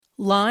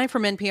Live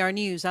from NPR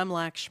News, I'm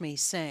Lakshmi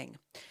Singh.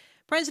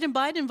 President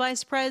Biden and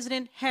Vice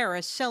President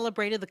Harris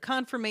celebrated the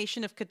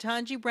confirmation of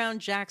Ketanji Brown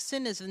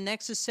Jackson as the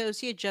next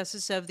Associate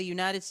Justice of the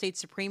United States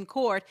Supreme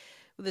Court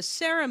with a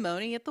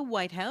ceremony at the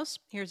White House.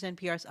 Here's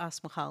NPR's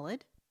Asma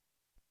Khalid.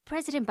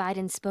 President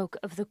Biden spoke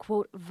of the,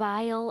 quote,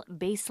 vile,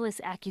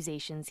 baseless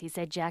accusations he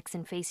said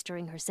Jackson faced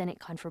during her Senate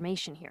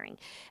confirmation hearing,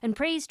 and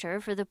praised her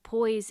for the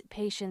poise,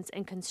 patience,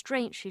 and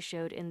constraint she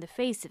showed in the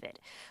face of it.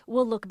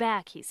 We'll look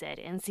back, he said,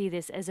 and see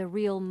this as a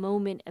real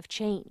moment of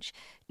change.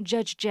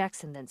 Judge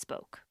Jackson then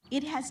spoke.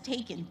 It has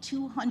taken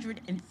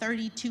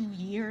 232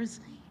 years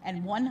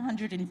and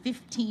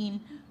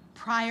 115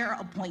 prior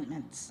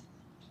appointments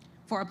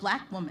for a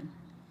Black woman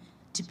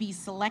to be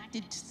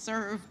selected to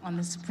serve on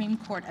the Supreme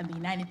Court of the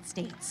United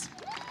States.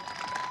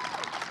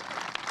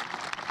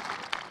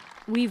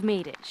 We've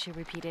made it, she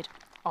repeated,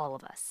 all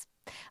of us.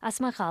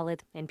 Asma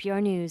Khalid,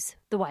 NPR News,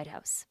 the White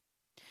House.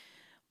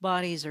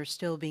 Bodies are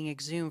still being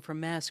exhumed from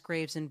mass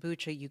graves in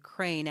Bucha,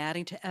 Ukraine,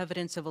 adding to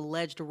evidence of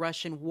alleged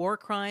Russian war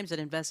crimes that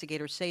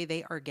investigators say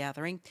they are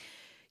gathering.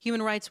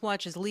 Human Rights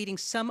Watch is leading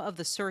some of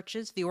the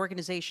searches. The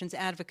organization's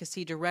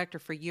advocacy director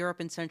for Europe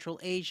and Central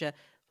Asia,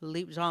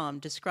 Philippe Zom,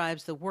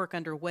 describes the work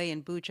underway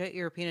in Bucha,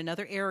 Irpin, and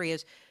other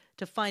areas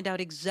to find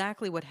out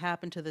exactly what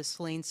happened to the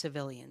slain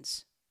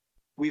civilians.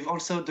 We've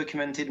also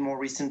documented more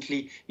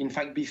recently, in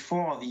fact,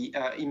 before the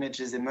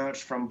images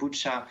emerged from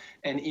Bucha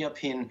and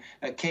Irpin,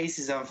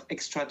 cases of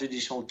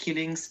extrajudicial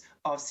killings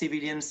of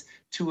civilians,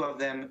 2 of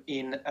them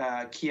in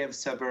Kiev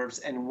suburbs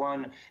and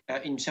 1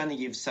 in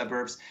Chernihiv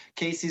suburbs,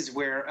 cases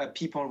where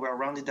people were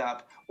rounded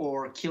up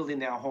or killed in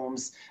their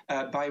homes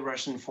by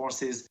Russian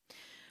forces.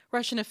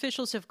 Russian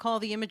officials have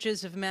called the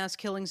images of mass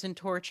killings and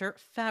torture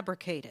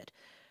fabricated.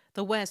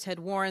 The West had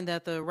warned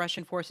that the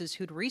Russian forces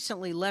who'd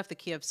recently left the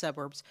Kiev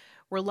suburbs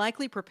were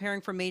likely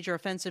preparing for major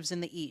offensives in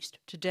the east.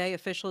 Today,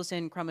 officials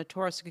in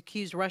Kramatorsk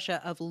accused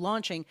Russia of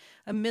launching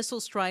a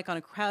missile strike on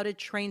a crowded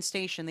train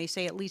station. They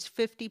say at least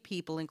 50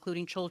 people,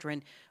 including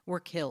children, were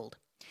killed.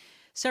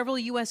 Several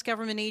U.S.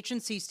 government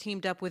agencies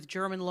teamed up with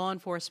German law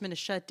enforcement to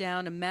shut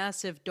down a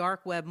massive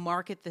dark web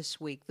market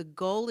this week. The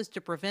goal is to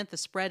prevent the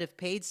spread of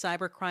paid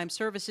cybercrime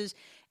services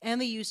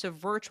and the use of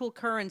virtual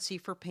currency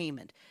for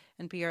payment.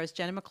 NPR's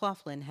Jenna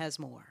McLaughlin has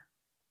more.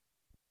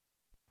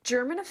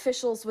 German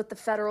officials with the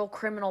Federal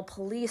Criminal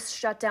Police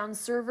shut down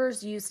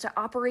servers used to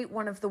operate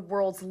one of the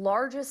world's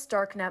largest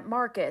darknet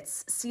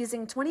markets,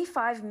 seizing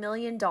 $25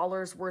 million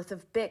worth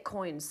of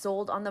Bitcoin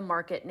sold on the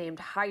market named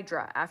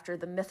Hydra after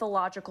the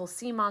mythological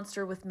sea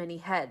monster with many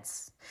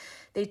heads.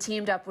 They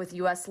teamed up with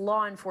U.S.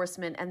 law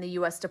enforcement and the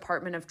U.S.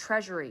 Department of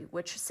Treasury,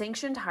 which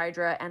sanctioned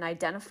Hydra and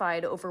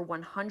identified over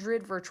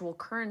 100 virtual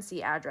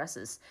currency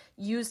addresses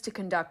used to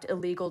conduct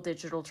illegal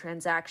digital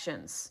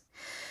transactions.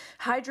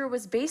 Hydra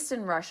was based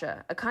in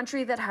Russia, a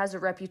country that has a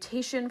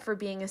reputation for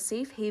being a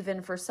safe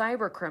haven for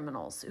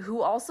cybercriminals,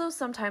 who also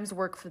sometimes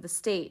work for the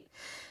state.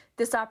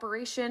 This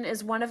operation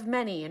is one of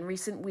many in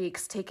recent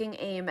weeks taking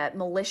aim at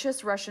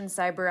malicious Russian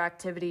cyber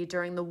activity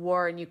during the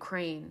war in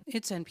Ukraine.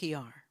 It's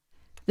NPR.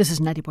 This is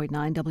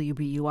 90.9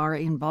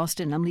 WBUR in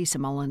Boston. I'm Lisa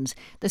Mullins.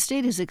 The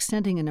state is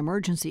extending an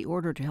emergency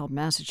order to help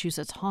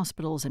Massachusetts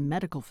hospitals and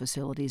medical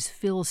facilities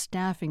fill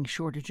staffing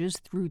shortages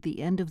through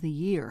the end of the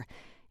year.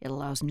 It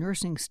allows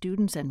nursing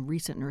students and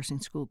recent nursing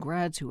school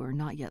grads who are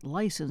not yet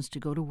licensed to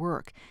go to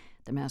work.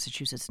 The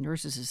Massachusetts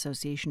Nurses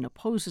Association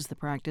opposes the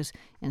practice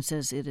and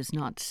says it is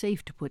not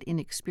safe to put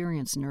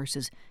inexperienced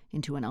nurses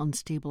into an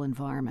unstable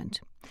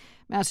environment.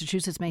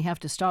 Massachusetts may have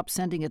to stop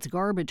sending its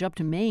garbage up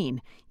to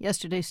Maine.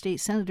 Yesterday, state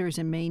senators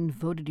in Maine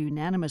voted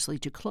unanimously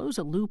to close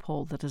a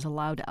loophole that has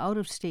allowed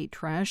out-of-state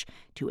trash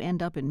to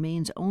end up in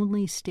Maine's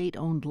only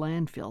state-owned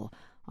landfill.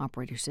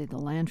 Operators say the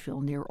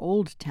landfill near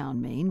Old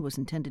Town, Maine, was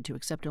intended to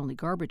accept only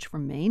garbage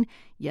from Maine,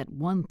 yet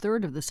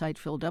 1/3 of the site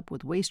filled up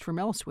with waste from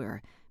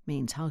elsewhere.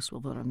 Maine's House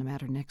will vote on the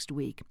matter next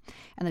week.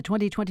 And the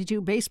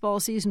 2022 baseball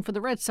season for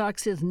the Red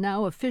Sox is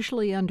now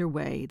officially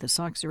underway. The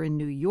Sox are in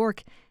New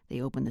York.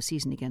 They open the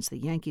season against the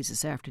Yankees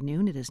this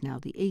afternoon. It is now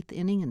the 8th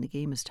inning, and the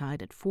game is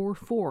tied at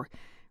 4-4.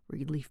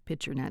 Relief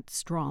pitcher Nat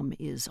Strom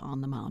is on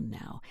the mound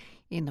now.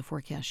 In the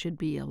forecast, should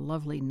be a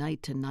lovely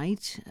night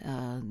tonight.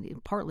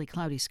 Partly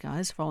cloudy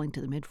skies falling to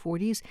the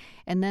mid-40s.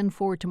 And then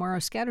for tomorrow,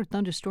 scattered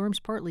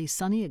thunderstorms, partly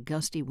sunny, a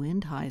gusty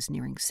wind, highs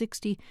nearing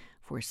 60.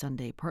 For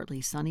Sunday,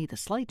 partly sunny, the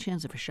slight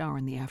chance of a shower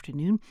in the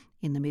afternoon,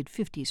 in the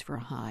mid-50s for a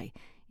high.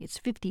 It's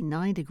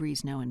 59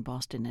 degrees now in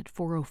Boston at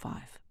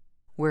 4:05.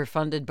 We're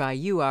funded by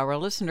you, our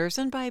listeners,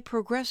 and by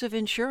Progressive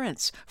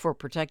Insurance for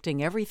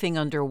protecting everything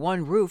under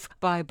one roof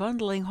by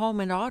bundling home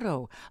and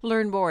auto.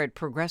 Learn more at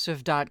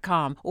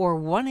Progressive.com or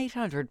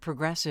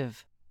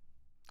 1-800-PROGRESSIVE.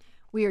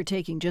 We are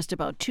taking just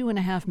about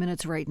 2.5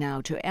 minutes right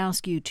now to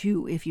ask you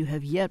to, if you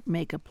have yet to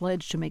make a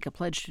pledge to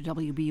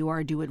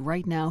WBUR, do it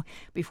right now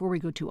before we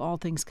go to All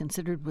Things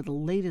Considered with the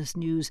latest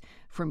news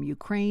from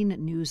Ukraine,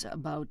 news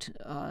about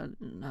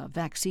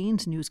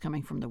vaccines, news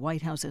coming from the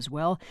White House as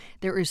well.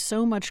 There is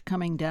so much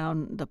coming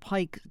down the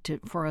pike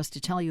for us to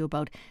tell you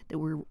about that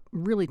we're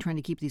really trying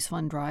to keep these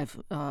fund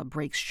drive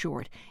breaks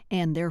short.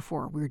 And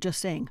therefore, we're just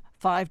saying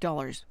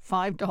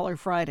 $5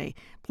 Friday.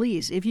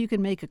 Please, if you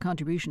can make a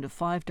contribution of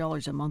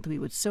 $5 a month, we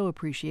would so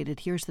appreciate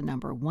it. Here's the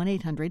number,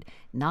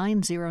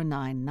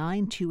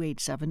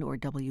 1-800-909-9287 or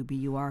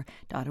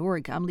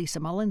WBUR.org. I'm Lisa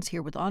Mullins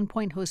here with On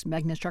Point host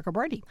Meghna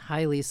Chakrabarti.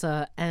 Hi,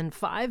 Lisa. And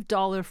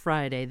 $5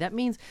 Friday. That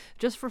means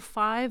just for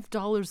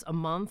 $5 a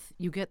month,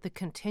 you get the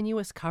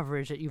continuous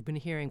coverage that you've been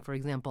hearing, for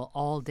example,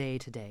 all day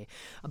today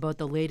about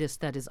the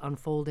latest that is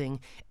unfolding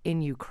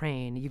in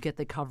Ukraine. You get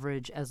the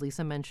coverage, as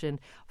Lisa mentioned,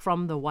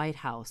 from the White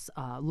House,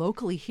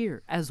 locally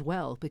here as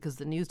well, because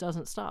the news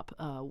doesn't stop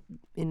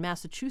in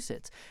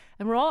Massachusetts.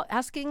 And we're all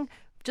asking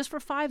just for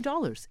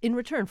 $5 in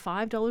return,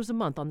 $5 a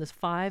month on this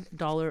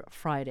 $5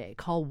 Friday.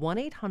 Call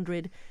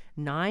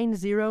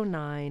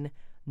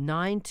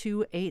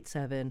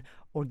 1-800-909-9287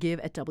 or give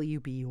at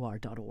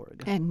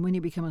WBUR.org. And when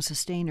you become a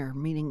sustainer,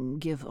 meaning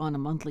give on a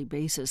monthly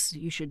basis,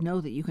 you should know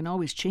that you can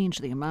always change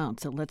the amount.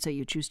 So let's say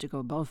you choose to go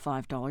above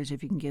 $5,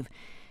 if you can give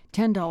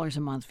 $10 a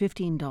month,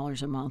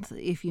 $15 a month.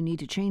 If you need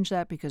to change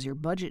that because your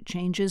budget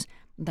changes,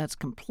 that's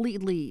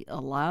completely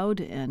allowed,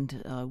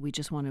 and we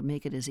just want to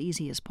make it as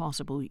easy as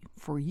possible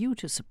for you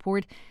to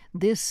support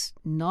this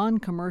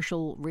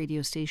non-commercial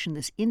radio station,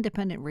 this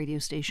independent radio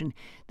station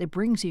that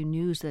brings you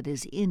news that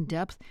is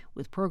in-depth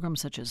with programs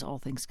such as All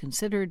Things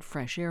Considered,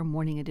 Fresh Air,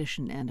 Morning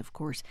Edition, and, of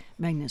course,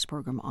 Meghna's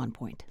program On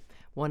Point.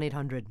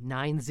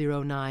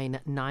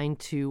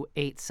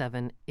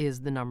 1-800-909-9287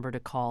 is the number to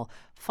call.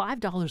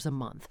 $5 a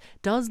month.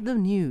 Does the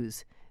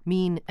news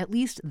mean at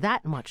least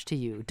that much to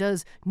you?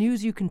 Does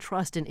news you can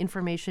trust and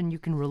information you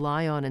can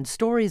rely on and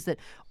stories that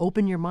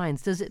open your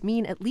minds, does it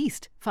mean at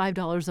least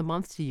 $5 a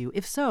month to you?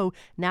 If so,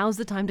 now's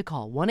the time to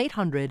call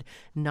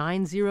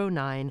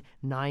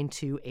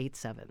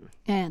 1-800-909-9287.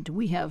 And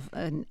we have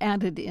an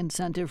added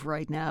incentive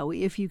right now.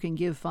 If you can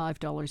give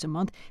 $5 a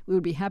month, we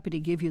would be happy to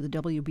give you the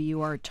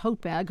WBUR tote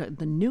bag,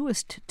 the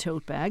newest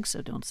tote bag,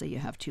 so don't say you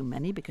have too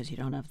many because you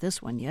don't have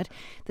this one yet.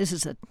 This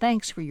is a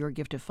thanks for your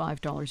gift of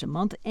 $5 a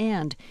month,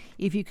 and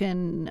if you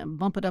can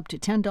bump it up to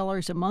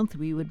 $10 a month,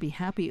 we would be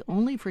happy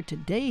only for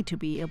today to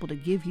be able to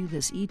give you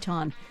this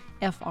Eton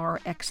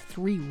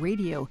FRX3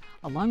 radio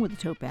along with the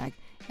tote bag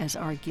as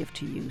our gift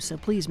to you. So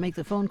please make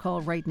the phone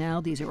call right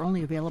now. These are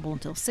only available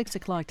until 6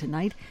 o'clock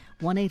tonight.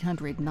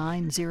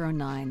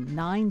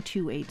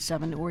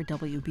 1-800-909-9287 or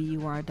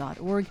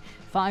WBUR.org.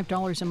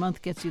 $5 a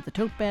month gets you the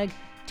tote bag.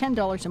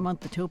 $10 a month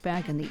the tote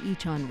bag and the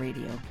Eton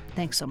radio.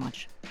 Thanks so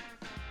much.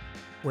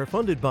 We're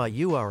funded by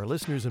you, our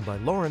listeners, and by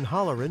Lauren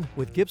Holleran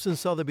with Gibson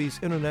Sotheby's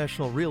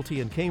International Realty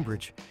in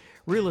Cambridge.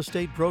 Real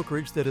estate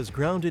brokerage that is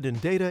grounded in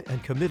data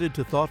and committed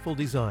to thoughtful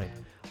design.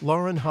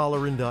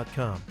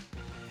 LaurenHolleran.com.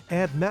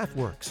 And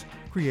MathWorks,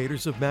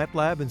 creators of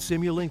MATLAB and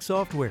Simulink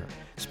software,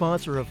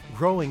 sponsor of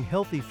Growing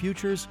Healthy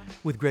Futures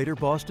with Greater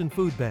Boston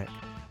Food Bank.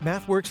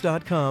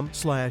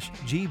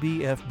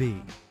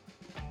 MathWorks.com/GBFB.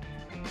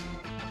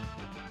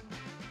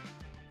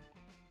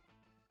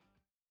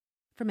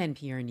 From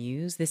NPR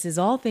News, this is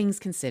All Things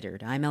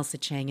Considered. I'm Elsa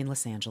Chang in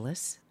Los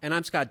Angeles. And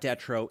I'm Scott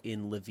Detrow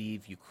in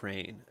Lviv,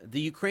 Ukraine.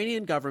 The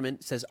Ukrainian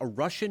government says a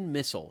Russian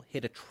missile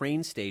hit a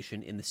train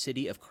station in the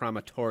city of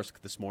Kramatorsk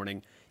this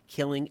morning,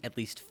 killing at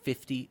least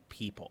 50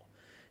 people.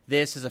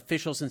 This as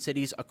officials in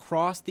cities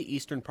across the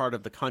eastern part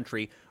of the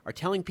country are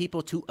telling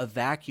people to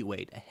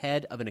evacuate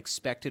ahead of an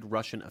expected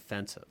Russian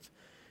offensive.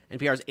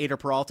 NPR's Ader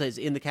Peralta is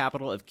in the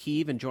capital of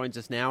Kyiv and joins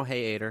us now.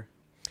 Hey, Ader.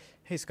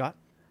 Hey, Scott.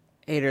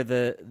 Ader,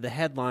 the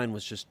headline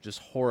was just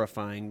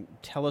horrifying.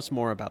 Tell us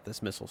more about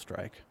this missile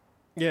strike.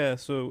 Yeah,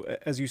 so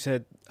as you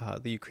said,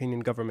 the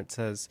Ukrainian government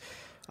says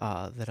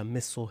that a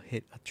missile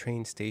hit a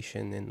train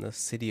station in the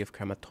city of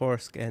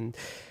Kramatorsk, and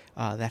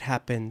that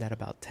happened at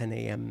about 10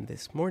 a.m.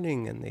 this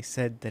morning, and they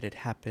said that it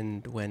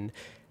happened when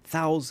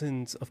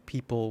thousands of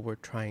people were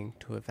trying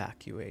to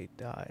evacuate.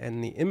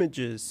 And the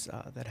images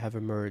that have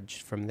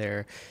emerged from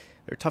there,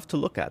 they're tough to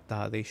look at.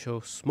 They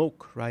show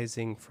smoke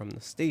rising from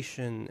the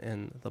station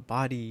and the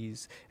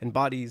bodies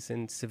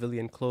in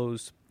civilian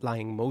clothes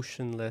lying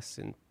motionless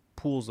in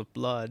pools of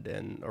blood,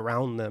 and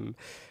around them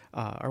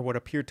are what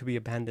appear to be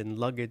abandoned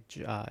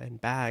luggage and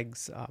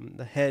bags.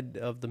 The head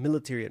of the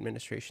military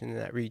administration in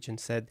that region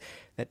said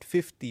that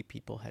 50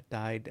 people had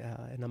died,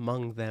 and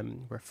among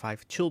them were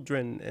 5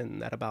 children,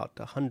 and that about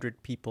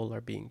 100 people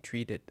are being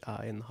treated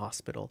in the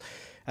hospital.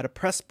 At a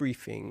press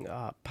briefing,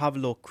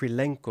 Pavlo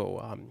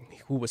Krylenko,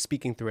 who was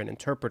speaking through an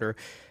interpreter,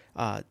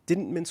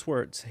 didn't mince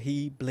words.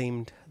 He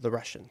blamed the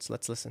Russians.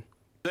 Let's listen.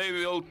 They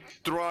will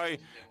try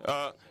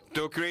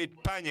to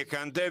create panic,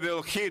 and they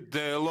will hit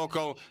the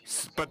local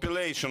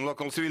population,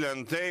 local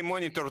civilians. They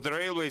monitor the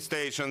railway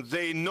stations.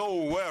 They know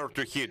where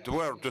to hit,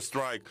 where to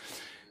strike.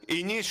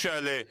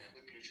 Initially,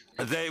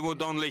 they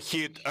would only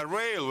hit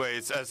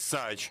railways as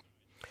such.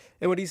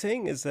 And what he's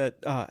saying is that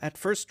at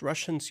first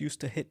Russians used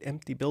to hit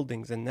empty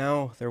buildings, and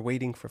now they're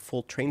waiting for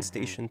full train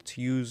stations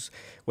to use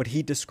what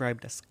he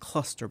described as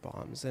cluster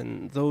bombs.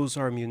 And those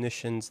are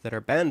munitions that are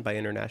banned by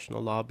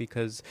international law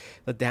because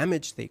the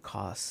damage they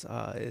cause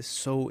is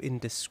so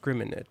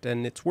indiscriminate.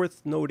 And it's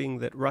worth noting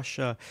that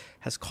Russia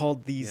has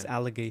called these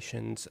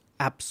allegations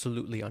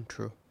absolutely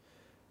untrue.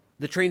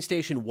 The train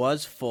station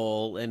was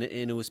full, and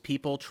it was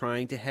people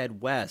trying to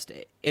head west.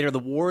 The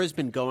war has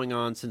been going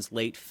on since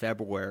late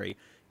February.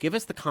 Give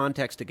us the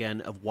context again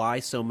of why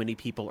so many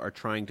people are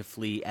trying to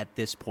flee at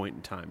this point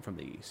in time from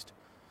the east.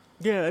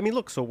 Yeah, I mean,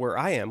 look, so where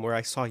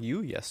I saw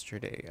you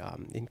yesterday,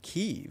 in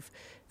Kyiv,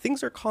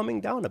 things are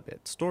calming down a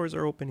bit. Stores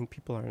are opening,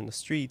 people are in the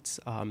streets.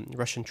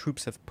 Russian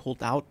troops have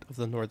pulled out of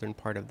the northern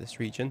part of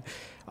this region.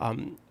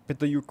 But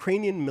the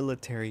Ukrainian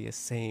military is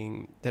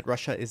saying that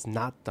Russia is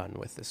not done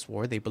with this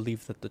war. They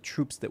believe that the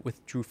troops that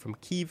withdrew from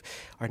Kyiv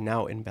are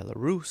now in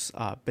Belarus,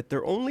 but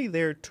they're only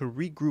there to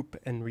regroup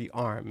and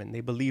rearm. And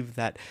they believe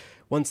that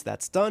once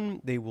that's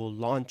done, they will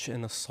launch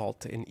an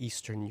assault in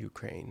eastern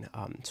Ukraine.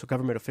 So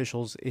government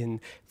officials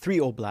in 3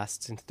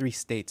 oblasts, in 3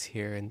 states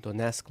here, in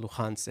Donetsk,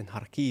 Luhansk, and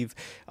Kharkiv,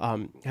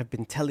 have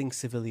been telling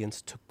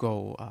civilians to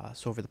go.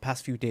 So over the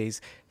past few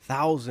days,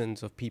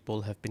 thousands of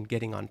people have been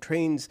getting on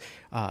trains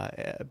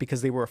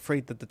because they were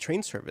afraid that the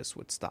train service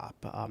would stop.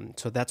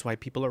 So that's why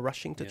people are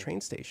rushing to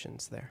train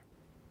stations there.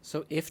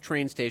 So if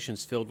train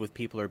stations filled with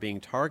people are being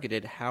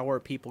targeted, how are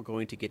people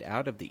going to get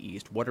out of the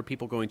east? What are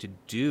people going to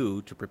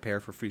do to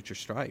prepare for future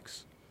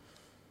strikes?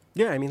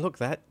 Yeah, I mean,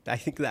 look, I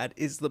think that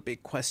is the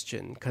big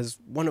question, because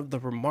one of the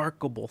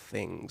remarkable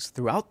things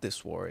throughout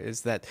this war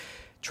is that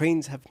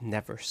trains have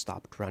never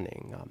stopped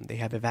running. They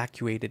have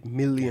evacuated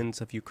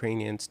millions of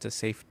Ukrainians to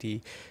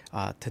safety,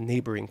 to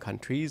neighboring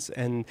countries,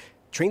 and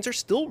trains are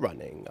still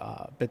running.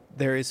 But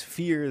there is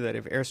fear that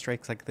if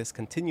airstrikes like this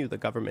continue, the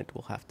government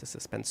will have to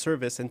suspend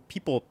service, and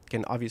people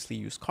can obviously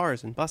use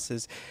cars and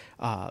buses,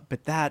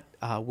 but that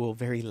will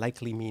very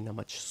likely mean a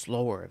much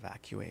slower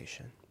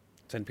evacuation.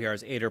 It's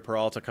NPR's Ader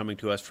Peralta coming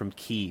to us from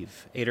Kyiv.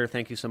 Ader,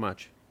 thank you so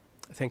much.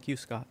 Thank you,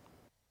 Scott.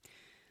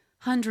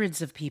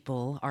 Hundreds of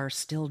people are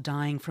still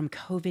dying from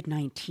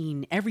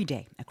COVID-19 every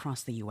day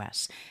across the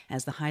U.S.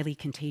 as the highly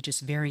contagious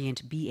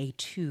variant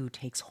BA2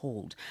 takes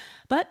hold.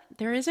 But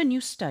there is a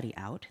new study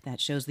out that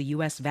shows the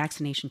U.S.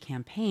 vaccination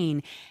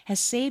campaign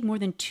has saved more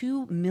than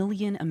 2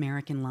 million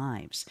American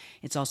lives.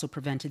 It's also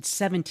prevented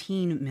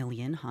 17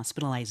 million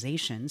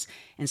hospitalizations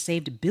and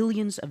saved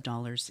billions of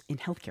dollars in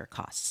healthcare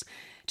costs.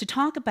 To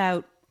talk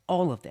about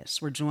all of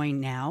this, we're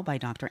joined now by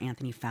Dr.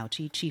 Anthony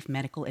Fauci, Chief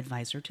Medical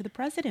Advisor to the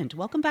President.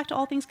 Welcome back to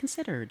All Things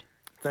Considered.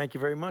 Thank you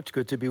very much.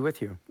 Good to be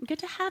with you. Good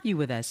to have you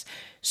with us.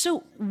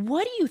 So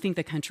what do you think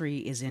the country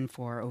is in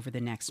for over the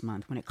next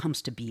month when it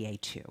comes to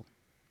BA2?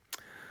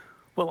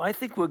 Well, I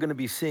think we're going to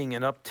be seeing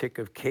an uptick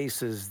of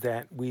cases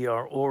that we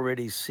are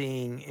already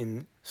seeing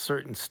in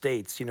certain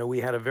states. You know, we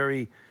had a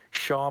very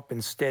sharp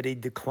and steady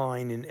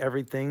decline in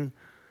everything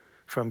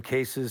from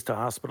cases to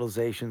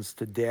hospitalizations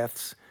to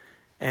deaths.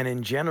 And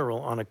in general,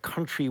 on a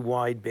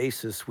countrywide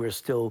basis, we're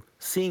still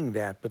seeing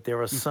that. But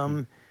there are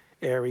some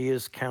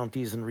areas,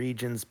 counties, and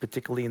regions,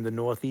 particularly in the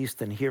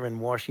Northeast and here in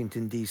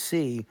Washington,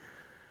 D.C.,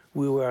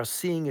 we are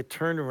seeing a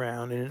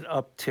turnaround and an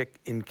uptick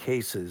in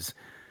cases.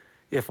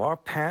 If our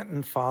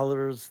pattern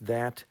follows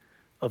that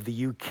of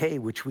the UK,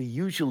 which we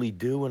usually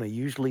do and are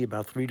usually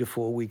about 3 to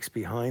 4 weeks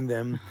behind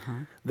them,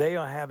 they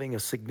are having a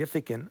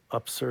significant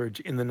upsurge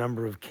in the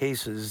number of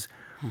cases.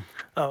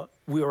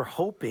 We are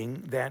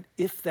hoping that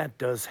if that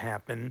does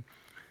happen,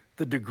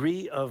 the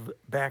degree of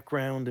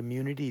background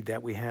immunity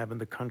that we have in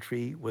the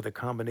country with a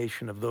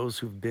combination of those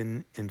who've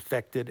been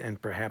infected and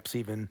perhaps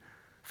even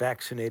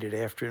vaccinated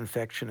after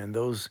infection and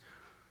those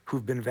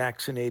who've been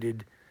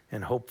vaccinated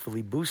and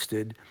hopefully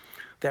boosted,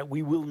 that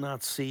we will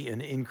not see an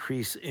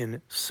increase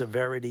in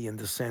severity in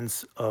the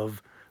sense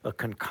of a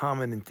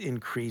concomitant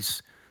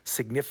increase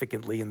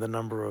significantly in the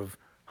number of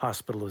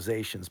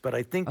hospitalizations. But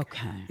I think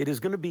it is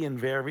going to be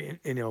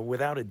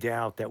without a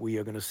doubt that we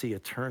are going to see a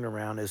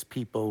turnaround as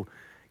people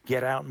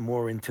get out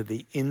more into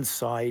the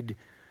inside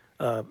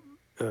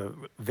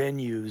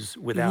venues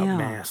without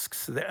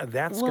masks.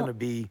 That's going to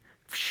be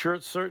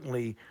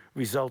certainly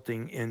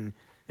resulting in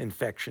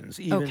infections,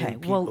 even in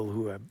people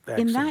who are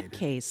vaccinated. In that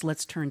case,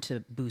 let's turn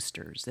to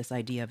boosters, this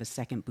idea of a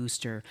second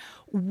booster.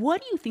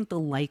 What do you think the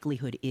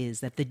likelihood is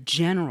that the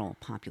general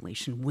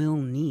population will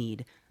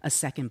need a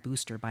second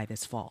booster by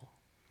this fall?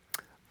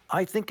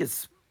 I think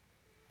it's,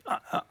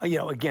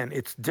 again,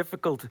 it's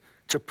difficult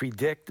to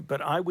predict, but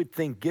I would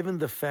think given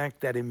the fact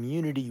that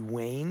immunity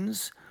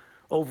wanes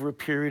over a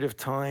period of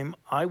time,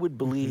 I would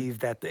believe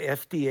that the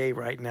FDA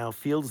right now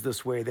feels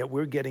this way, that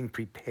we're getting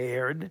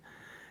prepared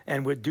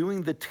and we're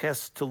doing the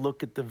tests to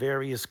look at the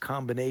various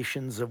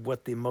combinations of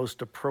what the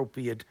most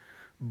appropriate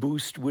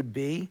boost would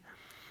be,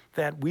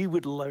 that we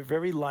would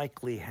very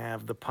likely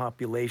have the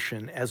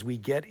population as we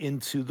get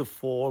into the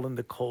fall and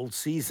the cold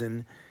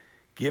season,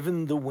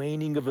 given the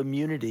waning of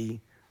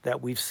immunity that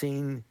we've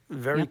seen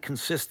very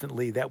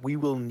consistently, that we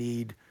will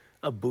need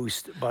a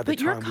boost by the time we get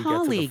to the fall. But your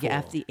colleague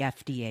at the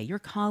FDA, your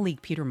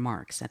colleague Peter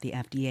Marks at the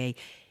FDA,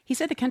 he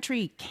said the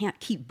country can't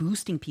keep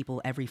boosting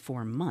people every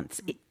 4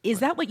 months. Is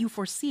that what you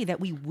foresee, that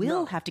we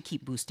will have to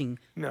keep boosting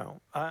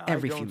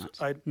every few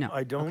months?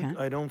 I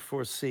don't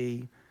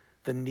foresee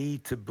the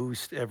need to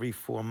boost every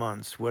 4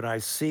 months. What I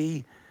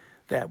see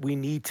that we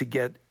need to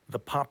get the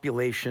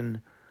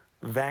population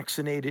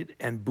vaccinated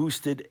and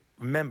boosted.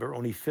 Remember,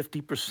 only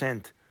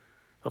 50%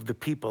 of the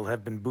people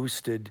have been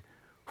boosted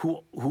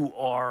who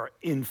are,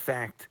 in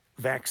fact,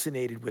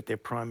 vaccinated with their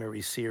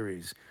primary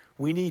series.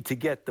 We need to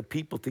get the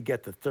people to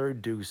get the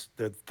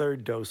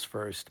third dose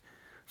first,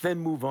 then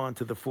move on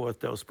to the fourth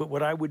dose. But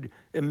what I would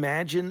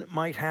imagine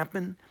might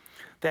happen,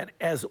 that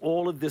as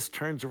all of this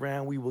turns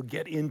around, we will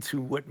get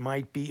into what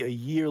might be a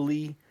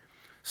yearly,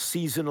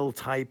 seasonal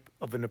type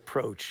of an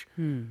approach,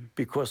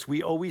 because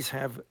we always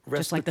have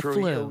Just like the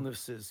respiratory flu.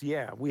 illnesses.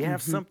 Yeah, we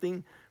have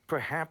something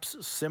perhaps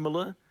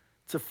similar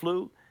to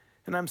flu.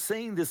 And I'm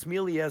saying this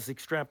merely as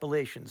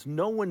extrapolations.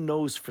 No one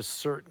knows for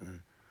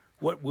certain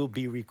what will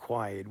be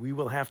required. We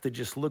will have to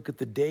just look at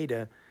the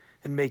data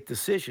and make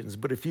decisions.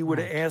 But if you were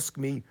to ask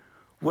me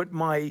what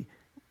my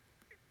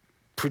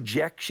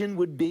projection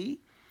would be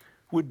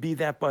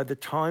that by the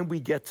time we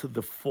get to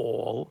the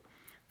fall,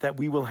 that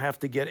we will have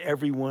to get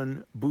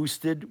everyone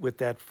boosted with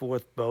that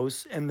fourth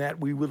dose, and that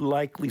we would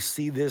likely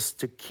see this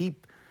to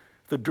keep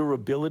the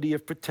durability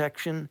of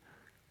protection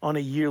on a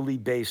yearly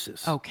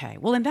basis. Okay.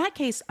 Well, in that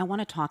case, I want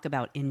to talk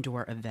about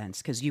indoor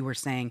events, because you were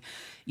saying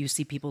you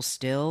see people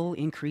still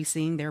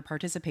increasing their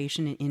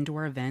participation in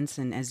indoor events.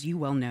 And as you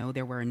well know,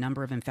 there were a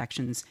number of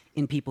infections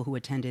in people who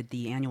attended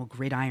the annual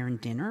Gridiron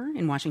Dinner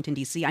in Washington,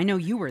 D.C. I know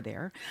you were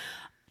there.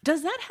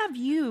 Does that have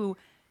you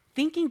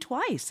thinking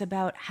twice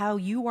about how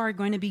you are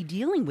going to be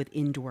dealing with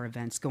indoor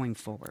events going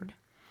forward?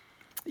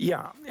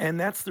 Yeah, and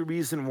that's the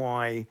reason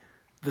why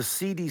the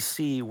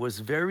CDC was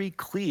very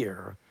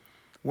clear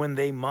when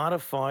they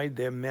modified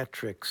their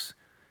metrics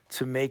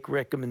to make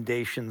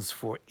recommendations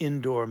for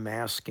indoor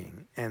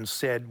masking, and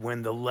said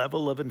when the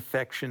level of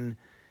infection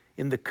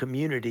in the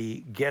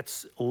community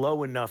gets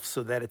low enough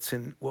so that it's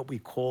in what we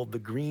call the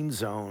green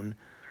zone,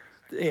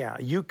 yeah,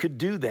 you could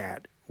do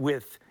that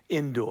with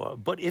indoor.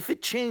 But if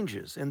it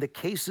changes and the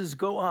cases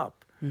go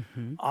up,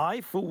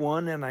 I, for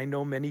one, and I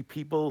know many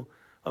people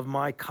of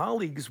my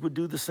colleagues would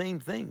do the same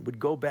thing, would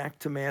go back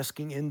to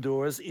masking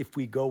indoors if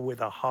we go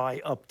with a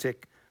high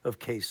uptick of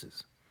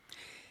cases.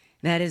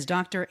 That is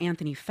Dr.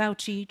 Anthony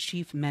Fauci,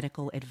 Chief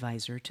Medical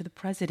Advisor to the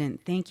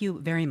President. Thank you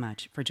very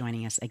much for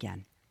joining us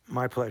again.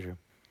 My pleasure.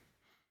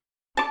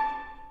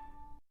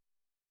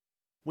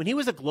 When he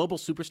was a global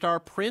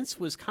superstar, Prince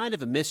was kind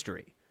of a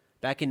mystery.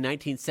 Back in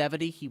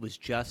 1970, he was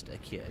just a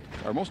kid.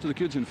 Are most of the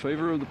kids in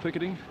favor of the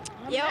picketing?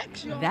 Yep.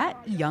 That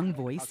young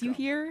voice you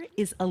hear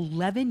is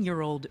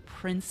 11-year-old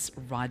Prince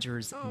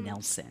Rogers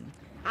Nelson.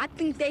 I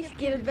think they should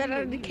get a better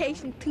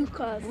education too,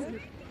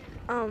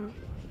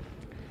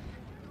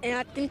 and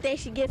I think they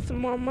should get some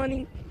more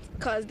money,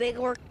 because they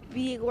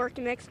be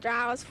working extra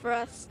hours for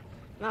us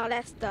and all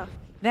that stuff.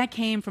 That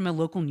came from a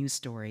local news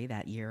story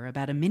that year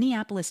about a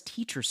Minneapolis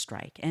teacher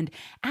strike. And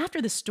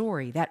after the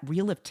story, that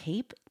reel of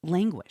tape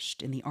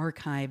languished in the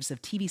archives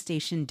of TV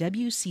station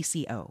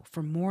WCCO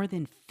for more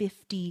than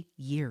 50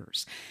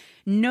 years.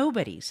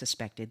 Nobody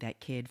suspected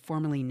that kid,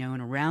 formerly known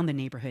around the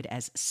neighborhood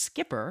as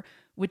Skipper,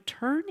 would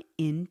turn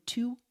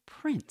into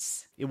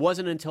Prince. It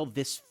wasn't until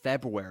this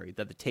February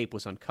that the tape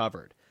was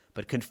uncovered.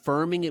 But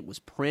confirming it was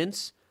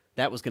Prince,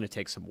 that was going to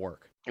take some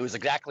work. It was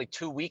exactly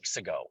 2 weeks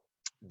ago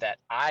that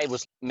I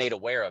was made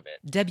aware of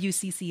it.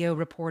 WCCO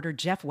reporter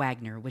Jeff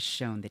Wagner was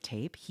shown the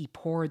tape. He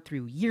poured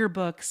through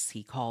yearbooks,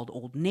 he called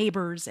old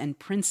neighbors and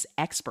Prince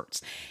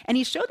experts, and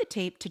he showed the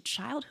tape to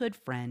childhood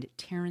friend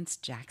Terrence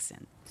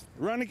Jackson.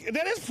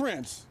 That is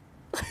Prince.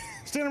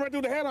 Standing right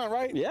through the head on,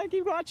 right? Yeah,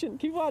 keep watching,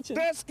 keep watching.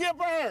 That's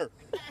Skipper!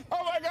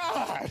 Oh my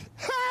God!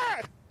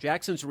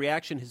 Jackson's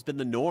reaction has been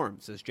the norm,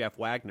 says Jeff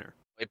Wagner.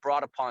 It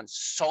brought upon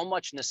so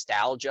much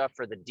nostalgia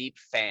for the deep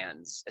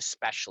fans,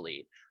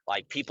 especially.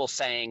 Like people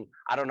saying,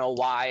 I don't know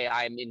why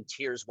I'm in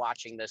tears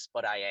watching this,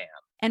 but I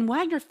am. And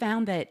Wagner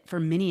found that for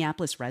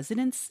Minneapolis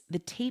residents, the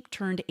tape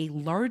turned a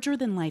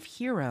larger-than-life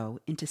hero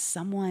into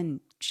someone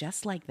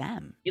just like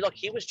them. Look,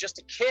 he was just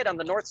a kid on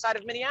the north side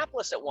of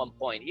Minneapolis at one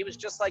point. He was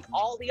just like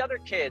all the other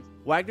kids.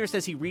 Wagner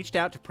says he reached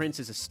out to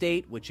Prince's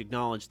estate, which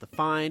acknowledged the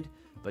find,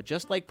 but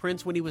just like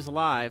Prince when he was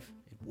alive,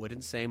 it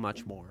wouldn't say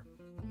much more.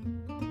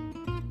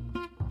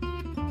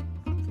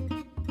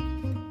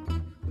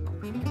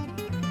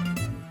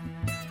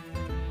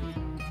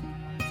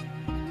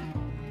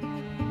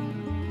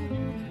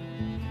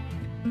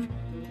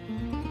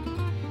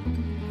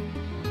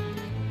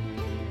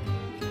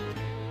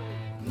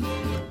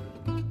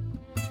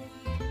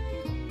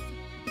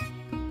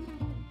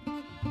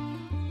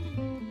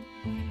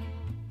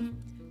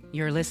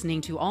 You're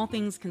listening to All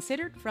Things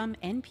Considered from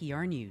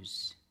NPR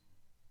News.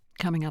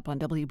 Coming up on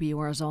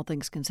WBUR's All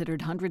Things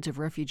Considered, hundreds of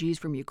refugees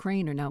from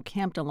Ukraine are now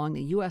camped along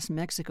the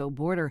U.S.-Mexico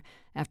border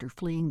after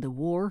fleeing the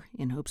war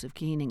in hopes of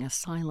gaining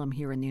asylum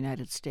here in the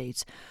United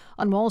States.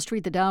 On Wall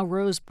Street, the Dow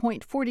rose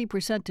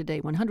 0.40% today,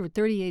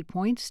 138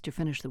 points to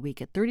finish the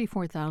week at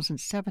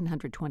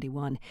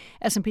 34,721.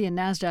 S&P and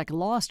NASDAQ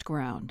lost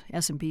ground.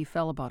 S&P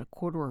fell about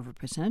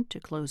 0.25%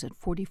 to close at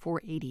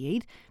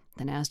 4488.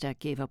 The Nasdaq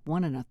gave up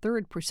 1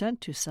 1/3%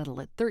 to settle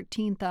at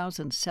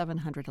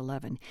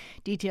 13,711.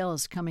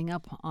 Details coming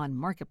up on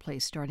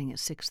Marketplace starting at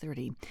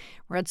 6:30.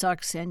 Red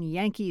Sox and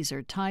Yankees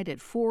are tied at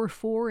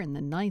 4-4 in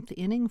the ninth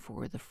inning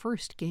for the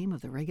first game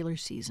of the regular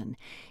season.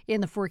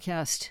 In the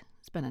forecast,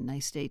 it's been a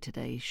nice day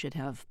today. Should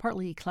have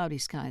partly cloudy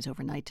skies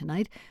overnight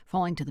tonight,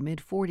 falling to the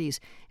mid-40s.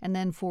 And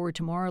then for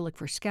tomorrow, look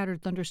for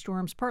scattered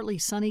thunderstorms, partly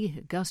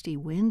sunny, gusty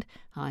wind,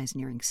 highs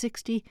nearing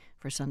 60.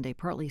 For Sunday,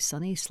 partly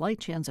sunny, slight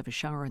chance of a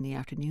shower in the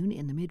afternoon,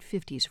 in the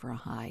mid-50s for a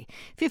high.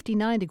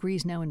 59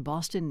 degrees now in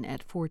Boston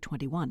at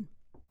 4:21.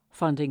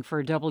 Funding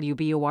for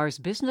WBOR's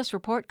Business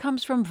Report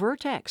comes from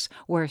Vertex,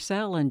 where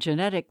cell and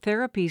genetic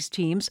therapies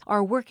teams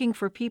are working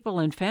for people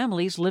and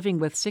families living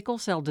with sickle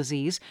cell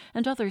disease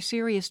and other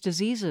serious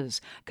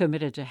diseases,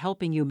 committed to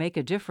helping you make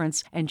a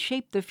difference and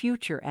shape the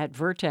future at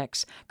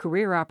Vertex.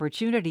 Career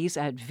opportunities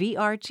at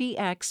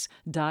vrtx.com.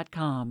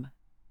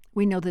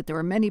 We know that there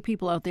are many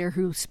people out there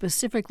who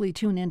specifically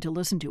tune in to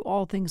listen to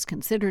All Things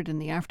Considered in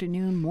the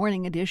afternoon,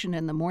 morning edition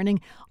in the morning,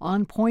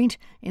 On Point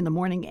in the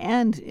morning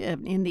and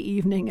in the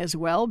evening as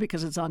well,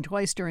 because it's on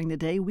twice during the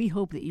day. We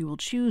hope that you will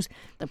choose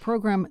the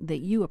program that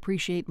you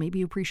appreciate. Maybe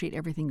you appreciate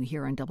everything you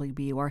hear on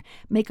WBUR.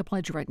 Make a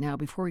pledge right now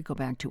before we go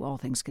back to All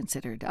Things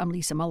Considered. I'm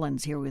Lisa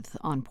Mullins here with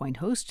On Point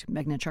host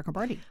Meghna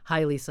Chakrabarty.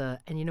 Hi, Lisa.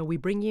 And we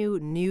bring you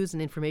news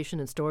and information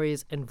and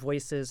stories and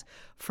voices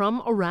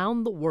from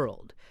around the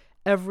world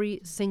every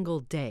single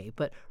day.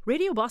 But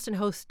Radio Boston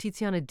host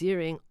Tiziana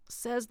Deering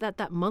says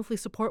that monthly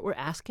support we're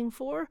asking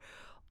for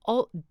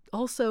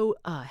also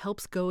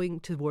helps going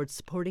towards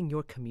supporting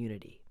your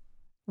community.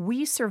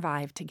 We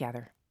survive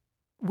together.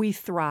 We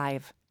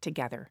thrive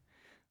together.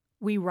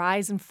 We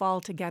rise and fall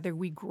together.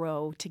 We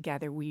grow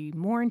together. We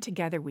mourn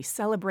together. We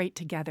celebrate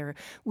together.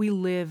 We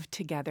live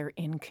together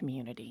in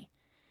community.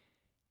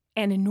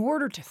 And in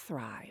order to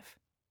thrive,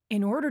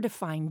 in order to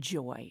find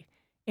joy,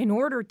 in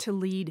order to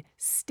lead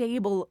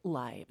stable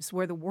lives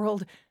where the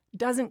world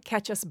doesn't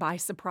catch us by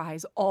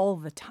surprise all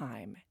the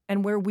time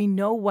and where we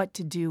know what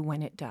to do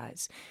when it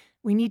does,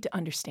 we need to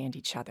understand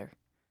each other.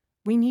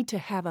 We need to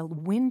have a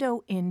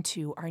window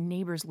into our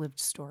neighbors'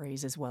 lived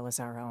stories as well as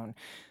our own.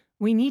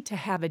 We need to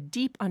have a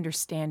deep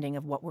understanding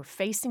of what we're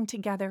facing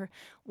together,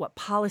 what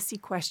policy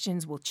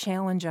questions will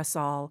challenge us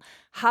all,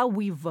 how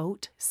we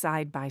vote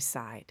side by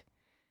side.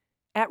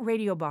 At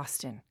Radio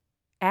Boston,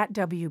 at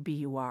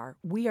WBUR,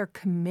 we are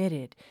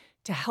committed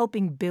to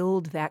helping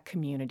build that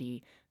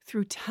community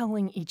through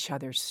telling each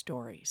other's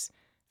stories,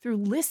 through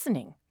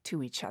listening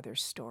to each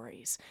other's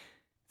stories,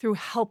 through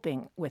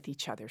helping with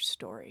each other's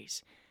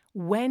stories.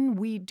 When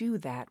we do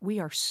that, we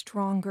are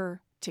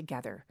stronger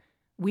together.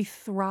 We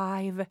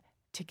thrive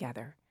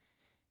together.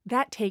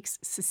 That takes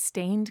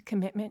sustained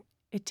commitment.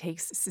 It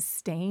takes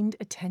sustained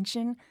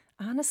attention.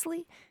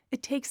 Honestly,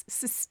 it takes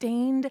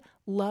sustained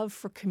love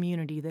for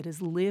community that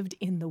is lived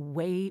in the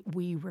way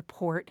we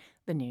report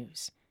the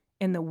news,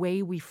 in the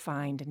way we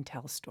find and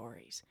tell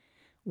stories.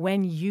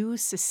 When you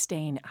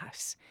sustain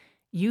us,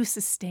 you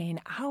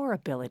sustain our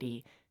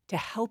ability to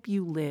help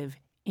you live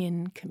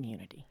in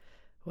community.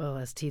 Well,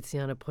 as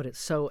Tiziana put it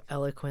so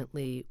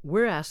eloquently,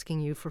 we're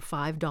asking you for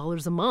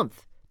 $5 a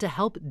month to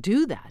help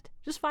do that.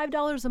 Just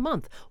 $5 a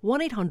month.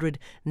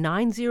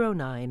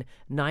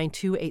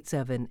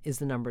 1-800-909-9287 is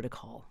the number to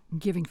call.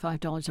 Giving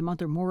 $5 a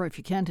month or more, if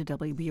you can, to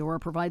WBUR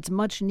provides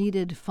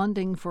much-needed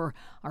funding for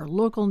our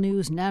local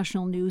news,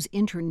 national news,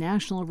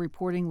 international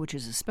reporting, which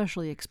is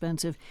especially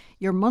expensive.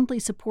 Your monthly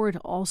support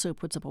also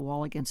puts up a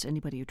wall against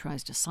anybody who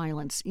tries to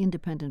silence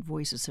independent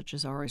voices such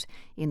as ours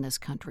in this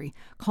country.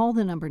 Call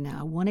the number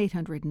now,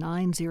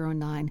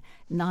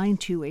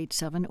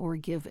 1-800-909-9287, or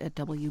give at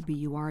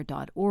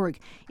WBUR.org.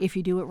 If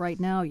you do it right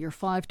now, your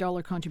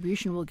 $5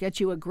 contribution will get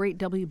you a great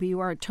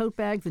WBUR tote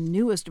bag, the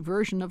newest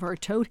version of our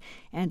tote.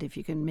 And if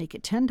you can make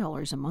it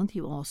 $10 a month,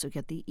 you will also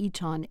get the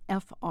Eton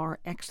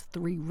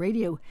FRX3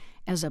 radio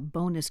as a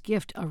bonus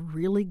gift. A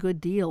really good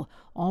deal,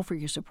 all for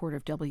your support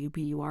of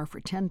WBUR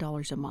for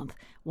 $10 a month.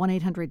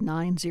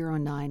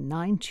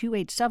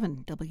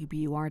 1-800-909-9287,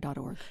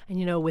 WBUR.org.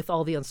 And with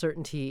all the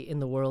uncertainty in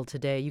the world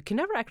today, you can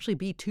never actually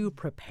be too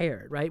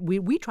prepared, right?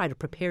 We try to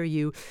prepare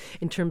you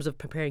in terms of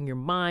preparing your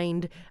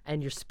mind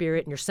and your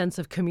spirit and your sense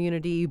of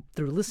community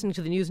through listening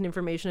to the news and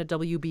information at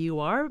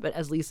WBUR. But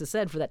as Lisa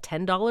said, for that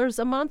 $10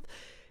 a month,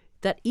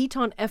 that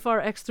Eton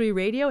FRX3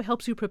 radio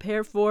helps you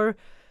prepare for,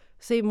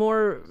 say,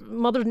 more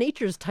Mother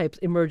Nature's type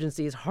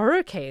emergencies,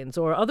 hurricanes,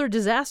 or other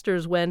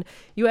disasters, when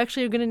you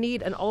actually are going to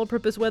need an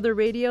all-purpose weather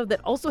radio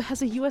that also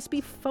has a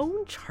USB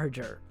phone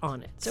charger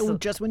on it. So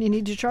just when you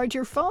need to charge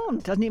your phone.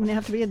 Doesn't even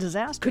have to be a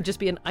disaster. Could just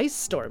be an ice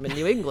storm in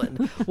New England.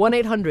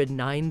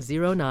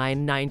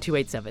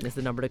 1-800-909-9287 is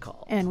the number to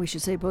call. And we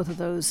should say both of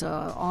those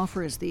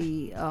offers,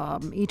 the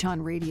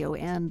Eton radio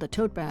and the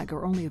tote bag,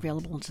 are only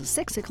available until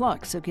 6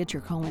 o'clock, so get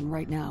your call in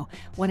right now.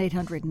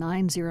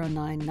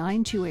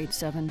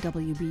 1-800-909-9287,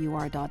 WBUR.org,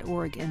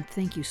 and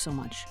thank you so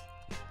much.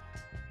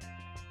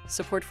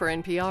 Support for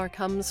NPR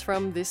comes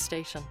from this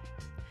station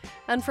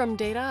and from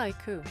Data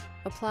IQ,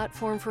 a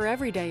platform for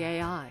everyday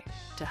AI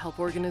to help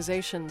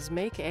organizations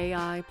make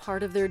AI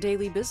part of their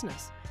daily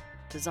business.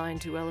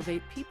 designed to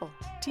elevate people,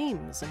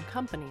 teams, and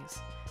companies.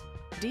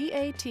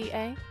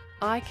 DATAIKU.com.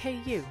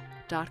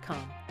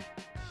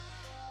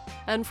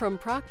 And from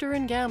Procter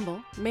 &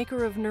 Gamble,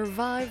 maker of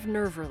Nervive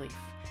Nerve Relief.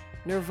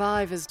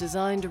 Nervive is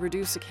designed to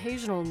reduce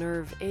occasional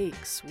nerve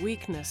aches,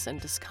 weakness,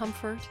 and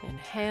discomfort in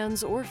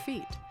hands or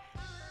feet.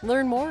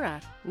 Learn more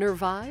at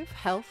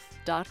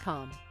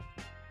nervivehealth.com.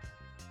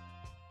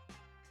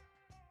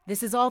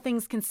 This is All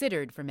Things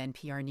Considered from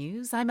NPR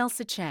News. I'm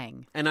Elsa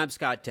Chang. And I'm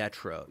Scott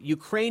Detrow.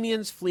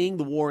 Ukrainians fleeing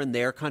the war in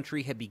their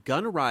country have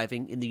begun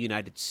arriving in the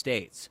United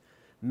States.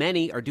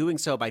 Many are doing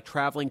so by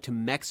traveling to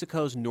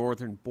Mexico's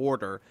northern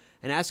border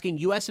and asking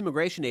U.S.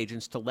 immigration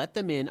agents to let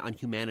them in on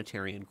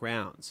humanitarian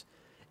grounds.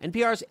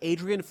 NPR's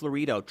Adrian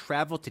Florido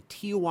traveled to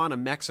Tijuana,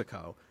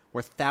 Mexico,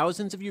 where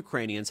thousands of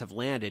Ukrainians have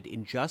landed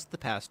in just the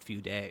past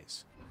few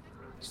days.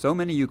 So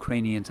many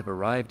Ukrainians have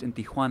arrived in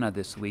Tijuana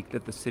this week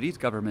that the city's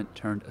government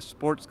turned a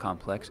sports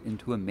complex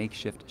into a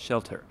makeshift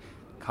shelter.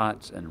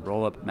 Cots and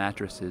roll-up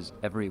mattresses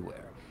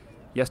everywhere.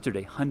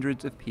 Yesterday,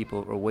 hundreds of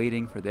people were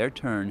waiting for their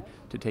turn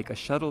to take a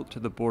shuttle to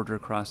the border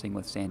crossing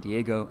with San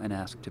Diego and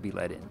ask to be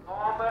let in.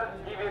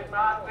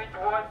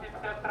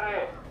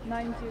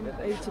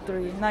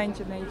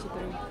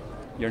 1983.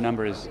 Your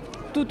number is?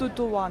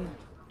 2221.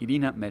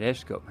 Irina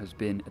Mereshko has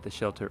been at the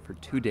shelter for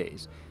 2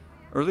 days.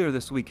 Earlier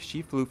this week,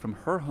 she flew from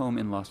her home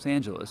in Los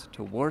Angeles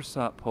to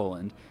Warsaw,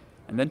 Poland,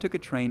 and then took a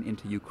train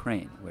into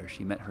Ukraine, where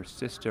she met her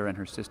sister and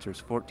her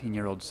sister's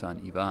 14-year-old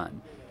son,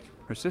 Ivan.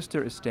 Her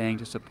sister is staying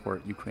to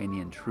support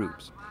Ukrainian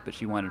troops, but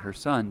she wanted her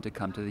son to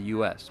come to the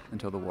U.S.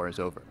 until the war is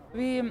over.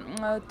 We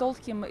told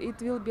him it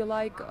will be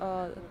like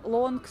a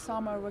long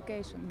summer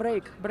vacation,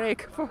 break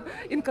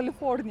in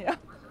California.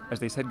 As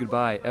they said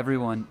goodbye,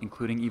 everyone,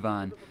 including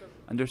Ivan,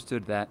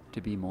 understood that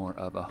to be more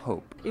of a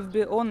hope. If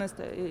be honest,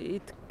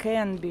 it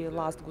can be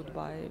last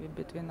goodbye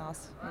between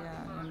us.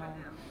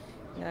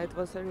 It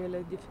was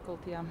really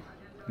difficult.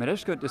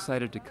 Mereshko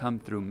decided to come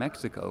through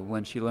Mexico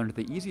when she learned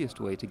the easiest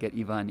way to get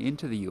Ivan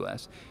into the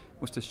U.S.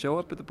 was to show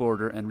up at the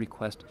border and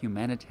request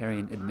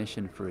humanitarian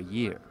admission for a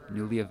year,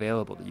 newly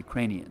available to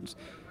Ukrainians.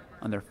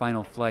 On their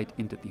final flight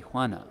into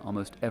Tijuana,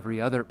 almost every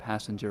other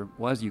passenger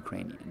was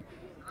Ukrainian.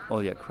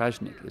 Olya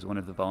Krajnik is one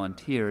of the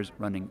volunteers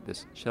running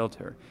this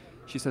shelter.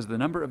 She says the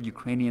number of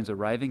Ukrainians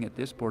arriving at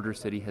this border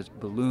city has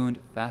ballooned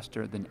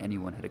faster than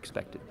anyone had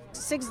expected.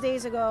 6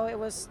 days ago, it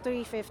was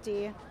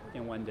 350.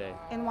 In one day?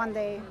 In one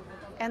day.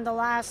 And the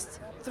last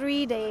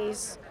 3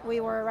 days, we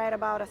were right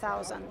about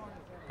 1,000.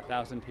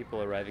 1,000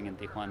 people arriving in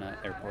Tijuana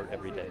airport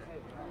every day.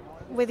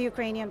 With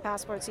Ukrainian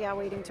passports,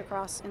 waiting to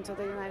cross into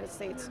the United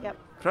States, yep.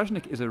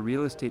 Krajnik is a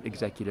real estate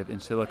executive in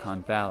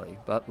Silicon Valley,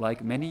 but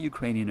like many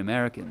Ukrainian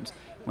Americans,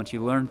 when she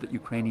learned that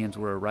Ukrainians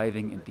were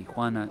arriving in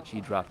Tijuana,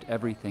 she dropped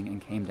everything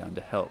and came down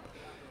to help.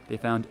 They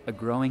found a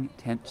growing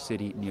tent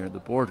city near the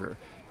border,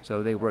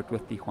 so they worked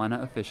with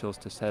Tijuana officials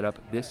to set up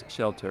this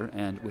shelter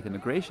and with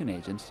immigration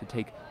agents to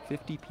take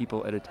 50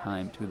 people at a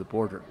time to the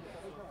border.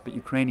 But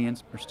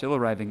Ukrainians are still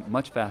arriving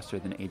much faster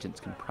than agents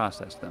can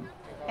process them.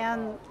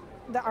 And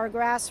our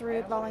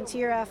grassroots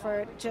volunteer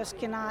effort just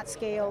cannot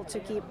scale to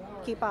keep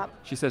up.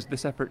 She says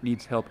this effort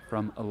needs help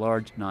from a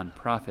large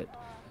nonprofit.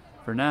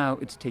 For now,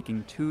 it's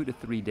taking 2 to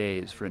 3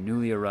 days for a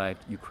newly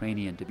arrived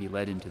Ukrainian to be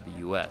led into the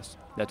U.S.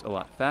 That's a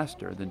lot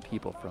faster than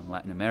people from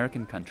Latin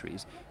American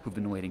countries who've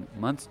been waiting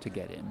months to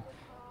get in.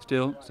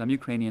 Still, some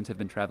Ukrainians have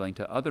been traveling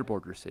to other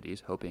border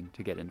cities hoping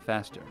to get in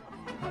faster.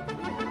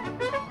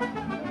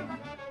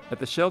 At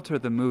the shelter,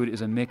 the mood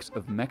is a mix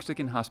of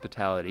Mexican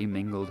hospitality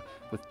mingled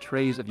with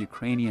trays of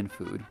Ukrainian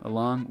food,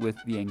 along with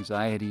the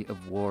anxiety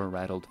of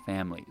war-rattled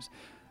families.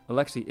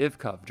 Alexei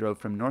Ivkov drove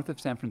from north of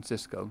San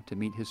Francisco to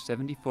meet his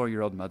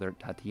 74-year-old mother,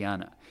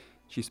 Tatiana.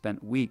 She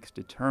spent weeks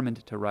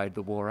determined to ride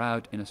the war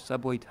out in a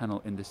subway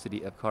tunnel in the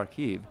city of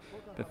Kharkiv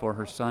before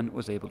her son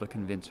was able to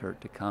convince her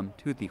to come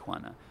to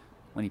Tijuana.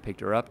 When he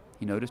picked her up,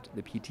 he noticed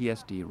the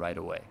PTSD right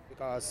away.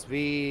 Because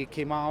we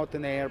came out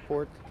in the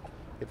airport,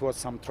 it was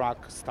some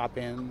truck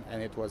stopping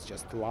and it was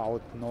just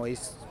loud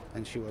noise,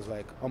 and she was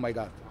like, oh my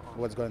God,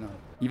 what's going on?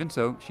 Even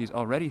so, she's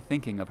already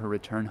thinking of her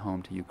return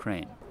home to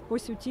Ukraine.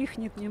 As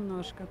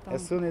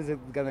soon as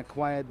it's gonna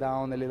quiet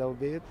down a little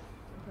bit,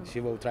 she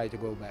will try to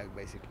go back,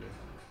 basically.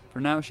 For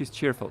now, she's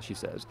cheerful, she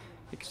says,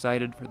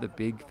 excited for the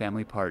big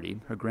family party,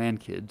 her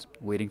grandkids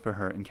waiting for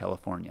her in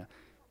California.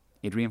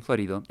 Adrian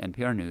Florido,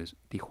 NPR News,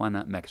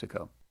 Tijuana,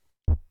 Mexico.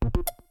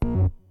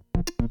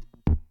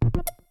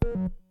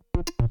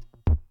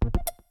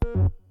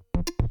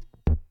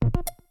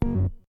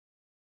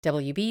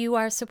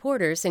 WBUR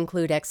supporters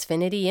include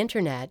Xfinity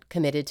Internet,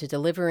 committed to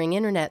delivering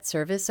internet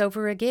service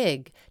over a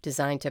gig,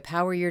 designed to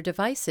power your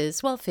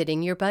devices while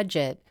fitting your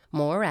budget.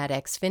 More at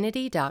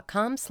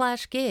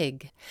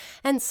xfinity.com/gig.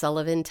 And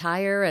Sullivan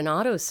Tire and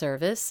Auto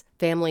Service,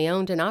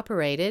 family-owned and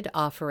operated,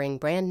 offering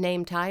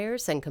brand-name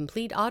tires and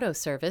complete auto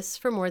service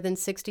for more than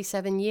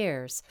 67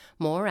 years.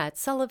 More at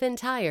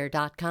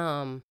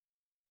sullivantire.com.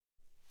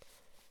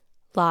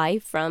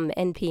 Live from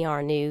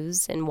NPR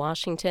News in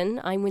Washington,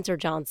 I'm Windsor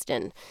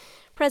Johnston.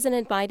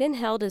 President Biden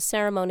held a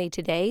ceremony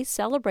today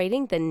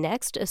celebrating the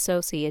next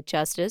Associate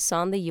Justice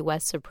on the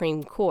U.S.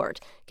 Supreme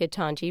Court,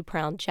 Ketanji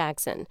Brown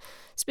Jackson.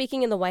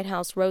 Speaking in the White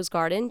House Rose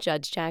Garden,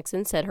 Judge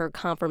Jackson said her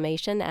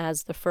confirmation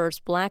as the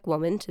first Black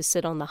woman to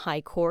sit on the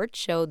High Court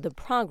showed the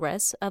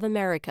progress of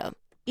America.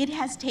 It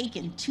has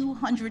taken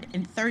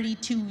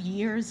 232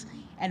 years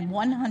and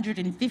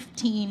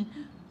 115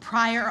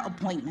 prior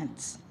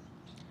appointments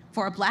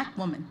for a Black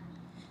woman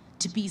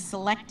to be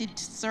selected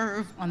to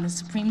serve on the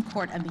Supreme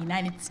Court of the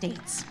United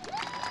States.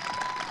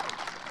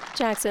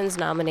 Jackson's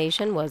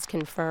nomination was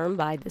confirmed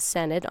by the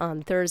Senate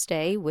on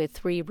Thursday, with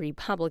 3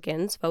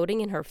 Republicans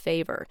voting in her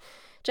favor.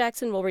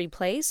 Jackson will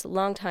replace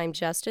longtime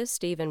Justice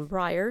Stephen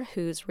Breyer,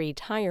 who's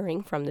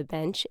retiring from the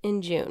bench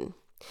in June.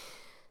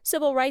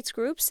 Civil rights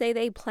groups say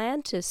they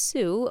plan to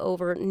sue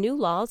over new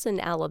laws in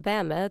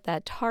Alabama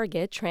that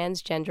target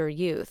transgender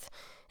youth.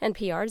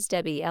 NPR's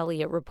Debbie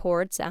Elliott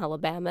reports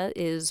Alabama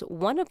is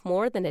one of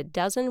more than a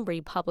dozen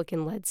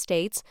Republican-led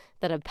states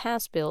that have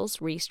passed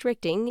bills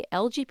restricting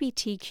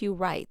LGBTQ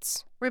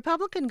rights.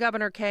 Republican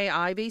Governor Kay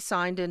Ivey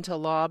signed into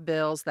law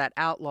bills that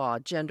outlaw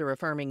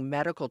gender-affirming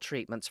medical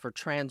treatments for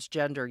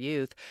transgender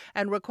youth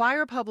and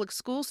require public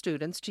school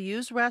students to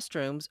use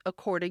restrooms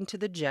according to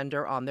the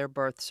gender on their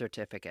birth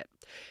certificate.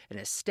 In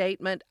a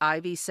statement,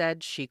 Ivey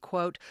said she,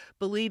 quote,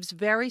 believes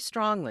very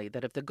strongly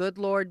that if the good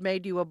Lord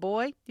made you a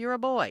boy, you're a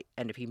boy,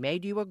 and if he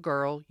made you a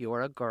girl,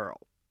 you're a girl.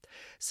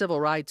 Civil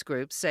rights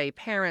groups say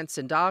parents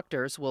and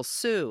doctors will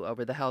sue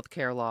over the health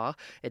care law.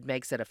 It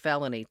makes it a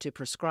felony to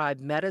prescribe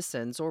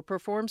medicines or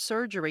perform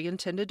surgery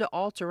intended to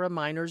alter a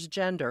minor's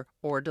gender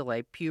or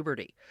delay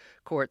puberty.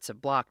 Courts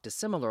have blocked a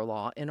similar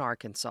law in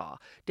Arkansas.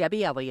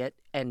 Debbie Elliott,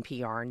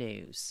 NPR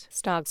News.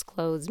 Stocks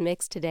closed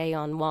mixed today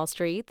on Wall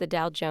Street. The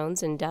Dow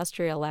Jones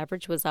Industrial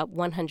Average was up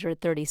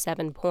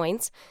 137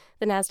 points.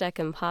 The Nasdaq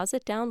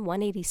Composite down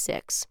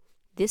 186.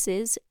 This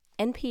is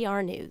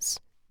NPR News.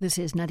 This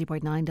is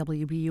 90.9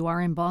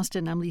 WBUR in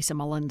Boston. I'm Lisa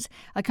Mullins.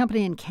 A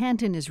company in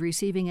Canton is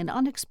receiving an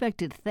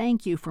unexpected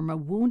thank you from a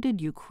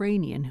wounded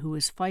Ukrainian who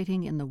is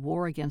fighting in the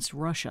war against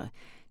Russia.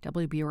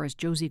 WBUR's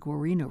Josie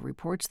Guarino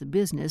reports the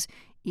business,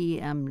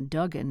 E.M.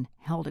 Duggan,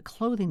 held a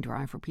clothing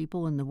drive for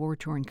people in the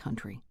war-torn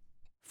country.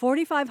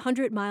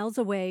 4,500 miles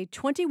away,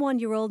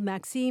 21-year-old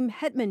Maxim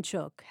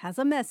Hetmanchuk has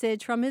a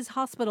message from his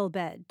hospital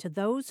bed to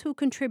those who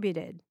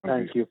contributed.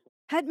 Thank you.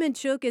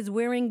 Hetmanchuk is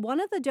wearing one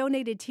of the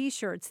donated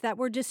T-shirts that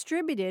were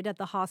distributed at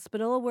the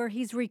hospital where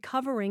he's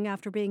recovering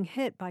after being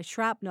hit by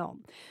shrapnel.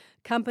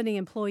 Company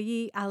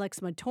employee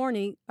Alex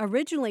Matorny,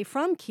 originally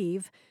from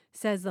Kyiv,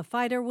 says the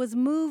fighter was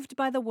moved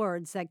by the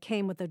words that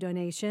came with the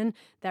donation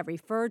that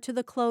referred to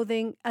the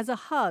clothing as a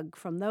hug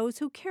from those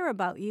who care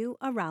about you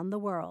around the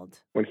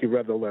world. When he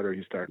read the letter,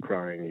 he started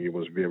crying. He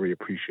was very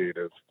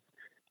appreciative,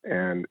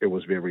 and it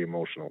was very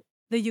emotional.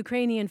 The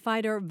Ukrainian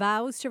fighter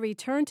vows to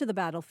return to the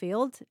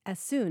battlefield as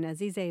soon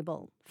as he's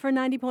able. For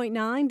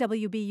 90.9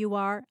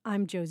 WBUR,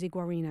 I'm Josie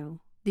Guarino.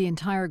 The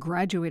entire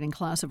graduating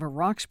class of a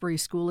Roxbury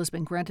school has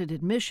been granted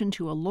admission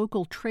to a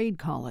local trade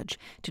college.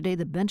 Today,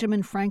 the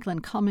Benjamin Franklin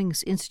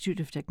Cummings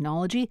Institute of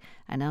Technology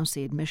announced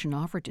the admission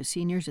offer to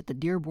seniors at the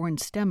Dearborn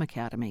STEM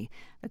Academy.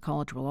 The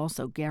college will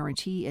also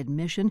guarantee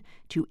admission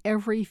to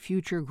every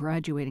future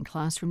graduating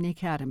class from the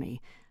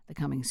academy. The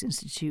Cummings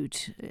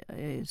Institute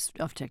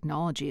of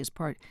Technology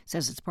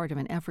says it's part of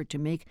an effort to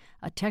make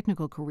a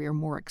technical career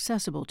more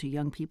accessible to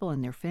young people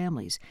and their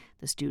families.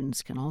 The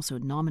students can also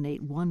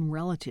nominate one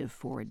relative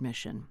for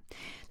admission.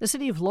 The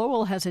city of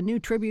Lowell has a new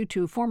tribute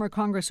to former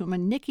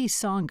Congresswoman Nikki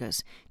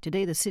Songas.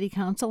 Today, the city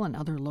council and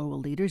other Lowell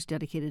leaders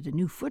dedicated a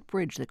new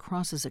footbridge that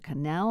crosses a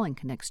canal and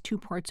connects 2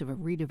 parts of a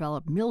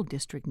redeveloped mill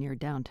district near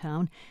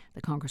downtown.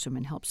 The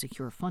Congresswoman helped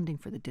secure funding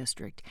for the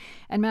district.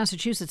 And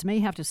Massachusetts may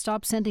have to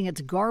stop sending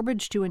its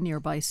garbage to a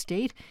nearby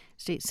state.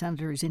 State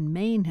senators in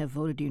Maine have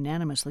voted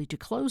unanimously to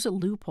close a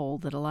loophole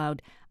that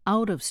allowed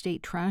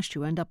out-of-state trash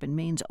to end up in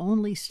Maine's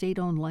only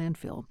state-owned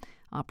landfill.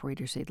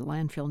 Operators say the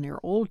landfill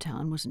near Old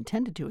Town was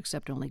intended to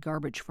accept only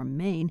garbage from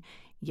Maine,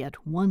 yet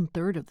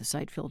 1/3 of the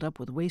site filled up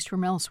with waste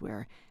from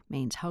elsewhere.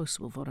 Maine's House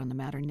will vote on the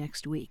matter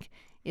next week.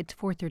 It's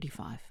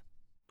 4:35.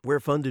 We're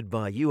funded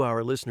by you,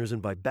 our listeners,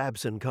 and by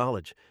Babson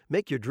College.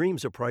 Make your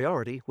dreams a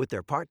priority with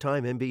their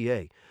part-time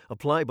MBA.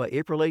 Apply by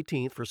April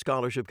 18th for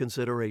scholarship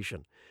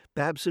consideration.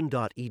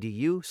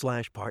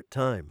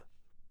 babson.edu/part-time.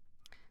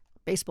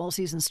 Baseball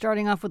season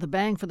starting off with a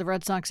bang for the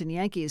Red Sox and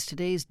Yankees.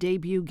 Today's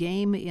debut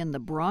game in the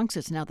Bronx.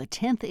 It's now the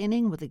 10th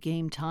inning with the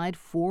game tied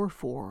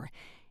 4-4.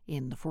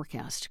 In the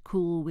forecast,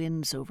 cool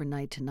winds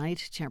overnight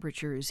tonight,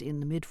 temperatures in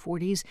the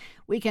mid-40s.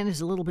 Weekend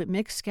is a little bit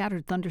mixed,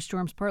 scattered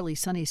thunderstorms, partly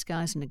sunny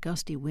skies and a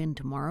gusty wind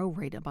tomorrow,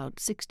 right about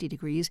 60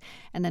 degrees.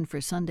 And then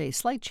for Sunday,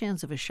 slight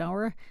chance of a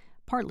shower,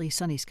 partly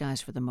sunny skies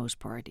for the most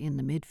part, in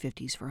the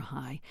mid-50s for a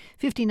high.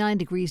 59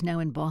 degrees now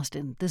in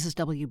Boston. This is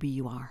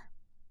WBUR.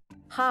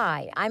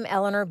 Hi, I'm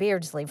Eleanor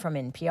Beardsley from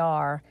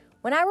NPR.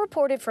 When I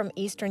reported from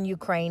eastern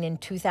Ukraine in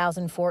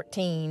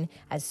 2014,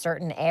 as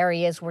certain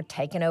areas were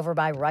taken over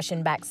by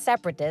Russian-backed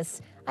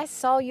separatists, I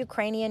saw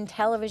Ukrainian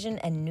television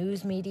and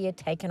news media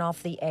taken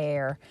off the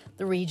air.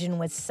 The region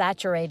was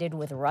saturated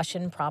with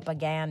Russian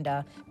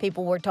propaganda.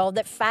 People were told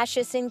that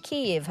fascists in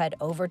Kyiv had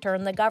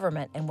overturned the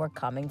government and were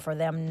coming for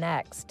them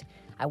next.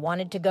 I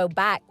wanted to go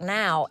back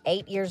now,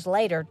 8 years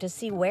later, to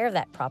see where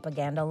that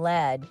propaganda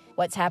led.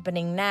 What's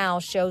happening now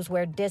shows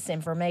where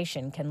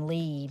disinformation can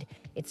lead.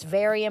 It's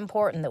very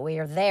important that we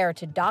are there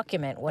to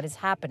document what is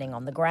happening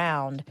on the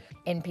ground.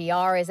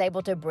 NPR is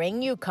able to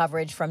bring you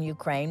coverage from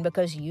Ukraine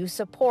because you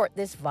support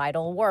this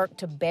vital work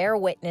to bear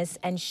witness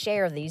and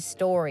share these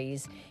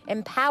stories.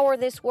 Empower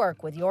this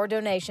work with your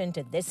donation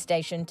to this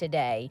station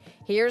today.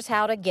 Here's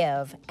how to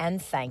give, and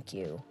thank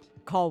you.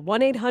 Call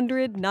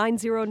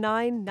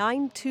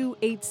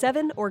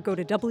 1-800-909-9287 or go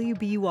to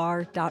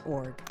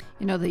WBUR.org.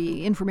 You know,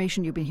 the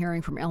information you've been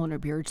hearing from Eleanor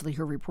Beardsley,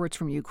 her reports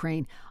from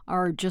Ukraine,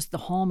 are just the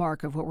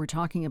hallmark of what we're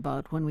talking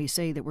about when we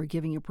say that we're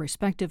giving you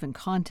perspective and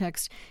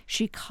context.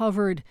 She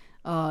covered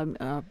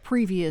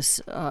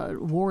previous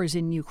wars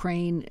in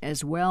Ukraine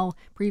as well,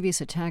 previous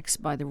attacks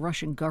by the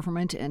Russian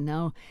government, and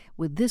now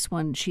with this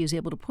one, she is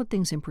able to put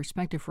things in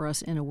perspective for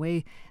us in a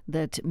way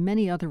that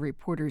many other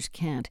reporters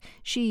can't.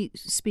 She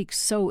speaks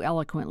so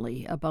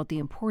eloquently about the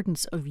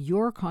importance of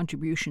your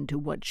contribution to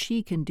what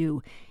she can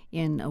do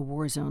in a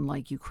war zone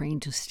like Ukraine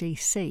to stay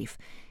safe.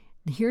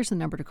 Here's the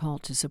number to call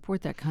to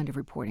support that kind of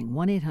reporting,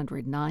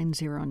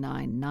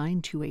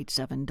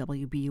 1-800-909-9287,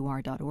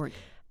 WBUR.org.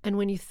 And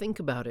when you think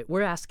about it,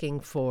 we're asking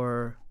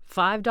for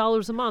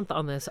 $5 a month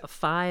on this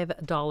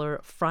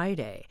 $5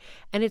 Friday.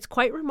 And it's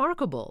quite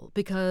remarkable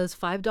because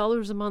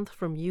 $5 a month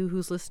from you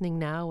who's listening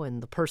now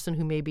and the person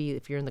who maybe,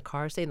 if you're in the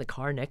car, say in the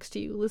car next to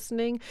you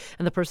listening,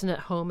 and the person at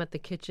home at the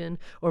kitchen,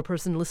 or a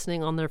person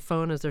listening on their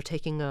phone as they're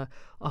taking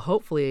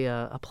hopefully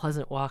a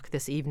pleasant walk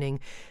this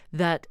evening,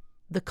 that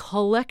the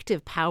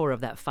collective power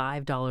of that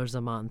 $5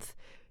 a month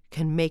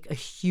can make a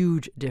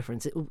huge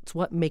difference. It's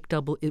what makes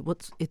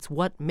WBUR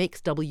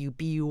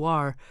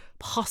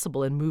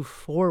possible and move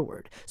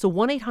forward. So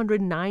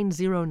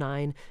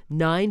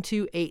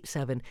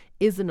 1-800-909-9287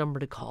 is the number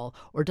to call,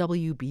 or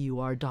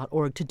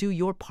WBUR.org to do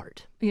your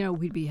part. You know,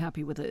 we'd be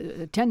happy with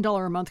a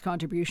 $10 a month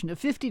contribution, a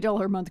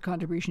 $50 a month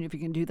contribution if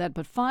you can do that.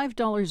 But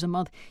 $5 a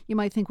month, you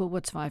might think, well,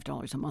 what's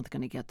 $5 a month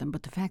going to get them?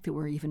 But the fact that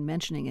we're even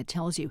mentioning it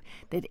tells you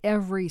that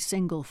every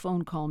single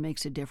phone call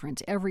makes a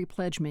difference. Every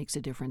pledge makes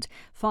a difference.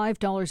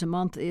 $5 a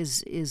month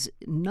is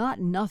not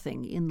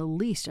nothing in the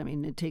least. I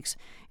mean, it takes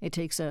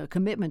a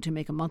commitment to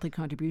make a monthly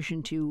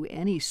contribution to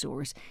any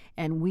source,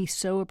 and we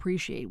so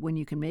appreciate when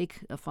you can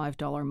make a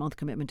 $5 a month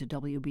commitment to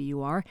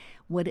WBUR.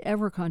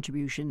 Whatever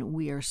contribution,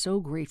 we are so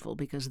grateful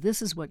because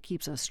this is what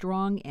keeps us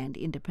strong and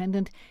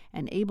independent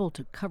and able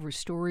to cover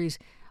stories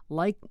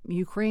like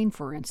Ukraine,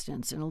 for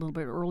instance. And a little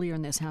bit earlier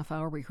in this half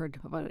hour, we heard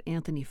about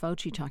Anthony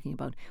Fauci talking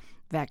about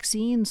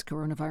vaccines,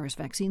 coronavirus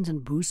vaccines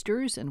and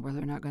boosters, and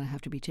whether or not going to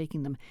have to be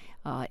taking them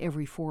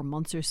every 4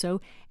 months or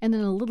so. And then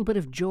a little bit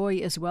of joy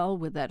as well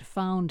with that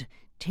found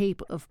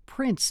tape of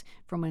Prince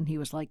from when he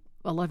was like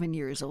 11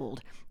 years old.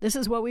 This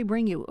is what we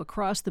bring you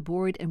across the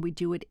board, and we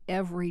do it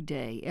every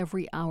day,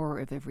 every hour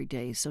of every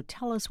day. So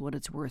tell us what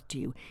it's worth to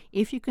you.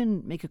 If you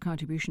can make a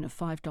contribution of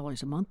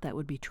 $5 a month, that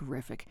would be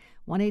terrific.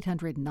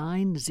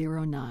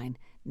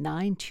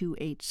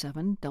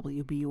 1-800-909-9287,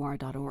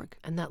 WBUR.org.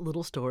 And that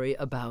little story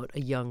about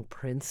a young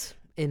prince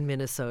in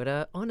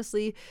Minnesota,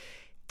 honestly,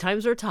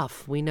 times are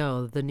tough. We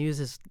know the news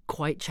is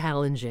quite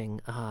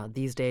challenging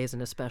these days,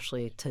 and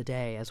especially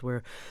today as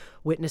we're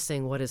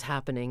witnessing what is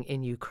happening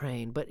in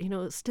Ukraine. But,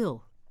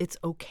 still, it's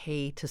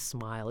okay to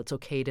smile. It's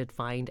okay to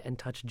find and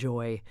touch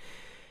joy,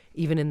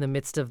 even in the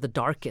midst of the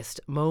darkest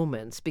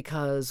moments,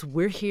 because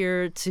we're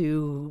here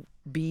to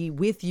be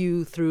with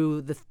you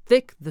through the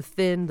thick, the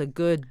thin, the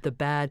good, the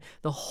bad,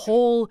 the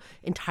whole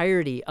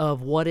entirety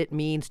of what it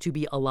means to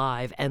be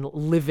alive and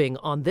living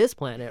on this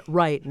planet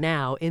right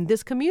now in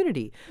this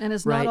community. And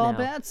it's not all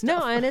bad stuff.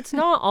 No, and it's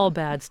not all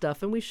bad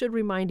stuff, and we should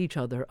remind each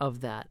other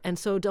of that. And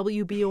so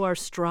WBUR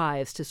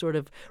strives to sort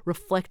of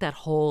reflect that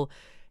whole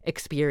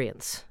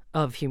experience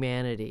of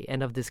humanity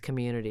and of this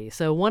community.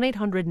 So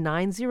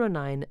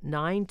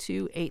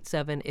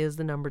 1-800-909-9287 is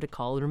the number to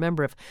call. And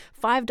remember, if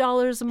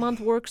 $5 a month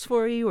works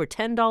for you or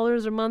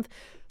 $10 a month,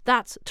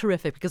 that's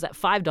terrific, because that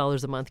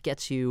 $5 a month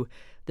gets you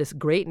this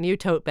great new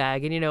tote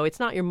bag. And, it's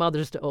not your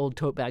mother's old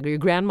tote bag or your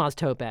grandma's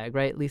tote bag,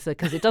 right, Lisa?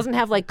 Because it doesn't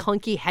have like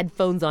clunky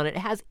headphones on it. It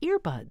has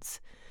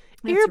earbuds.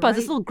 Right.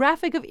 This little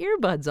graphic of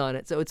earbuds on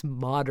it, so it's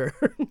modern.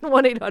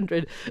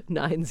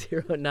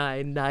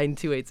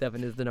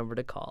 1-800-909-9287 is the number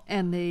to call.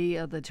 And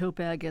the tote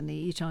bag and the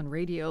Eton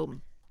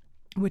radio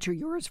which are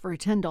yours for a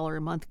 $10 a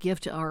month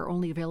gift, are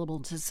only available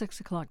until 6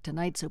 o'clock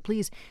tonight. So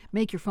please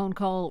make your phone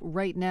call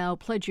right now.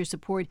 Pledge your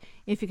support.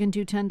 If you can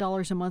do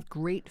 $10 a month,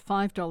 great.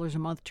 $5 a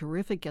month,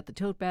 terrific. Get the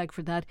tote bag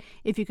for that.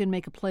 If you can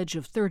make a pledge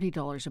of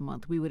 $30 a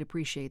month, we would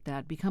appreciate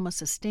that. Become a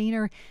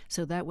sustainer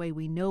so that way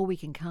we know we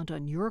can count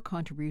on your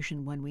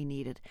contribution when we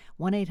need it.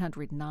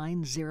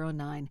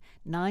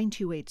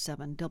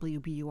 1-800-909-9287,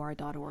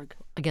 WBUR.org.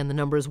 Again, the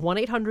number is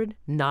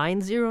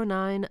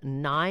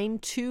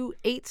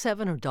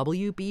 1-800-909-9287 or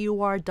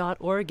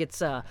WBUR.org.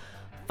 It's a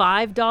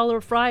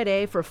 $5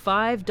 Friday. For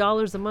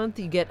 $5 a month,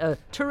 you get a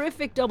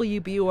terrific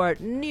WBUR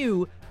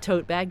new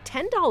tote bag.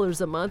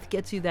 $10 a month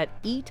gets you that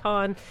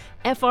Eton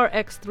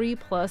FRX3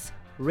 Plus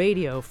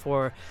radio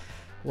for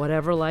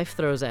whatever life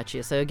throws at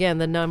you. So again,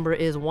 the number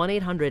is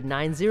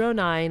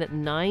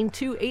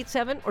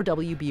 1-800-909-9287 or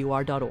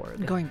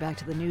WBUR.org. Going back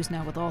to the news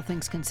now with All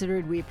Things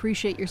Considered, we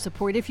appreciate your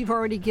support. If you've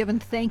already given,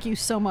 thank you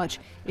so much.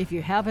 If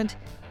you haven't,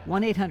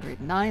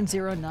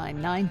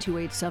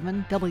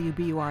 1-800-909-9287,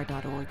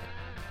 WBUR.org.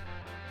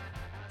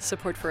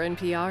 Support for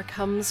NPR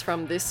comes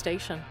from this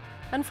station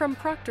and from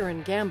Procter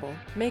 & Gamble,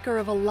 maker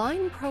of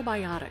Align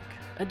Probiotic,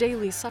 a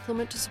daily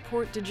supplement to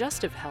support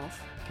digestive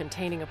health,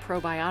 containing a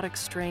probiotic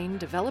strain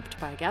developed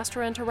by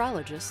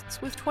gastroenterologists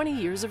with 20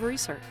 years of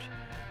research.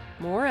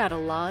 More at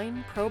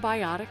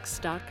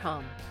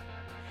alignprobiotics.com.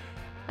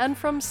 And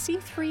from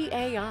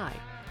C3AI.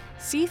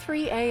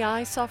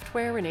 C3AI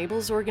software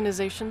enables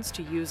organizations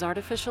to use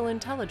artificial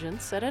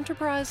intelligence at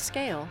enterprise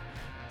scale,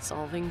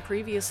 solving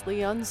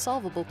previously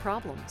unsolvable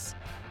problems.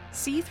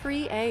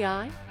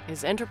 C3AI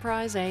is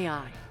enterprise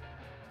AI.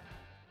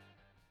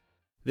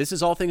 This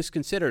is All Things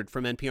Considered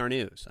from NPR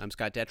News. I'm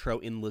Scott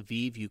Detrow in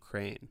Lviv,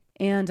 Ukraine.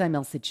 And I'm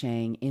Elsa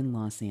Chang in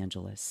Los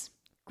Angeles.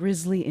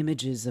 Grisly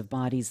images of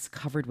bodies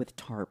covered with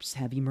tarps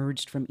have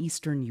emerged from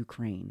eastern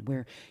Ukraine,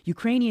 where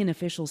Ukrainian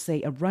officials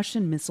say a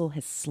Russian missile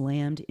has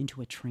slammed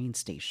into a train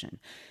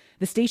station.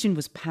 The station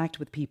was packed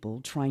with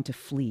people trying to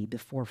flee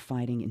before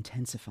fighting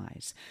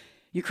intensifies.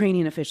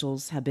 Ukrainian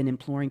officials have been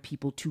imploring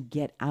people to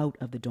get out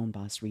of the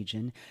Donbas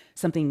region,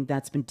 something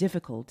that's been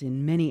difficult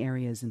in many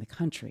areas in the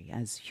country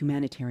as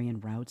humanitarian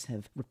routes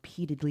have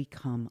repeatedly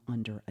come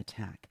under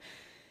attack.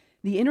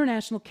 The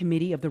International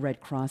Committee of the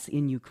Red Cross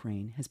in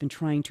Ukraine has been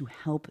trying to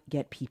help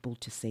get people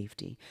to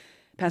safety.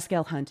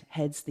 Pascal Hunt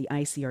heads the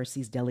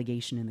ICRC's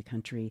delegation in the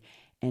country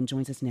and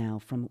joins us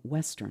now from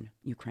Western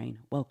Ukraine.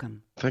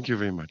 Welcome. Thank you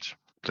very much.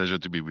 Pleasure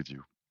to be with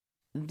you.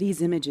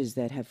 These images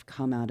that have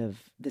come out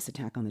of this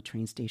attack on the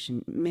train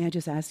station, may I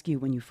just ask you,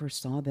 when you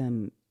first saw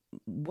them,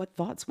 what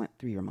thoughts went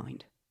through your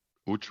mind?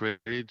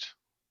 Outrage,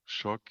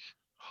 shock,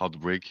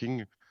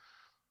 heartbreaking.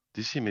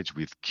 This image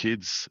with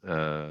kids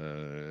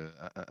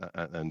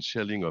and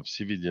shelling of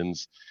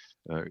civilians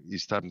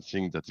is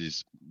something that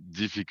is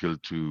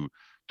difficult to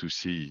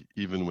see,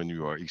 even when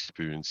you are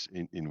experienced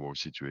in war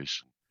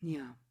situation.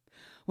 Yeah.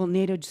 Well,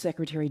 NATO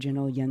Secretary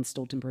General Jens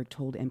Stoltenberg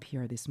told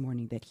NPR this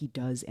morning that he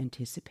does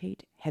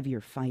anticipate heavier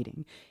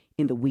fighting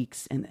in the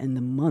weeks and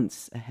the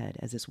months ahead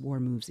as this war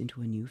moves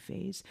into a new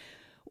phase.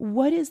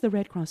 What is the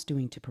Red Cross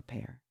doing to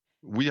prepare?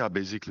 We are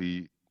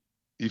basically,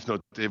 if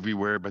not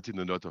everywhere, but in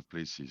a lot of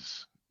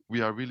places. We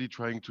are really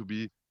trying to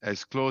be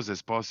as close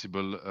as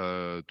possible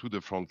to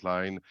the front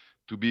line,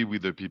 to be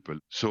with the people.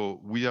 So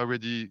we are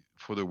ready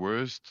for the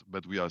worst,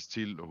 but we are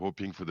still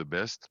hoping for the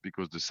best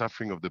because the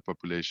suffering of the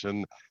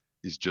population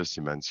is just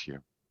immense here.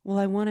 Well,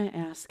 I want to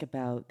ask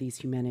about these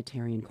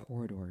humanitarian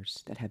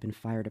corridors that have been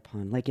fired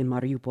upon, like in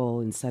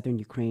Mariupol in southern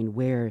Ukraine,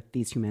 where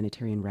these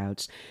humanitarian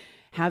routes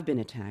have been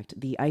attacked.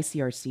 The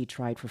ICRC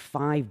tried for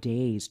 5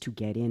 days to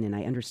get in, and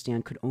I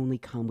understand could only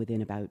come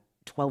within about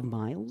 12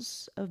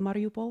 miles of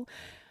Mariupol.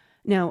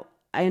 Now,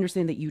 I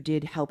understand that you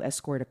did help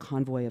escort a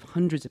convoy of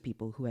hundreds of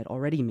people who had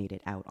already made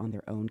it out on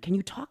their own. Can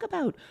you talk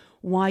about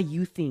why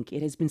you think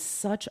it has been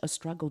such a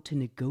struggle to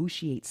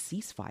negotiate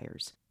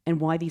ceasefires and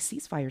why these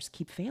ceasefires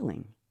keep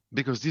failing?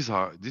 Because these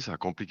are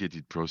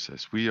complicated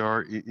process. We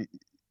are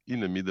in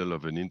the middle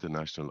of an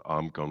international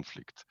armed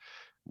conflict.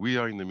 We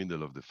are in the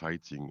middle of the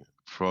fighting.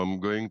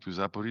 From going to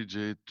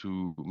Zaporizhzhia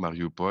to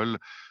Mariupol,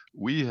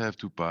 we have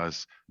to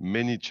pass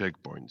many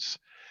checkpoints.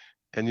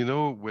 And you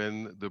know,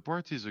 when the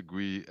parties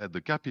agree at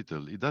the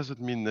capital, it doesn't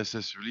mean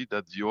necessarily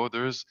that the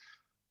others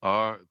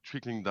are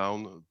trickling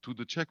down to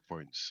the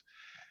checkpoints.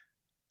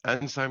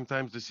 And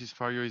sometimes the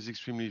ceasefire is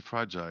extremely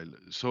fragile.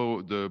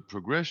 So the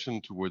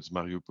progression towards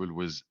Mariupol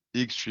was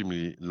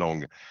extremely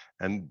long.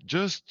 And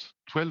just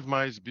 12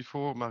 miles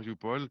before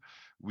Mariupol,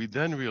 we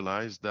then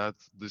realized that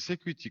the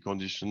security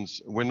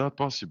conditions were not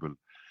possible.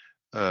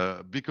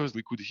 Because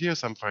we could hear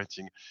some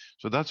fighting.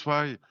 So that's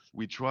why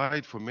we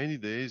tried for many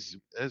days.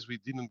 As we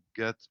didn't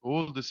get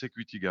all the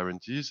security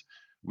guarantees,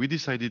 we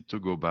decided to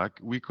go back.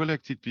 We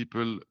collected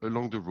people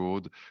along the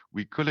road.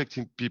 We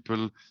collected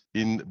people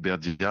in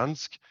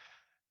Berdyansk.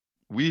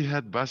 We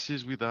had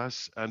buses with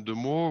us, and the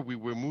more we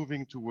were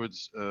moving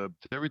towards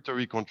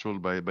territory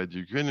controlled by the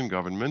Ukrainian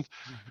government,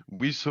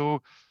 we saw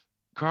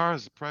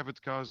cars,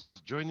 private cars,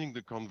 joining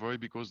the convoy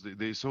because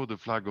they saw the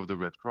flag of the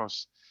Red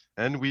Cross.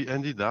 And we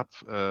ended up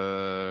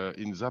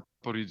in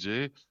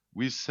Zaporizhzhia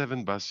with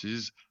 7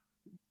 buses,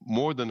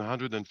 more than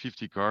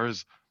 150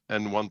 cars,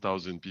 and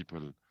 1,000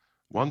 people.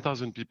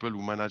 1,000 people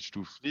who managed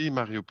to flee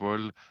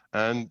Mariupol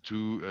and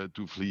to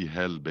flee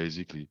hell,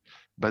 basically.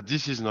 But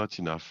this is not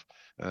enough.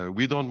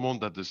 We don't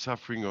want that the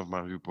suffering of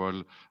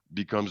Mariupol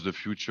becomes the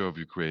future of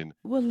Ukraine.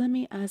 Well, let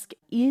me ask,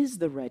 is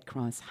the Red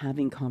Cross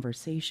having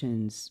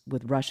conversations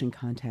with Russian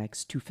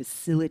contacts to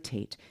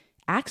facilitate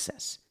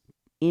access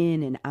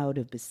in and out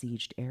of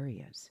besieged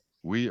areas?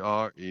 We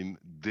are in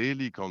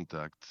daily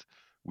contact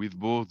with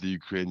both the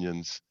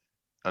Ukrainians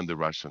and the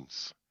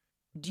Russians.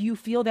 Do you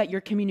feel that your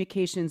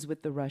communications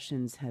with the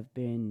Russians have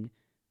been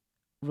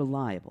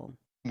reliable?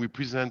 We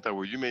present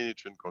our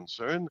humanitarian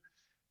concern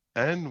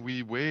and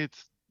we wait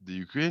the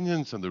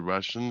Ukrainians and the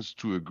Russians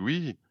to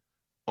agree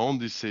on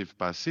this safe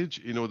passage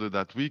in order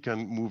that we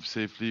can move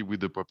safely with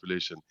the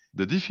population.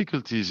 The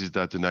difficulties is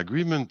that an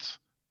agreement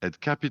at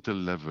capital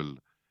level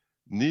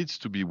needs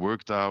to be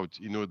worked out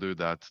in order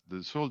that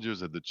the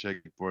soldiers at the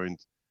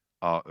checkpoint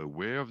are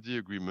aware of the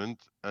agreement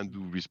and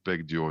do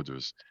respect the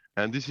orders.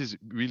 And this is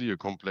really a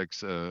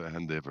complex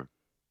endeavor.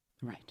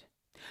 Right.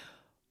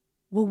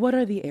 Well, what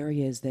are the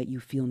areas that you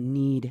feel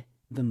need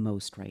the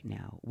most right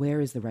now?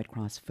 Where is the Red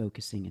Cross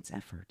focusing its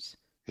efforts?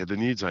 Yeah, the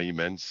needs are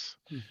immense.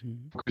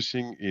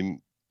 Focusing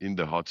in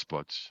the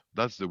hotspots.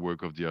 That's the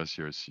work of the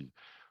RCRC.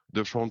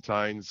 The front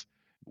lines,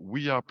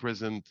 we are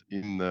present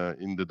in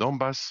the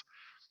Donbass.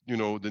 You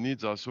know, the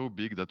needs are so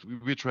big that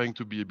we're trying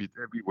to be a bit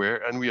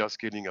everywhere, and we are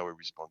scaling our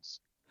response.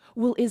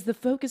 Well, is the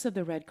focus of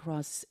the Red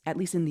Cross, at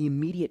least in the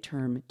immediate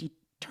term,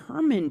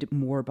 determined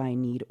more by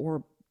need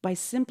or by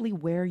simply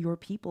where your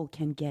people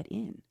can get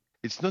in?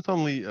 It's not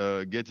only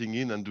getting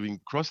in and doing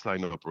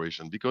cross-line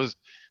operation, because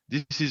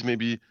this is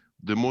maybe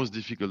the most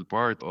difficult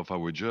part of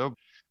our job.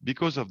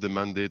 Because of the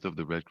mandate of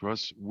the Red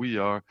Cross, we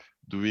are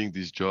doing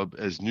this job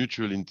as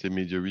neutral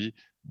intermediary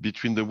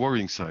between the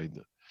warring side.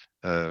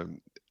 And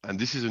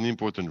this is an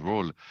important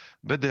role.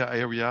 But there are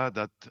areas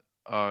that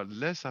are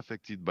less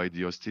affected by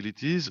the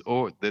hostilities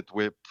or that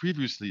were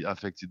previously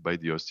affected by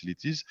the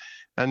hostilities.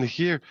 And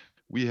here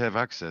we have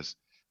access.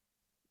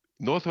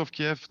 North of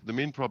Kiev, the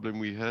main problem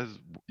we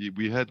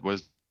had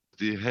was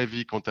the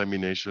heavy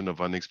contamination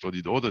of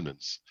unexploded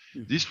ordnance.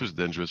 This was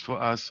dangerous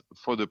for us,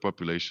 for the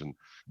population.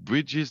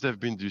 Bridges have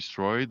been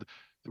destroyed,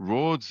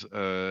 roads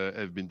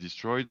have been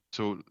destroyed.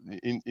 So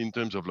in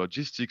terms of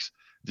logistics,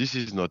 this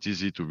is not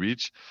easy to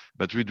reach,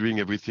 but we're doing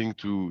everything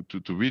to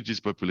reach this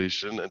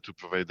population and to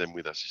provide them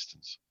with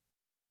assistance.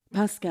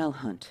 Pascal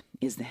Hunt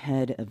is the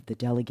head of the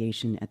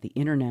delegation at the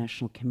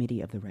International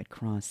Committee of the Red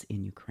Cross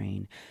in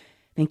Ukraine.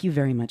 Thank you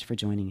very much for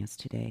joining us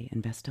today,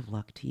 and best of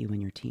luck to you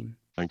and your team.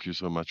 Thank you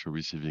so much for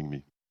receiving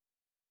me.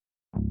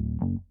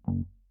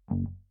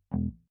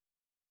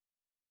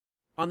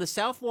 On the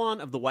South Lawn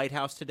of the White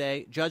House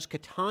today, Judge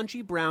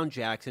Ketanji Brown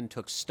Jackson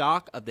took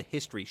stock of the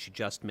history she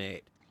just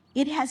made.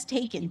 It has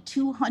taken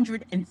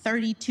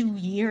 232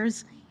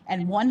 years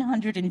and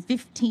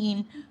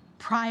 115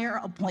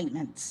 prior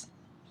appointments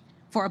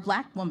for a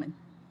Black woman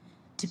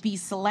to be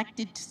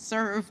selected to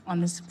serve on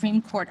the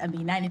Supreme Court of the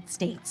United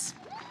States.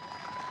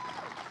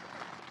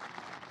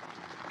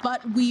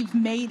 But we've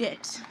made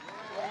it.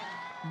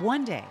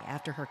 One day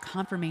after her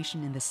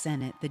confirmation in the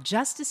Senate, the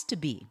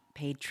Justice-to-be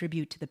paid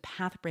tribute to the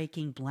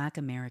path-breaking Black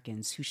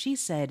Americans who she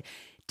said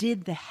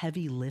did the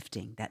heavy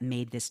lifting that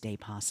made this day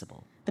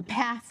possible. The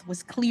path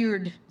was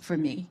cleared for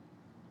me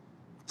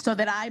so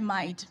that I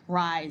might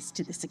rise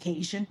to this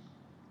occasion.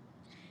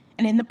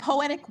 And in the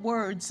poetic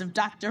words of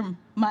Dr.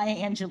 Maya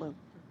Angelou,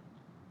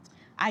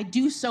 I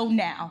do so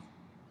now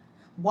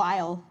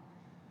while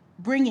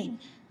bringing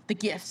the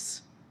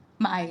gifts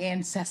my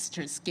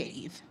ancestors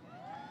gave.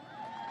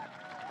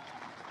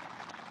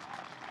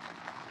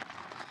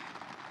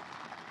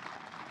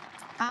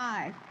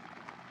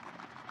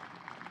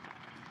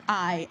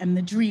 I am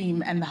the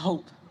dream and the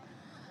hope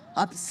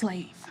of the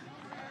slave.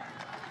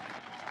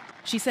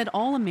 She said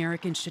all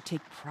Americans should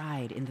take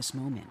pride in this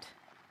moment.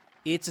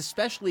 It's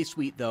especially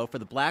sweet, though, for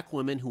the Black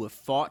women who have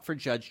fought for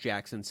Judge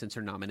Jackson since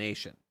her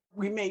nomination.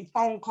 We made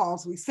phone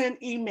calls, we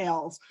sent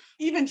emails,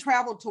 even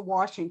traveled to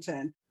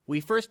Washington. We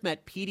first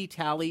met Petey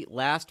Talley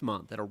last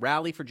month at a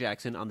rally for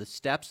Jackson on the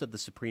steps of the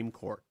Supreme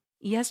Court.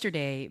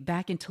 Yesterday,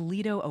 back in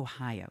Toledo,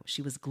 Ohio,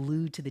 she was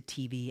glued to the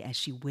TV as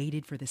she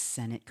waited for the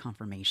Senate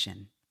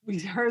confirmation. We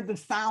heard the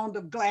sound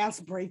of glass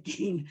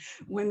breaking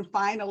when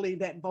finally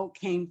that vote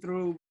came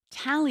through.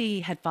 Talley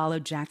had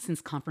followed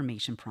Jackson's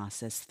confirmation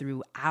process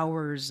through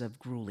hours of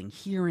grueling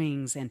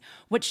hearings and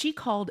what she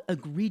called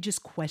egregious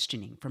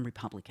questioning from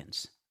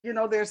Republicans. You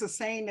know, there's a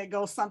saying that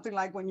goes something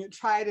like, when you're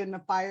tried in the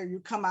fire, you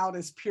come out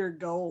as pure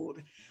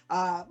gold.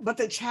 But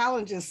the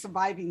challenge is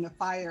surviving the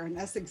fire, and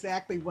that's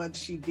exactly what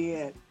she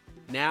did.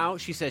 Now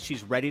she says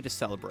she's ready to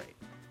celebrate,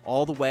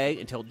 all the way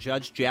until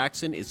Judge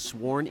Jackson is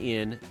sworn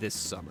in this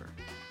summer.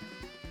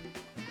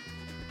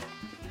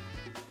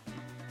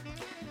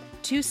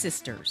 two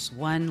sisters.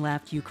 One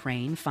left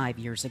Ukraine 5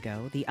 years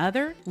ago. The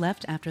other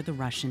left after the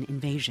Russian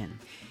invasion.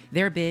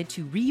 Their bid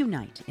to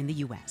reunite in the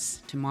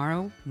U.S.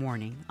 tomorrow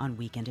morning on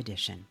Weekend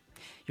Edition.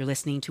 You're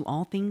listening to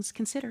All Things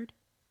Considered.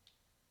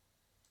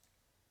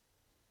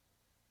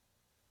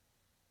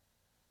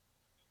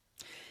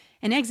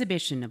 An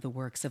exhibition of the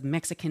works of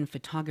Mexican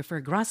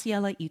photographer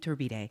Graciela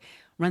Iturbide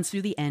runs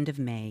through the end of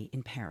May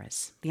in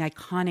Paris. The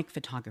iconic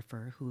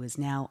photographer, who is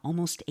now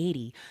almost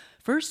 80,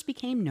 first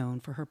became known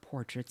for her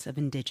portraits of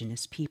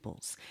indigenous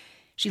peoples.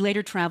 She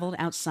later traveled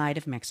outside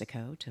of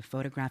Mexico to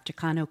photograph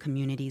Chicano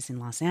communities in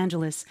Los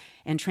Angeles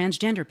and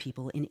transgender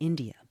people in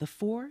India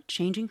before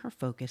changing her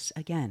focus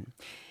again.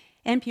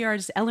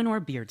 NPR's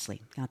Eleanor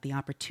Beardsley got the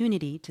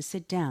opportunity to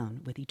sit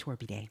down with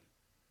Iturbide.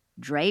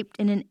 Draped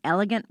in an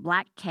elegant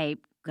black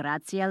cape,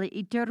 Graciela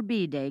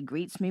Iturbide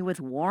greets me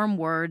with warm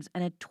words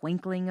and a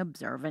twinkling,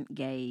 observant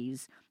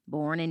gaze.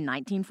 Born in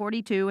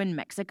 1942 in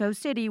Mexico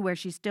City, where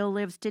she still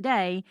lives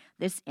today,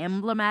 this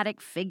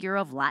emblematic figure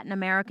of Latin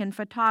American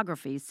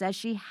photography says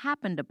she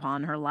happened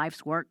upon her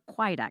life's work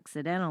quite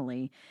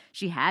accidentally.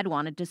 She had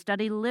wanted to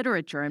study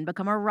literature and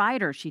become a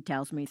writer, she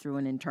tells me through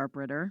an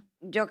interpreter.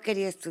 Yo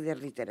quería estudiar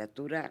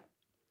literatura.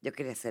 Yo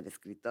quería ser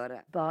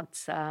escritora.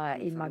 But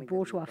in my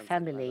bourgeois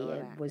family,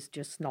 it was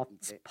just not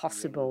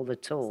possible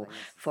at all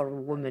for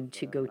a woman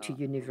to go to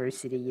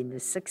university in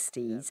the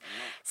 60s.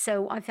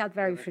 So I felt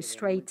very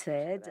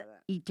frustrated.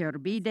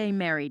 Iturbide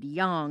married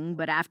young,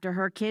 but after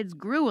her kids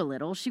grew a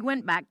little, she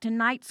went back to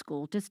night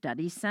school to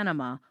study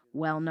cinema.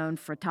 Well-known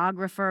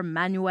photographer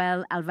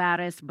Manuel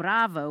Alvarez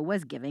Bravo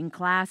was giving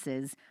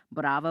classes.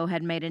 Bravo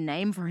had made a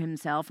name for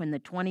himself in the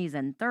 20s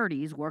and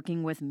 30s,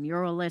 working with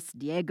muralists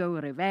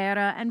Diego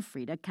Rivera and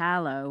Frida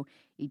Kahlo.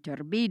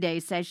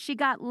 Iturbide says she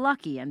got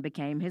lucky and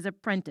became his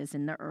apprentice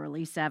in the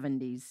early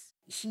 70s.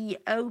 He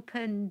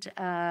opened,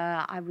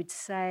 I would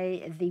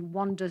say, the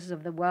wonders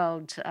of the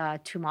world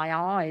to my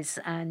eyes,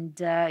 and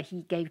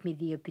he gave me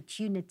the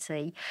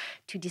opportunity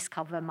to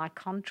discover my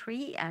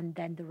country and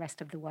then the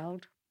rest of the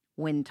world.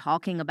 When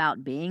talking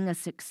about being a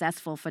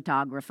successful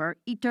photographer,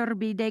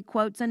 Iturbide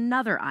quotes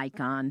another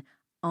icon,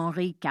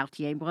 Henri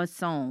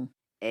Cartier-Bresson.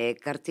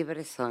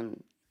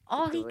 Cartier-Bresson.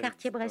 Henri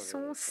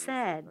Cartier-Bresson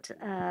said,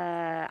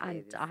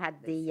 and I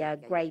had the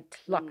great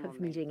luck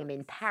of meeting him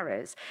in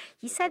Paris,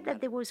 he said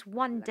that there was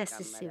one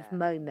decisive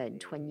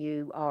moment when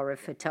you are a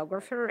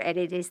photographer, and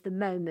it is the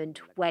moment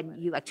when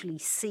you actually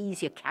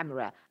seize your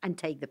camera and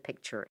take the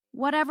picture.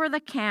 Whatever the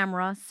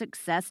camera,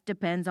 success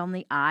depends on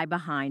the eye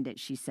behind it,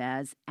 she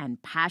says,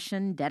 and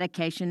passion,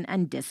 dedication,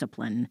 and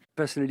discipline.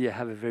 Personally, I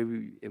have a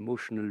very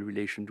emotional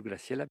relation to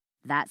Graciela.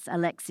 That's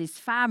Alexis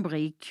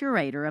Fabry,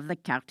 curator of the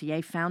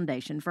Cartier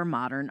Foundation for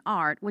Modern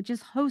Art, which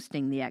is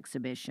hosting the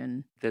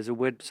exhibition. There's a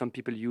word some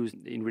people use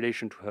in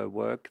relation to her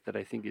work that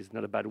I think is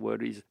not a bad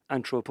word, is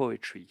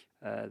anthropoetry.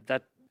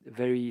 That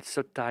very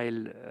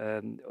subtle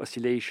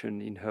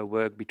oscillation in her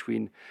work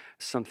between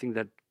something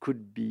that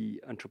could be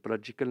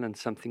anthropological and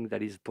something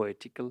that is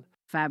poetical.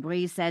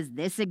 Fabry says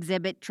this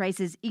exhibit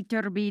traces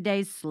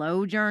Iturbide's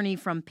slow journey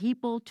from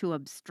people to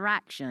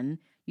abstraction,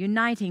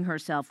 uniting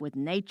herself with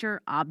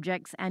nature,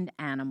 objects, and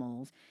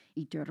animals.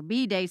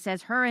 Iturbide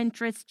says her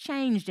interests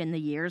changed in the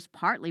years,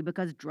 partly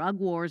because drug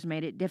wars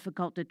made it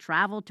difficult to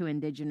travel to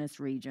indigenous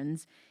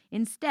regions.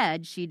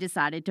 Instead, she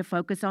decided to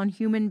focus on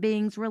human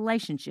beings'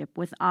 relationship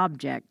with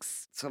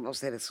objects. Somos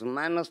seres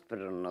humanos,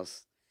 pero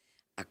nos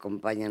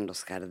acompañan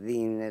los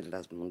jardines,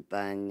 las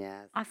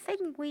montañas. I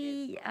think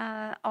we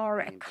are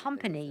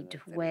accompanied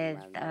with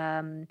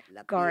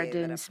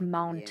gardens,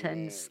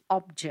 mountains,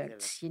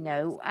 objects,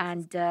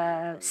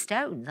 and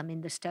stones. I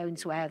mean, the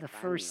stones were the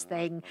first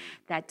thing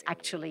that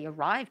actually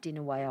arrived in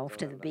a way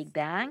after the Big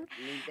Bang.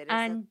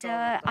 And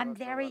I'm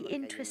very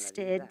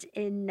interested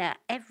in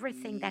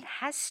everything that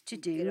has to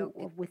do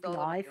with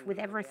life, with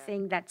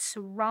everything that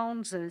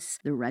surrounds us.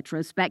 The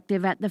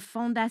retrospective at the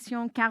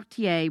Fondation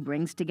Cartier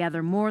brings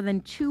together more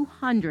than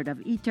 200 of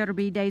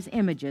Iturbide's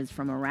images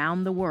from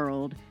around the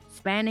world,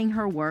 spanning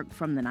her work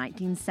from the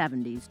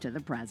 1970s to the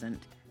present.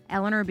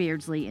 Eleanor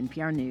Beardsley,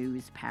 NPR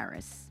News,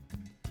 Paris.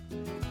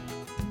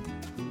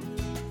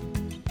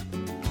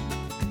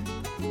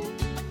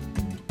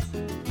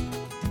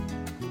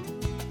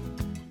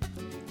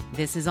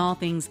 This is All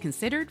Things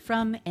Considered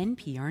from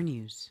NPR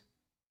News.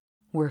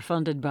 We're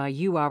funded by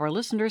you, our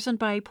listeners, and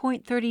by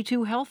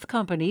Point32 Health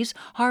Companies,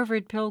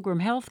 Harvard Pilgrim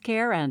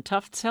Healthcare, and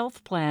Tufts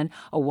Health Plan,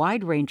 a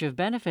wide range of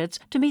benefits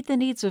to meet the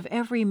needs of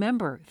every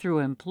member through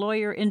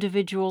employer,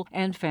 individual,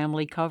 and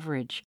family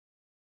coverage.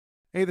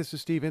 Hey, this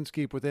is Steve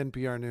Inskeep with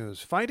NPR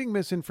News. Fighting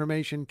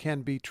misinformation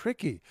can be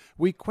tricky.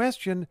 We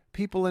question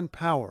people in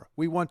power.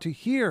 We want to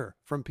hear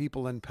from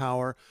people in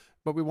power,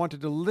 but we want to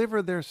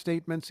deliver their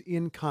statements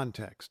in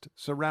context,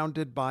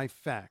 surrounded by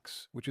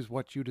facts, which is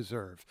what you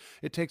deserve.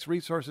 It takes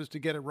resources to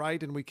get it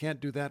right, and we can't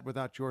do that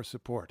without your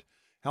support.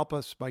 Help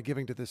us by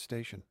giving to this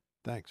station.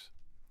 Thanks.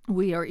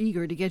 We are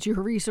eager to get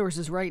your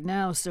resources right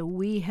now, so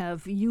we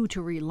have you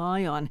to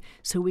rely on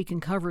so we can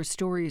cover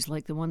stories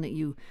like the one that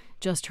you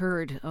just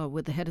heard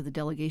with the head of the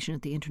delegation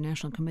at the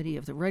International Committee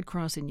of the Red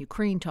Cross in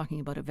Ukraine talking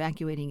about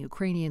evacuating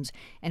Ukrainians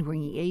and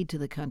bringing aid to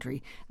the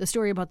country. The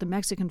story about the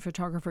Mexican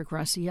photographer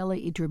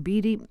Graciela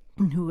Iturbide,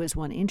 who has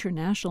won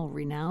international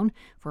renown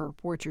for her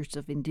portraits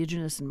of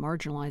indigenous and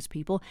marginalized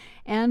people,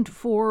 and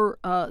for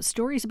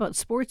stories about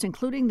sports,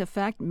 including the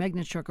fact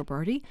Meghna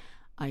Chakrabarti,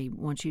 I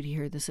want you to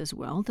hear this as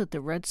well, that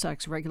the Red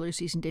Sox regular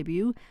season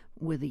debut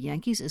with the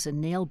Yankees is a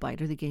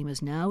nail-biter. The game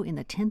is now in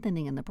the 10th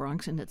inning in the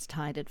Bronx, and it's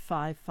tied at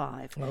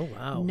 5-5. Oh,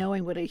 wow.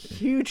 Knowing what a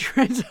huge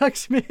Red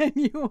Sox fan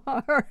you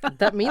are.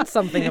 That means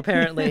something,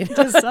 apparently.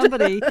 To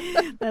somebody.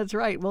 That's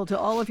right. Well, to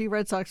all of you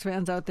Red Sox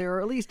fans out there,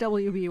 or at least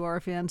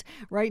WBUR fans,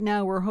 right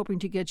now we're hoping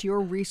to get your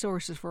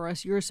resources for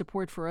us, your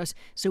support for us,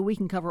 so we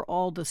can cover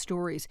all the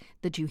stories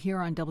that you hear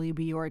on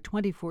WBUR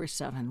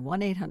 24/7.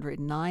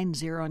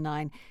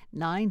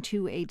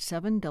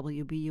 1-800-909-9287,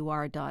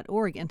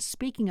 WBUR.org. And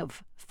speaking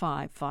of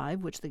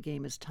 5-5, which the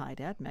game is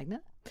tied at, Meghna?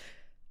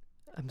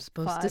 I'm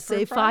supposed to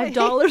say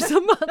 $5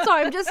 a month.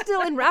 Sorry, I'm just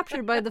still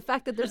enraptured by the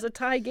fact that there's a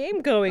tie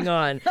game going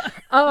on.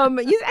 I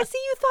see you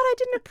thought I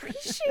didn't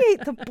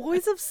appreciate the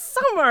Boys of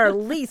Summer,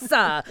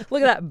 Lisa.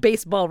 Look at that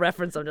baseball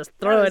reference. I'm just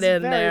throwing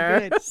in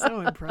there. Good.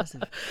 So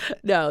impressive.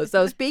 No,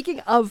 so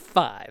speaking of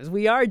fives,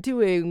 we are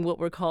doing what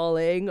we're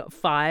calling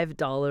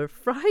 $5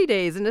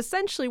 Fridays. And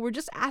essentially, we're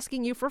just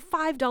asking you for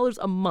 $5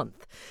 a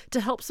month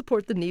to help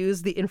support the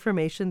news, the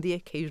information, the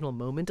occasional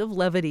moment of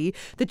levity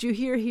that you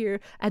hear here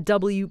at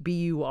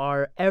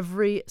WBUR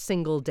every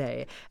single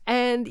day.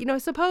 And, I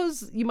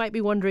suppose you might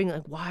be wondering,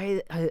 like,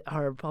 why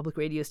are public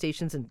radio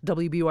stations and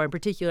WBUR in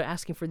particular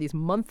asking for these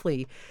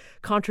monthly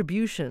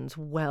contributions?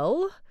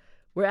 Well,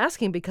 we're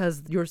asking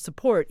because your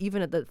support,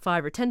 even at the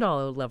 $5 or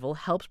 $10 level,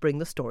 helps bring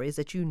the stories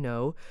that you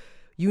know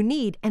you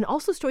need, and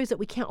also stories that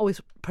we can't always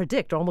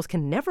predict or almost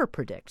can never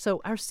predict. So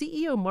our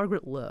CEO,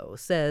 Margaret Lowe,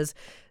 says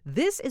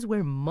this is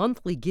where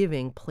monthly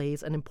giving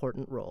plays an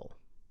important role.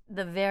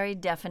 The very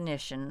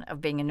definition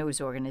of being a news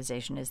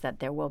organization is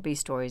that there will be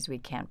stories we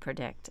can't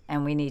predict,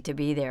 and we need to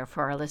be there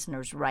for our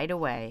listeners right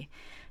away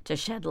to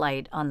shed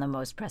light on the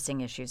most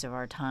pressing issues of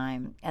our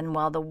time. And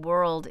while the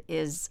world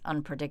is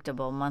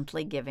unpredictable,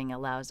 monthly giving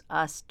allows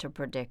us to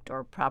predict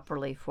or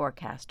properly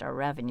forecast our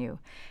revenue,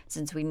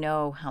 since we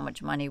know how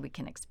much money we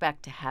can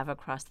expect to have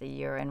across the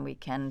year and we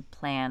can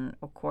plan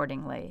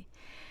accordingly.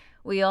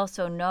 We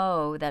also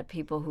know that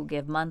people who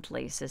give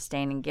monthly,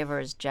 sustaining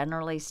givers,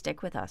 generally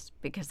stick with us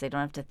because they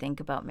don't have to think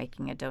about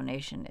making a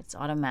donation. It's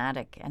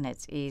automatic and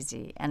it's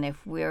easy. And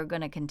if we're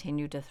going to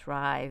continue to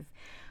thrive,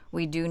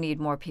 we do need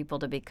more people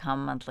to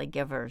become monthly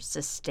givers,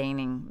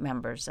 sustaining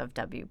members of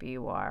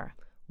WBUR.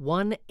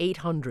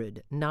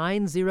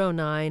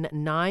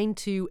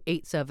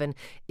 1-800-909-9287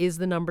 is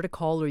the number to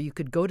call, or you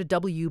could go to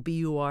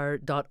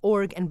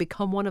WBUR.org and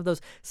become one of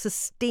those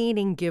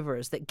sustaining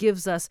givers that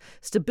gives us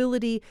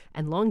stability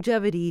and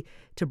longevity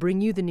to bring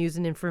you the news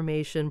and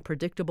information,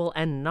 predictable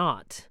and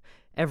not,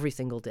 every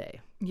single day.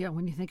 Yeah,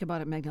 when you think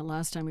about it, Meghna,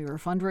 last time we were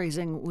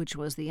fundraising, which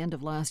was the end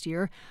of last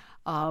year,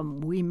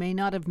 we may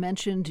not have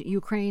mentioned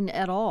Ukraine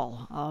at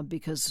all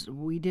because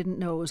we didn't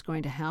know it was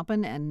going to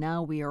happen, and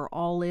now we are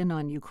all in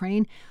on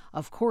Ukraine.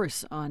 Of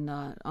course, on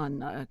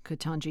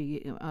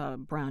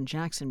Ketanji Brown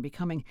Jackson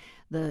becoming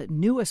the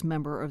newest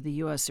member of the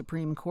U.S.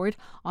 Supreme Court,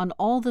 on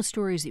all the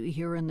stories that we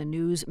hear in the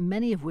news,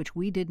 many of which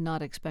we did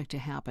not expect to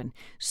happen.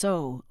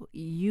 So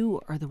you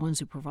are the ones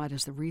who provide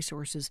us the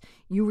resources.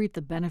 You reap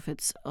the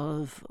benefits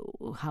of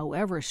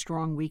however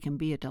strong we can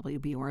be at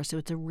WBUR, so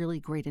it's a really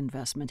great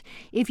investment.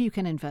 If you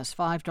can invest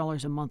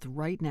 $5 a month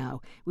right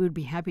now, we would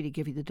be happy to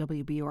give you the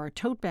WBUR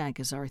tote bag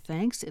as our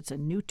thanks. It's a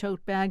new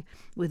tote bag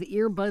with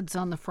earbuds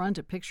on the front,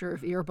 a picture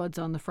of earbuds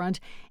on the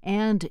front.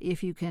 And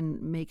if you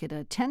can make it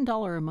a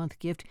 $10 a month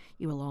gift,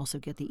 you will also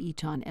get the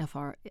Eton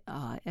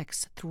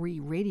FRX3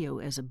 radio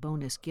as a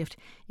bonus gift.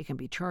 It can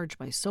be charged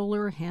by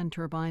solar, hand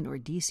turbine, or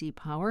DC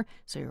power,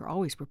 so you're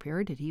always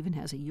prepared. It even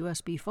has a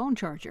USB phone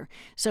charger.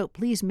 So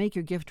please make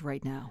your gift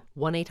right now.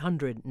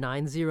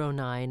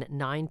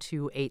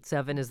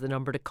 1-800-909-9287 is the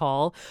number to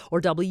call, or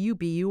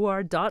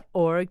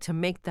WBUR.org to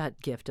make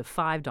that gift of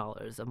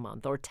 $5 a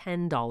month or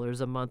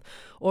 $10 a month.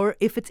 Or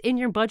if it's in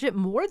your budget,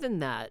 more than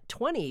that,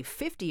 $20,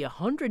 $50,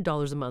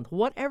 $100 a month,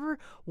 whatever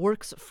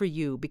works for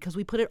you, because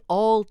we put it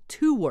all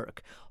to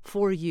work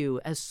for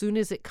you as soon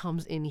as it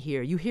comes in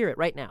here. You hear it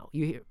right now.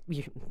 You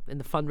hear in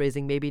the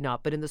fundraising, maybe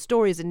not, but in the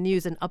stories and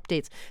news and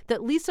updates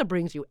that Lisa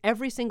brings you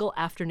every single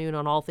afternoon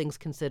on All Things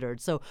Considered.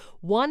 So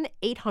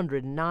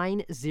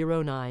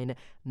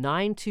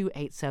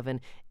 1-800-909-9287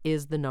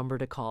 is the number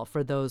to call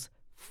for those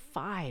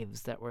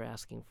fives that we're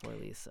asking for,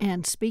 Lisa.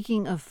 And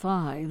speaking of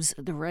fives,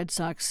 the Red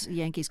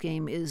Sox-Yankees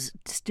game is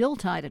still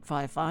tied at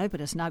 5-5,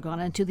 but it's now gone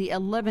into the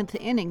 11th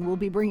inning. We'll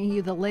be bringing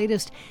you the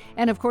latest,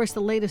 and of course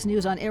the latest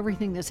news on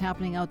everything that's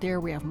happening out there.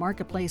 We have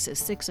Marketplace at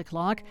 6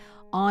 o'clock,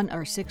 on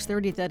our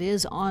 6:30, that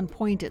is, On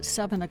Point at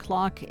 7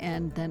 o'clock,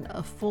 and then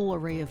a full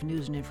array of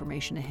news and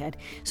information ahead.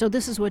 So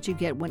this is what you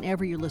get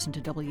whenever you listen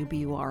to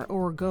WBUR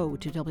or go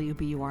to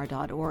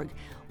WBUR.org.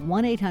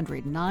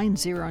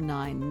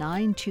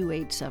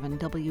 1-800-909-9287,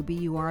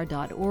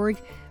 WBUR.org.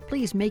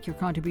 Please make your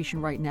contribution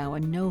right now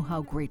and know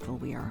how grateful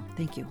we are.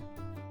 Thank you.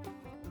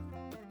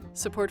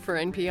 Support for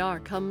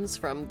NPR comes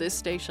from this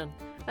station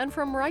and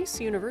from Rice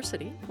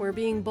University, where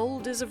being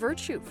bold is a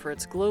virtue for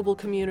its global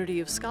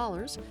community of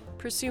scholars,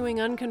 pursuing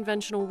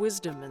unconventional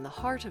wisdom in the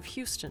heart of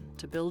Houston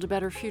to build a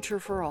better future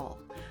for all.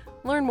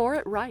 Learn more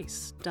at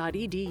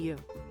rice.edu.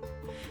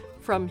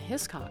 From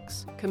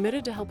Hiscox,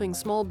 committed to helping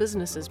small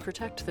businesses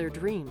protect their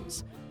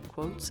dreams.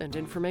 Quotes and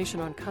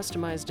information on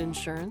customized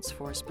insurance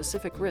for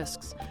specific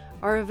risks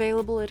are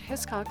available at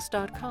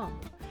hiscox.com.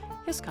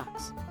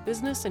 Hiscox,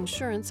 business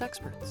insurance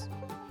experts.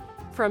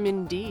 From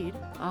Indeed,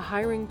 a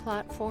hiring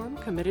platform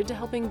committed to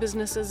helping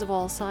businesses of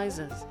all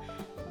sizes.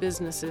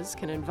 Businesses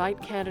can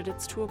invite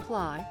candidates to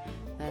apply,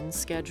 then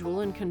schedule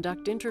and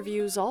conduct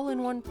interviews all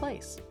in one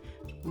place.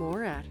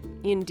 More at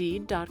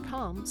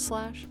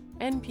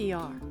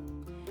Indeed.com/NPR.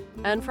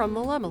 And from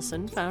the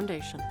Lemelson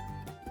Foundation.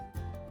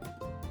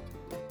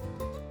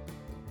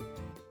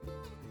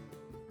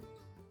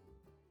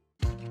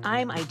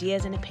 I'm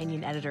Ideas and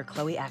Opinion Editor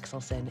Chloe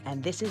Axelson,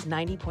 and this is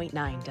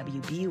 90.9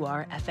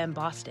 WBUR FM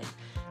Boston,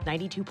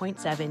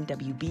 92.7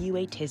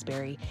 WBUA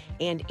Tisbury,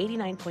 and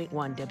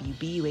 89.1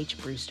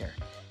 WBUH Brewster.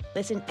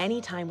 Listen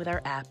anytime with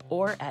our app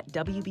or at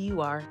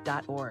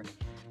WBUR.org.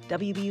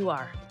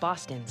 WBUR,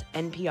 Boston's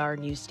NPR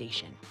news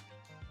station.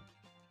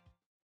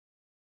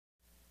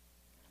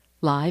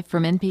 Live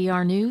from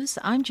NPR News,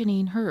 I'm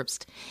Janine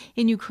Herbst.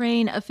 In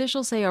Ukraine,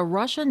 officials say a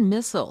Russian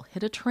missile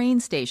hit a train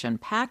station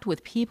packed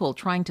with people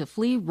trying to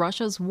flee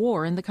Russia's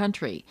war in the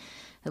country.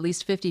 At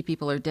least 50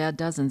 people are dead,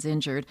 dozens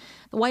injured.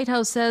 The White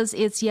House says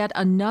it's yet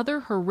another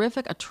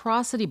horrific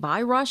atrocity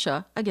by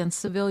Russia against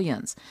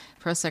civilians.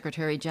 Press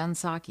Secretary Jen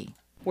Psaki.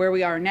 Where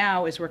we are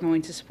now is we're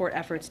going to support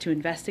efforts to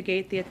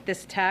investigate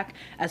this attack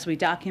as we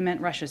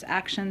document Russia's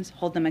actions,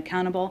 hold them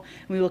accountable,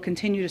 and we will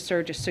continue to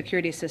surge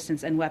security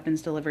assistance and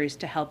weapons deliveries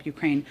to help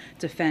Ukraine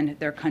defend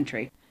their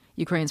country.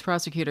 Ukraine's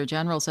prosecutor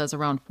general says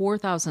around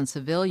 4,000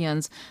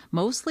 civilians,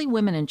 mostly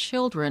women and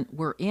children,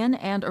 were in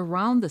and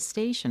around the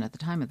station at the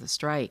time of the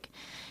strike.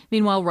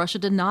 Meanwhile, Russia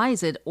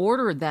denies it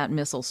ordered that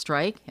missile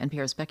strike.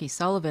 NPR's Becky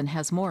Sullivan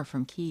has more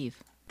from Kyiv.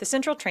 The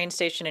central train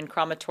station in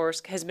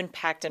Kramatorsk has been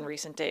packed in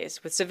recent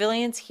days, with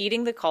civilians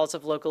heeding the calls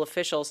of local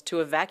officials to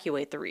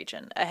evacuate the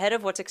region, ahead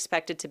of what's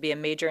expected to be a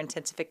major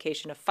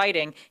intensification of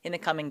fighting in the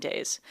coming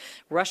days.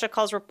 Russia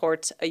calls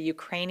reports a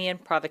Ukrainian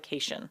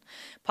provocation.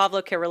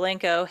 Pavlo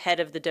Kirilenko, head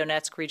of the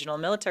Donetsk Regional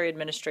Military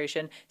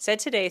Administration, said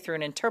today through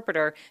an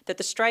interpreter that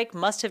the strike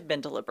must have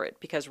been deliberate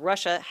because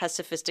Russia has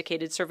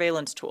sophisticated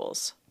surveillance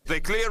tools. They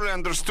clearly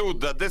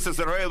understood that this is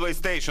a railway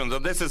station,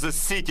 that this is a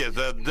city,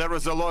 that there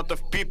is a lot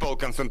of people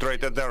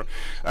concentrated there.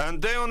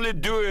 And they only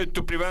do it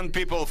to prevent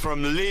people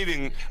from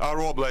leaving our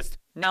oblast.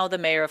 Now the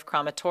mayor of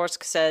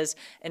Kramatorsk says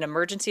an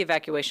emergency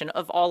evacuation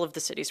of all of the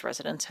city's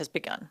residents has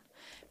begun.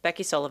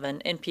 Becky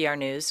Sullivan, NPR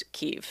News,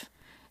 Kyiv.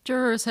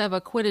 Jurors have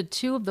acquitted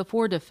 2 of the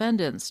 4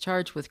 defendants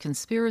charged with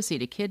conspiracy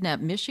to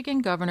kidnap Michigan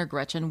Governor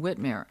Gretchen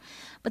Whitmer.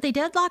 But they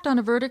deadlocked on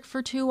a verdict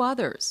for 2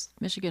 others.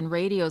 Michigan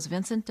Radio's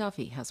Vincent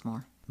Duffy has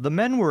more. The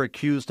men were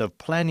accused of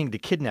planning to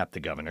kidnap the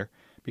governor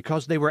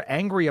because they were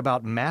angry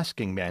about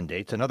masking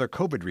mandates and other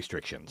COVID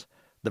restrictions.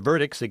 The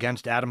verdicts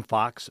against Adam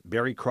Fox,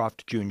 Barry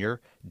Croft Jr.,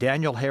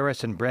 Daniel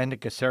Harris, and Brandon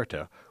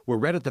Caserta were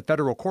read at the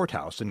federal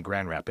courthouse in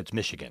Grand Rapids,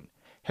 Michigan.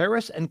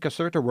 Harris and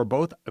Caserta were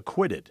both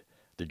acquitted.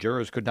 The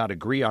jurors could not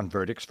agree on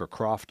verdicts for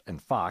Croft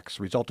and Fox,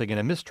 resulting in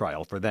a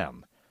mistrial for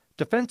them.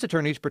 Defense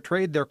attorneys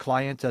portrayed their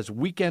clients as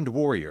weekend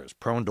warriors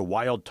prone to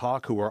wild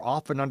talk who were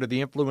often under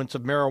the influence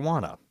of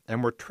marijuana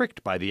and were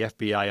tricked by the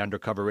FBI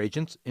undercover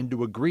agents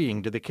into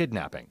agreeing to the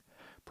kidnapping.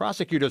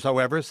 Prosecutors,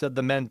 however, said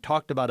the men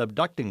talked about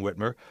abducting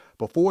Whitmer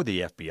before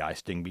the FBI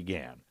sting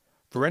began.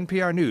 For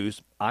NPR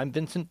News, I'm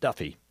Vincent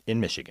Duffy in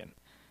Michigan.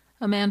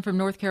 A man from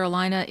North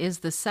Carolina is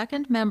the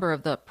second member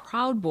of the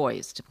Proud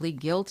Boys to plead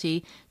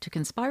guilty to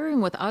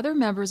conspiring with other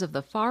members of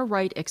the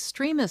far-right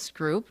extremist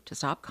group to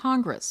stop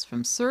Congress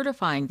from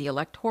certifying the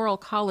Electoral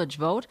College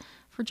vote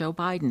for Joe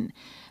Biden.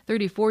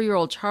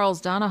 34-year-old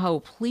Charles Donahoe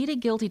pleaded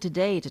guilty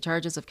today to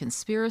charges of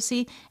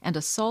conspiracy and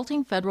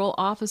assaulting federal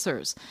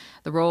officers.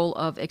 The role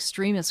of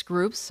extremist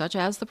groups such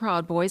as the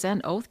Proud Boys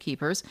and Oath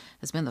Keepers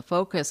has been the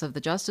focus of the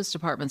Justice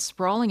Department's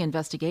sprawling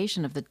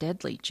investigation of the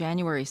deadly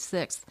January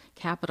 6th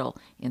Capitol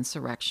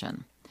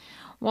insurrection.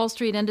 Wall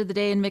Street ended the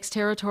day in mixed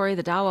territory.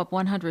 The Dow up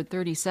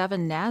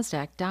 137,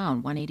 NASDAQ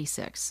down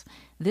 186.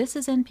 This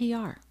is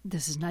NPR.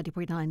 This is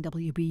 90.9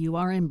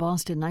 WBUR in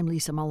Boston. I'm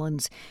Lisa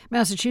Mullins.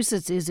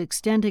 Massachusetts is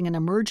extending an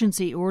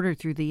emergency order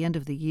through the end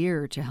of the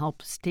year to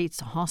help states'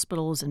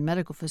 hospitals and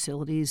medical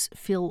facilities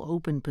fill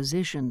open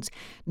positions.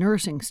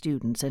 Nursing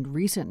students and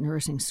recent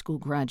nursing school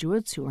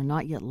graduates who are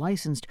not yet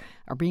licensed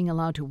are being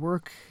allowed to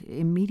work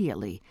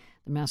immediately.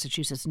 The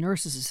Massachusetts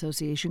Nurses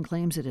Association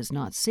claims it is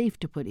not safe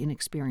to put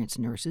inexperienced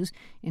nurses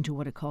into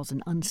what it calls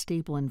an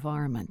unstable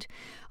environment.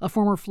 A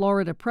former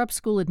Florida prep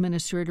school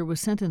administrator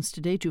was sentenced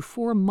today to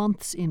 4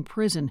 months in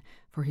prison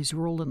for his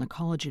role in the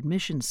college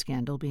admissions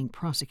scandal being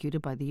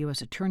prosecuted by the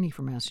U.S. Attorney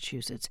for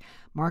Massachusetts.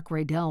 Mark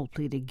Rydell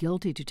pleaded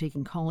guilty to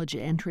taking college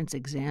entrance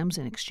exams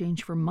in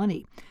exchange for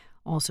money.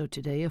 Also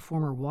today, a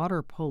former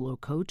water polo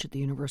coach at the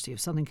University of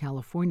Southern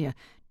California,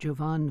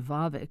 Jovan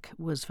Vavic,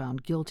 was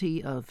found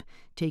guilty of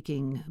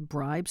taking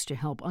bribes to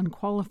help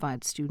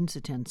unqualified students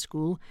attend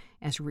school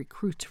as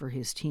recruits for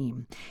his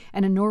team.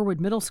 And a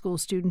Norwood Middle School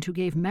student who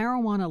gave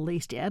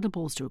marijuana-laced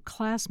edibles to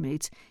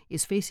classmates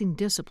is facing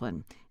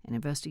discipline. An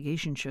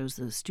investigation shows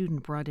the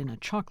student brought in a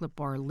chocolate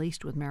bar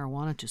laced with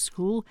marijuana to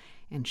school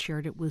and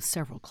shared it with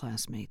several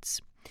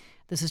classmates.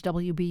 This is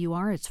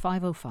WBUR. It's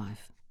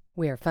 5:05.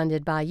 We're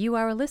funded by you,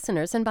 our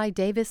listeners, and by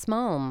Davis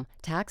Malm,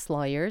 tax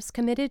lawyers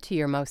committed to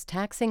your most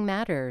taxing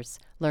matters.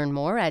 Learn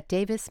more at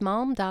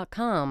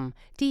davismalm.com,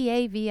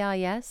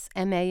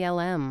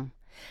 DAVISMALM.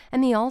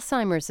 And the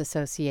Alzheimer's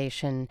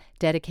Association,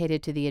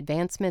 dedicated to the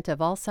advancement of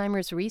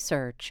Alzheimer's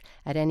research.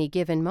 At any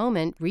given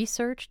moment,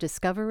 research,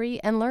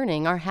 discovery, and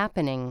learning are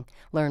happening.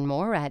 Learn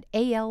more at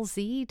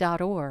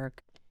alz.org.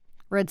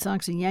 Red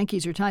Sox and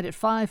Yankees are tied at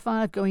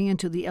 5-5 going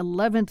into the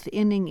 11th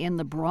inning in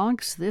the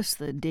Bronx. This,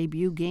 the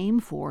debut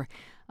game for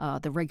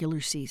the regular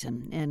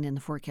season. And in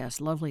the forecast,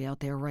 lovely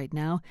out there right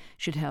now.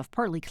 Should have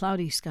partly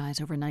cloudy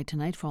skies overnight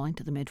tonight, falling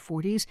to the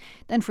mid-40s.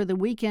 Then for the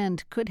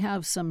weekend, could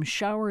have some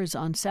showers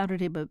on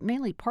Saturday, but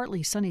mainly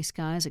partly sunny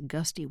skies, a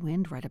gusty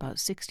wind right about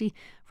 60.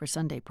 For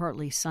Sunday,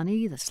 partly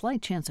sunny, the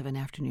slight chance of an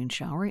afternoon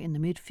shower in the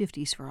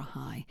mid-50s for a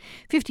high.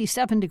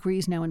 57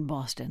 degrees now in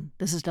Boston.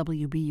 This is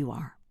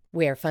WBUR.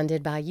 We're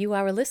funded by you,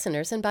 our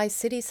listeners, and by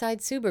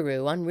Cityside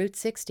Subaru on Route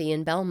 60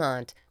 in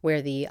Belmont,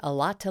 where the A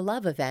Lot to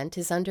Love event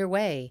is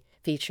underway,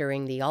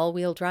 featuring the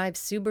all-wheel drive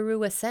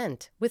Subaru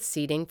Ascent with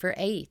seating for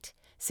 8.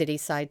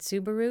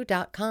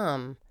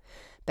 CitysideSubaru.com.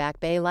 Back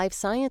Bay Life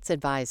Science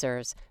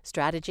Advisors,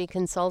 strategy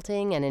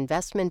consulting and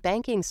investment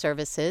banking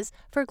services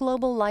for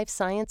global life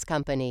science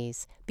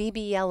companies,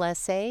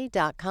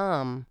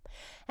 BBLSA.com.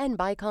 And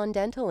Bicon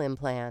Dental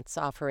Implants,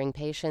 offering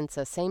patients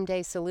a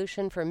same-day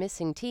solution for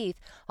missing teeth,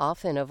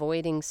 often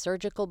avoiding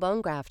surgical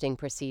bone grafting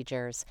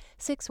procedures.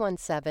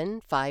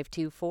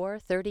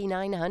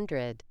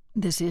 617-524-3900.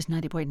 This is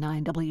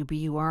 90.9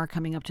 WBUR,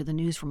 coming up to the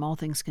news from All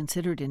Things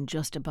Considered in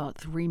just about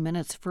 3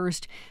 minutes.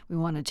 First, we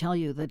want to tell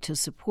you that to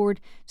support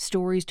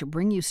stories, to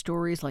bring you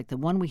stories like the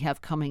one we have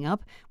coming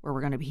up, where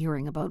we're going to be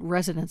hearing about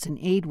residents and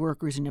aid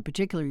workers in a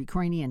particular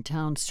Ukrainian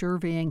town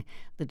surveying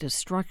the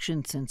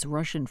destruction since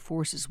Russian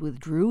forces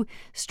withdrew,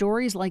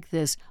 stories like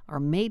this are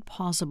made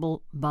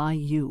possible by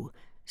you.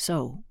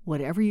 So,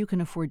 whatever you can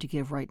afford to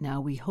give right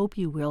now, we hope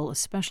you will,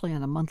 especially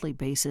on a monthly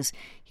basis.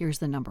 Here's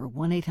the number,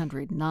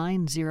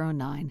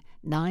 1-800-909-9287,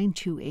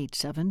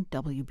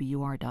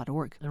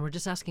 WBUR.org. And we're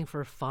just asking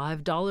for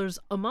 $5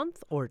 a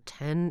month or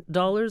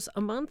 $10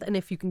 a month. And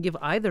if you can give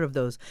either of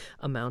those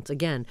amounts,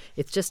 again,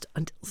 it's just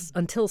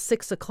until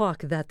 6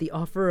 o'clock that the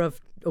offer of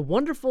a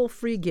wonderful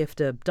free gift,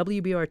 a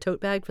WBR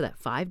tote bag for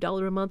that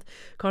 $5 a month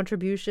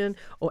contribution,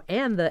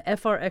 and the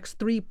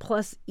FRX3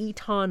 Plus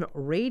Eton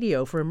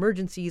radio for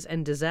emergencies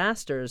and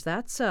disasters.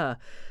 That's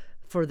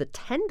for the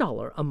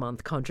 $10 a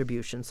month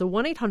contribution. So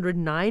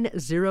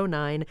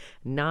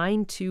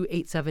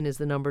 1-800-909-9287 is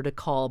the number to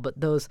call. But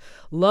those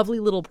lovely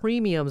little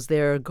premiums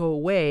there go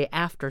away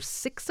after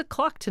 6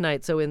 o'clock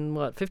tonight. So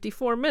in,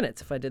 54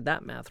 minutes, if I did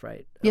that math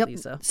right, yep.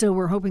 Lisa? So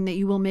we're hoping that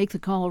you will make the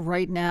call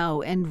right now.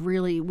 And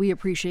really, we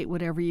appreciate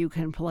whatever you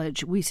can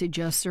pledge. We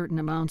suggest certain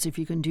amounts. If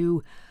you can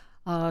do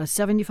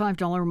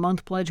 $75 a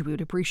month pledge, we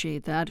would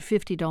appreciate that.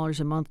 $50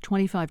 a month,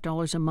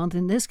 $25 a month.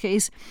 In this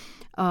case,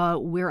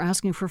 we're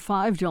asking for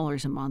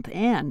 $5 a month,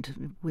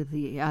 and with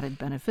the added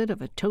benefit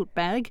of a tote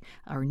bag,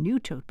 our new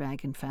tote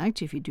bag, in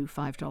fact. If you do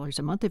 $5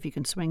 a month, if you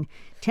can swing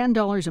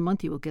 $10 a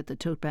month, you will get the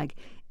tote bag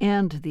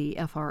and the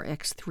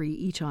FRX3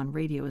 Eton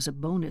radio as a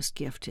bonus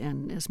gift.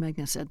 And as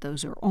Meghna said,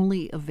 those are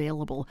only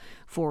available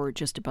for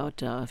just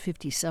about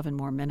 57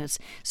 more minutes.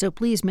 So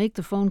please make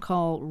the phone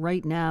call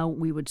right now.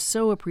 We would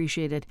so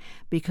appreciate it,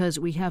 because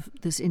we have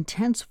this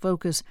intense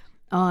focus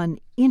on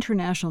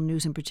international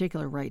news in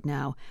particular right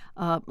now.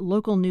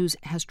 Local news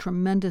has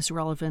tremendous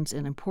relevance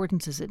and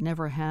importance as it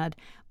never had,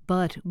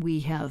 but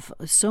we have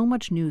so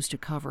much news to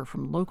cover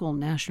from local,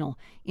 national,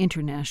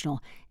 international,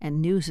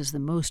 and news is the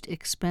most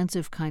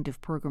expensive kind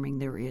of programming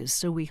there is.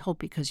 So we hope,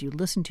 because you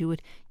listen to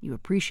it, you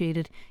appreciate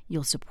it,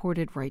 you'll support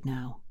it right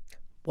now.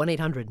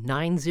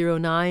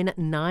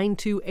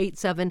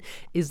 1-800-909-9287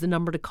 is the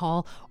number to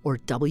call, or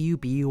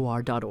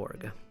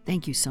WBUR.org.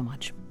 Thank you so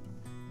much.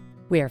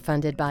 We are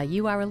funded by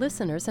you, our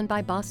listeners, and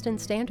by Boston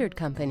Standard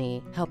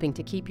Company, helping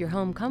to keep your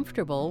home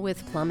comfortable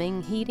with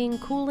plumbing, heating,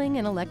 cooling,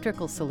 and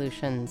electrical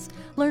solutions.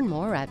 Learn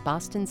more at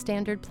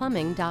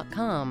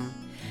bostonstandardplumbing.com.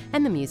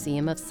 And the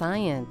Museum of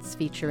Science,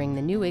 featuring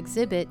the new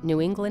exhibit, New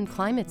England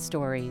Climate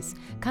Stories.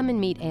 Come and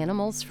meet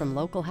animals from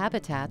local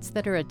habitats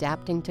that are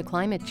adapting to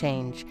climate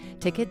change.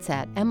 Tickets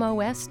at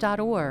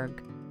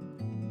mos.org.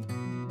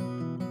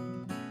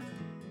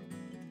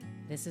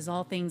 This is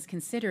All Things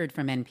Considered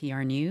from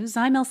NPR News.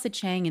 I'm Elsa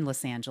Chang in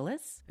Los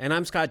Angeles. And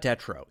I'm Scott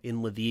Detrow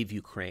in Lviv,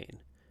 Ukraine.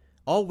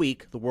 All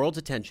week, the world's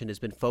attention has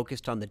been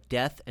focused on the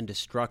death and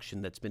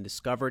destruction that's been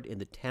discovered in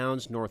the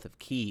towns north of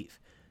Kyiv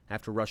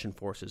after Russian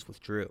forces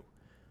withdrew.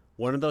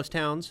 One of those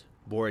towns,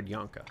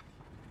 Borodyanka.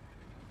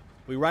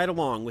 We ride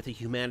along with a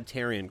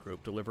humanitarian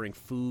group delivering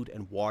food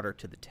and water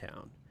to the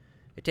town.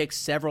 It takes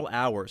several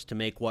hours to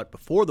make what,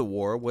 before the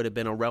war, would have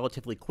been a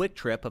relatively quick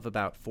trip of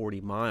about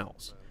 40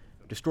 miles.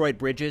 Destroyed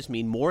bridges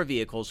mean more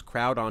vehicles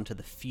crowd onto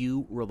the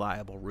few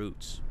reliable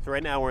routes. So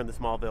right now we're in the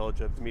small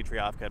village of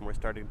Dmitrievka, and we're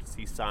starting to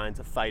see signs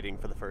of fighting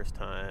for the first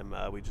time.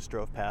 We just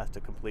drove past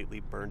a completely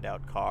burned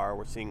out car.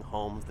 We're seeing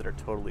homes that are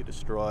totally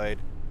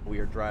destroyed. We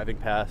are driving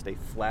past a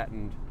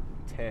flattened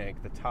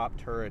tank. The top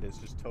turret is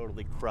just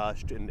totally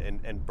crushed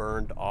and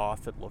burned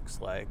off, it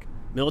looks like.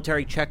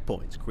 Military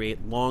checkpoints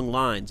create long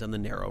lines on the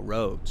narrow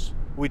roads.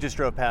 We just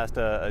drove past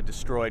a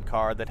destroyed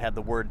car that had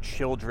the word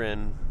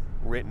children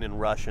written in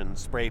Russian,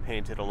 spray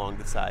painted along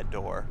the side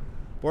door.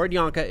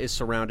 Borodyanka is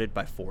surrounded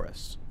by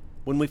forests.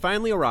 When we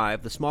finally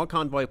arrive, the small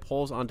convoy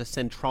pulls onto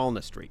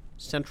Centralna Street,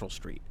 Central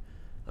Street,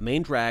 a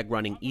main drag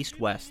running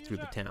east-west through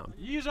the town.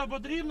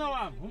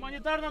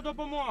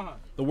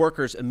 The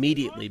workers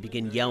immediately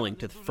begin yelling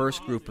to the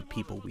first group of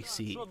people we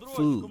see: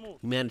 food,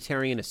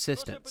 humanitarian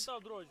assistance.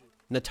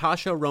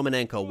 Natasha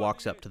Romanenko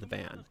walks up to the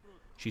van.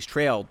 She's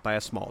trailed by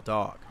a small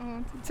dog.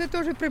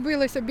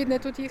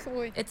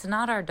 It's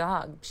not our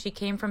dog. She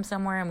came from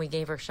somewhere and we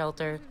gave her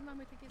shelter.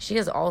 She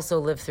has also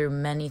lived through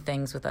many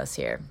things with us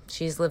here.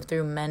 She's lived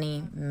through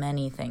many,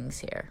 many things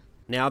here.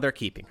 Now they're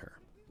keeping her.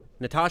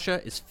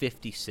 Natasha is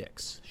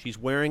 56. She's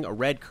wearing a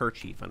red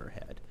kerchief on her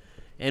head.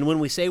 And when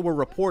we say we're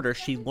reporters,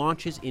 she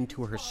launches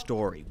into her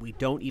story. We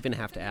don't even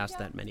have to ask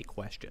that many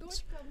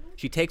questions.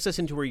 She takes us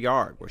into her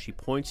yard, where she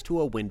points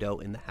to a window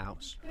in the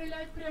house.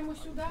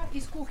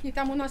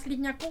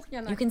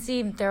 You can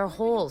see there are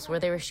holes where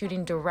they were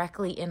shooting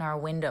directly in our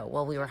window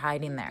while we were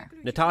hiding there.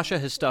 Natasha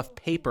has stuffed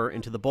paper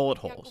into the bullet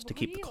holes to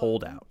keep the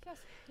cold out.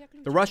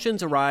 The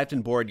Russians arrived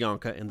in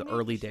Borodyanka in the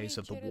early days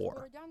of the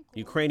war.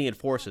 Ukrainian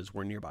forces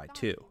were nearby,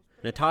 too.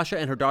 Natasha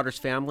and her daughter's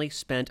family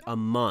spent a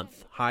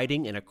month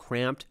hiding in a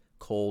cramped,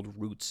 cold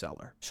root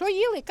cellar.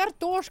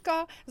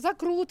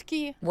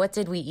 What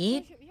did we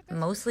eat?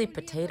 Mostly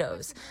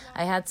potatoes.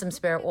 I had some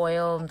spare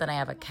oil, then I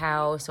have a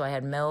cow, so I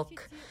had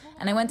milk.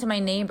 And I went to my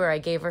neighbor, I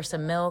gave her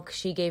some milk,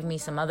 she gave me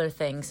some other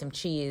things, some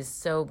cheese.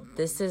 So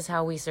this is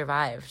how we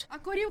survived.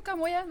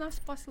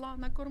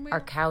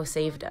 Our cow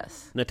saved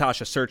us.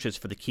 Natasha searches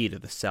for the key to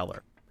the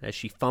cellar. As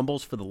she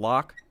fumbles for the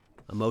lock,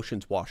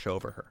 emotions wash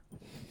over her.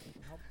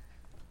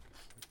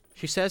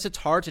 She says it's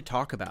hard to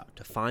talk about,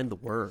 to find the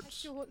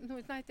words.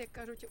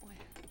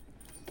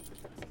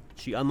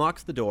 She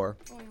unlocks the door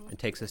and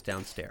takes us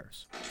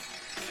downstairs.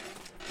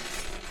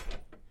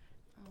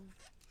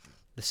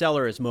 The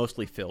cellar is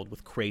mostly filled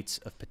with crates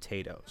of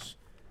potatoes.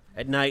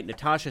 At night,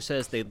 Natasha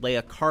says they'd lay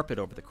a carpet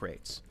over the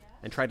crates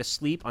and try to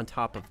sleep on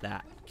top of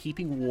that,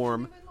 keeping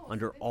warm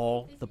under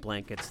all the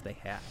blankets they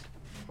had.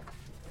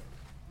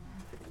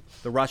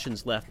 The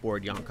Russians left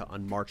Borodyanka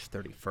on March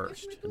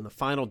 31st. In the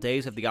final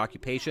days of the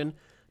occupation,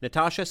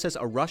 Natasha says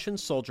a Russian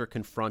soldier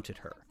confronted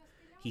her.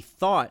 He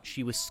thought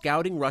she was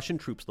scouting Russian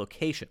troops'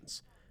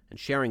 locations and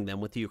sharing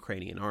them with the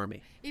Ukrainian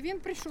army.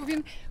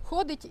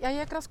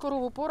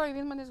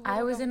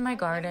 I was in my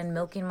garden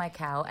milking my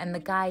cow, and the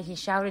guy, he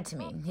shouted to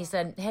me. He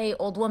said, "Hey,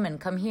 old woman,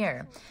 come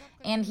here."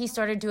 And he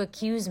started to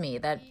accuse me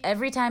that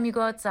every time you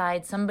go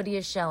outside, somebody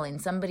is shelling,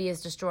 somebody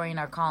is destroying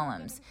our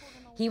columns.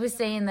 He was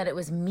saying that it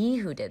was me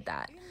who did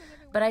that.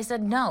 But I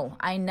said, no,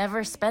 I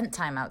never spent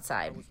time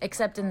outside,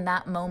 except in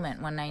that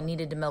moment when I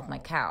needed to milk my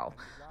cow.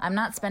 I'm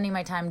not spending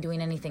my time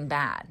doing anything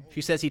bad.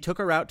 She says he took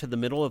her out to the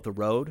middle of the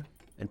road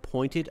and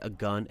pointed a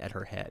gun at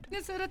her head. He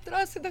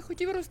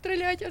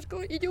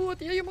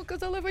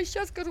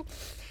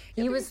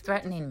was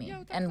threatening me.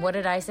 And what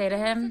did I say to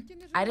him?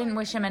 I didn't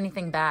wish him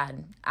anything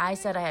bad. I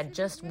said I had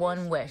just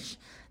one wish,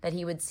 that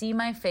he would see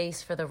my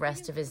face for the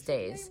rest of his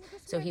days,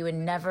 so he would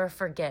never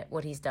forget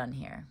what he's done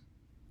here.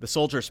 The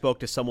soldier spoke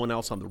to someone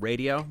else on the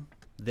radio.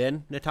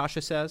 Then,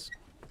 Natasha says,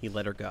 he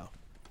let her go.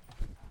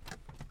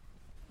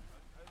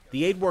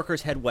 The aid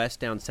workers head west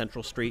down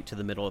Central Street to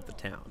the middle of the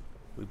town.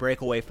 We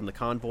break away from the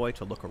convoy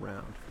to look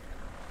around.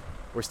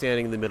 We're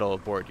standing in the middle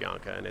of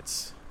Borodyanka, and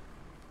it's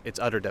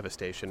utter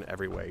devastation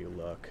everywhere you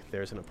look.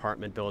 There's an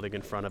apartment building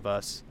in front of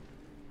us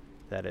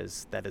that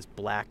is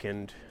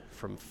blackened.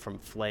 from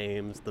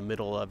flames. The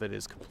middle of it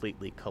is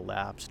completely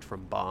collapsed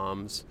from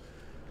bombs.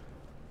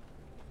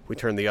 We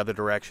turn the other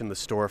direction, the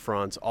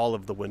storefronts, all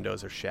of the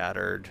windows are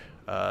shattered.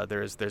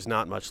 There's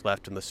not much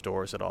left in the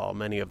stores at all.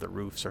 Many of the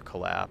roofs are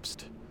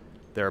collapsed.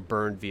 There are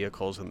burned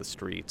vehicles in the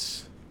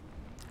streets.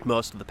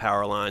 Most of the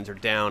power lines are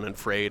down and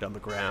frayed on the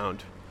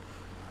ground.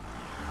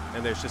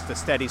 And there's just a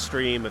steady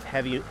stream of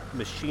heavy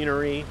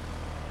machinery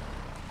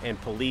and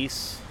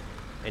police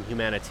and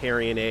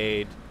humanitarian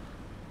aid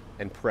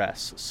and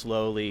press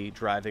slowly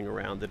driving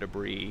around the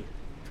debris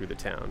through the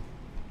town.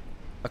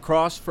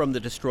 Across from the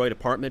destroyed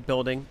apartment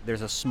building,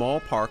 there's a small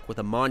park with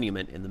a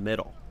monument in the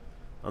middle.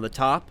 On the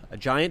top, a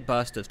giant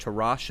bust of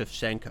Taras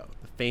Shevchenko,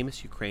 the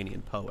famous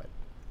Ukrainian poet.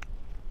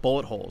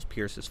 Bullet holes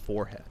pierce his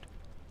forehead.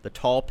 The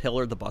tall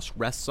pillar the bus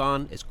rests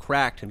on is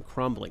cracked and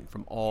crumbling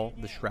from all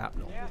the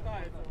shrapnel.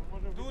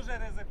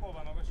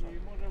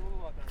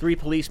 3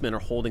 policemen are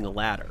holding a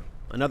ladder.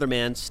 Another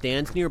man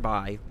stands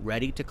nearby,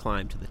 ready to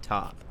climb to the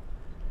top.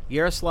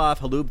 Yaroslav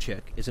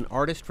Halubchik is an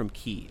artist from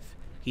Kyiv.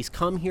 He's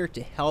come here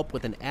to help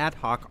with an ad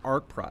hoc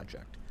art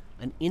project,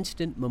 an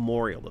instant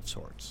memorial of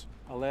sorts.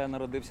 We're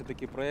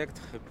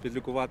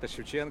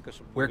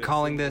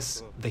calling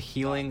this the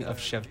healing of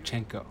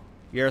Shevchenko.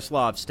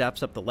 Yaroslav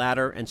steps up the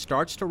ladder and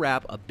starts to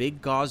wrap a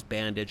big gauze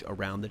bandage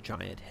around the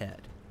giant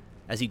head.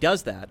 As he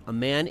does that, a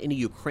man in a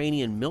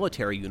Ukrainian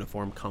military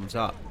uniform comes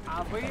up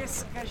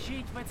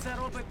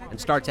and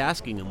starts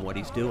asking him what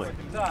he's doing.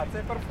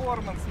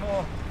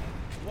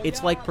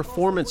 It's like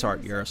performance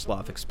art,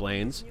 Yaroslav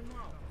explains.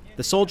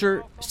 The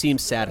soldier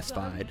seems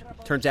satisfied.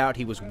 Turns out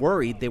he was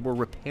worried they were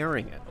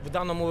repairing it.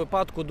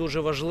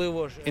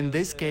 In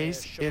this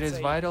case, it is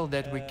vital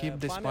that we keep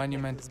this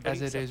monument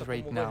as it is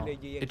right now.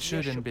 It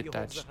shouldn't be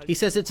touched. He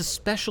says it's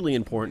especially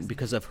important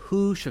because of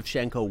who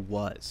Shevchenko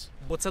was.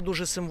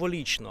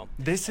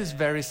 This is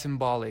very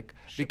symbolic,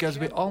 because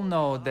we all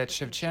know that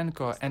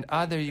Shevchenko and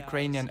other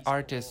Ukrainian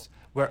artists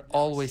were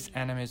always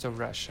enemies of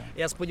Russia.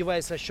 I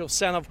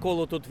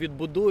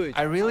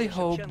really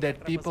hope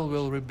that people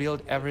will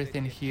rebuild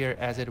everything here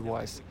as it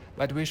was,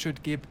 but we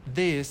should keep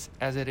this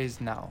as it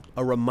is now.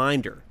 A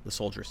reminder, the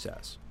soldier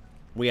says.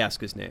 We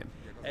ask his name.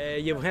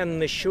 Yevgen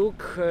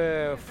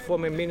Nishuk,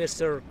 former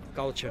Minister of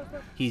Culture.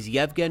 He's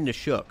Yevgen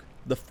Nishuk,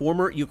 the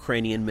former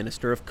Ukrainian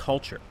Minister of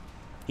Culture.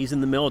 He's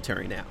in the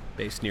military now,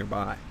 based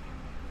nearby.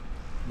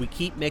 We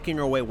keep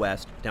making our way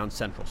west down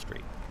Central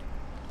Street.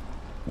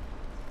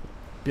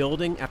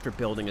 Building after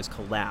building has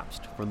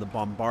collapsed from the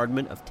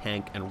bombardment of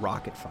tank and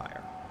rocket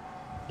fire.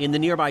 In the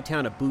nearby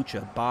town of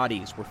Bucha,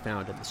 bodies were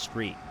found in the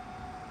street.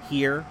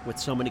 Here, with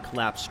so many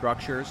collapsed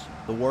structures,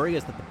 the worry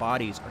is that the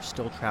bodies are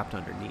still trapped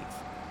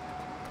underneath.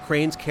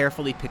 Cranes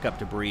carefully pick up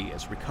debris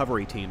as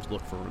recovery teams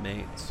look for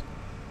remains.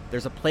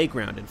 There's a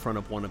playground in front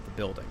of one of the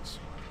buildings.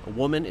 A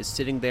woman is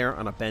sitting there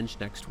on a bench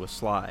next to a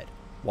slide,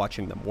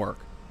 watching them work.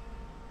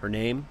 Her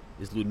name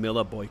is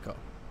Ludmila Boyko.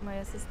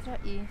 My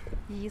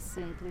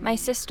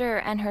sister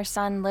and her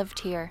son lived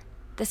here.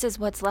 This is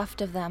what's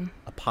left of them.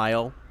 A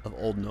pile of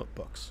old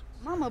notebooks.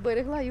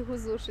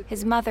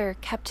 His mother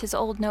kept his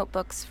old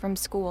notebooks from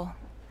school.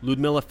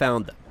 Ludmila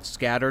found them,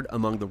 scattered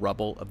among the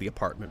rubble of the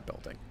apartment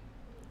building.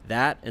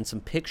 That and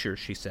some pictures,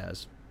 she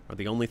says, are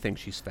the only things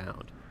she's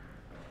found.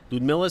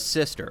 Ludmila's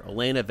sister,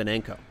 Elena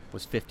Vinenko,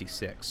 was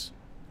 56.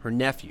 Her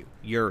nephew,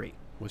 Yuri,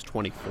 was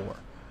 24.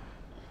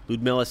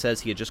 Ludmila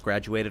says he had just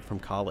graduated from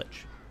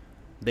college.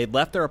 They'd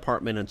left their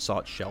apartment and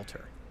sought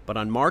shelter. But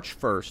on March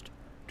 1st,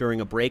 during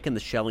a break in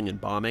the shelling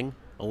and bombing,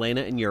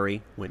 Elena and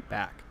Yuri went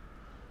back.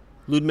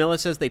 Ludmila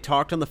says they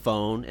talked on the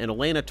phone, and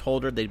Elena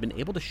told her they'd been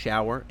able to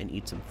shower and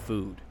eat some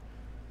food.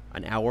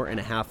 An hour and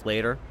a half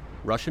later,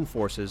 Russian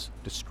forces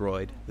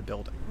destroyed the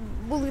building.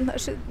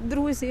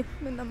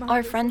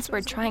 Our friends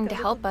were trying to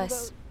help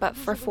us, but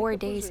for 4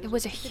 days it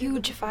was a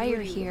huge fire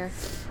here.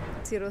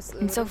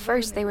 And so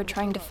first they were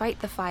trying to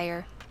fight the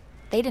fire.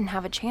 They didn't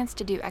have a chance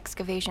to do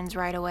excavations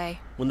right away.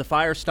 When the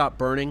fire stopped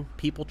burning,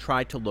 people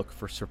tried to look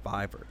for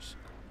survivors.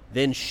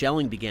 Then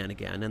shelling began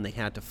again, and they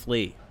had to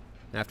flee.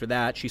 After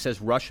that, she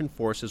says Russian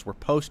forces were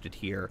posted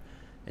here,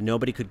 and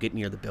nobody could get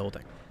near the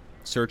building.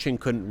 Searching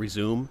couldn't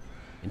resume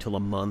until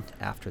a month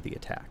after the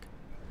attack.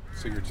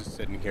 So you're just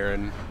sitting here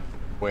and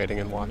waiting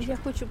and watching?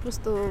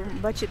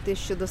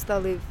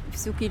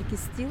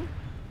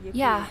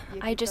 Yeah,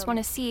 I just want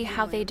to see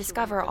how they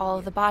discover all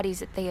of the bodies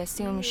that they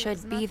assume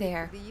should be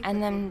there.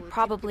 And then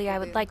probably I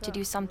would like to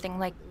do something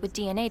like with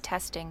DNA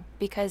testing,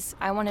 because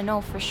I want to know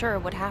for sure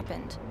what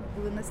happened.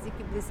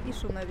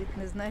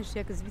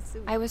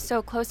 I was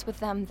so close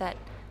with them that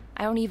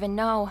I don't even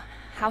know,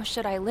 how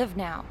should I live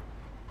now?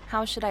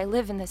 How should I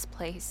live in this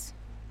place?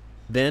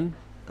 Then,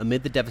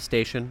 amid the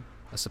devastation,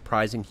 a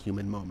surprising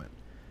human moment.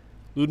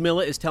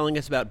 Ludmila is telling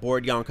us about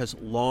Borodyanka's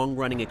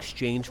long-running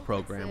exchange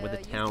program with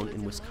a town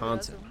in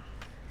Wisconsin.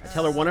 I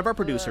tell her one of our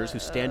producers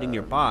who's standing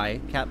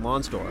nearby, Kat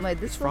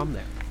Lonsdorf, is from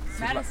there.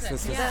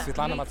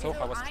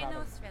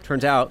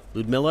 Turns out,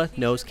 Ludmila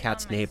knows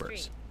Kat's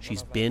neighbors.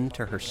 She's been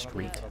to her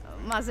street.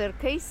 Mother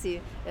Casey,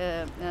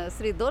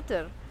 3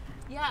 daughters,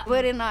 Yeah.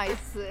 Very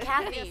nice.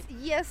 Kathy.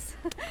 Yes.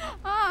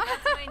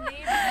 That's my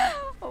neighbor.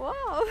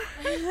 Wow.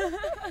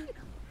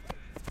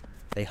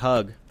 They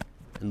hug,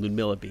 and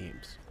Ludmila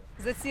beams.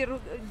 It's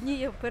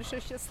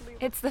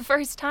the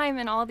first time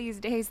in all these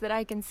days that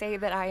I can say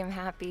that I am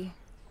happy.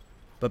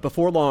 But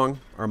before long,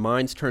 our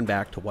minds turn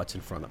back to what's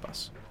in front of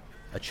us.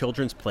 A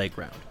children's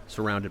playground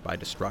surrounded by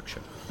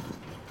destruction.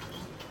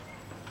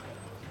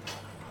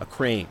 A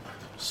crane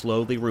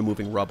slowly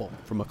removing rubble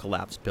from a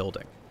collapsed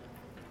building.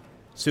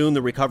 Soon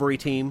the recovery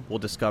team will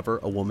discover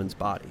a woman's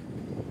body.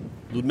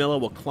 Ludmila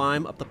will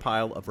climb up the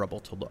pile of rubble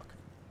to look.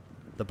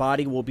 The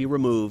body will be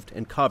removed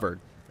and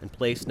covered and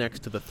placed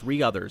next to the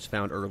 3 others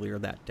found earlier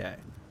that day.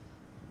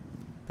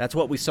 That's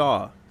what we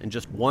saw in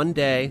just one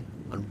day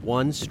on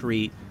one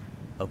street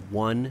of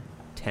one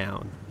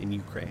town in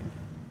Ukraine.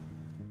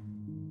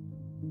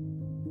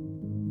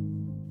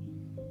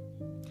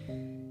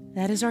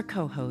 That is our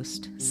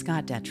co-host,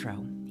 Scott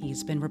Detrow.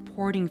 He's been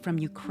reporting from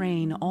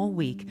Ukraine all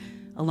week,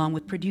 along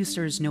with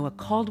producers Noah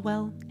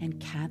Caldwell and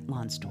Kat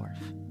Lonsdorf.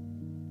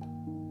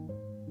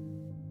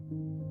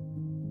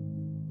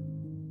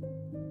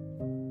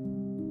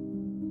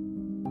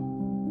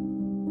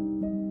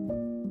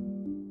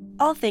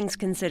 All Things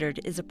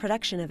Considered is a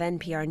production of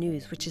NPR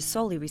News, which is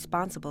solely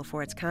responsible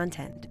for its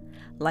content.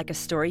 Like a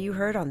story you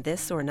heard on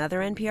this or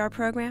another NPR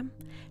program?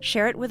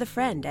 Share it with a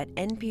friend at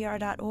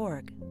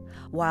npr.org.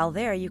 While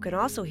there, you can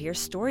also hear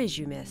stories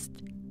you missed,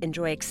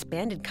 enjoy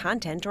expanded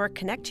content, or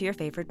connect to your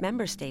favorite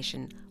member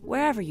station,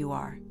 wherever you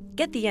are.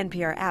 Get the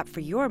NPR app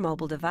for your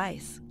mobile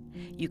device.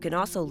 You can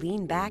also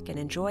lean back and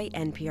enjoy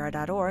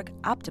npr.org,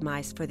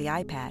 optimized for the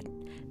iPad.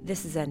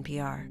 This is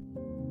NPR.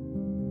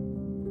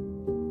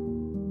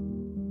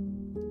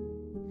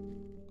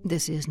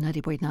 This is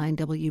 90.9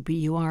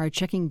 WBUR,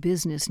 checking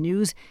business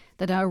news.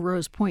 The Dow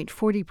rose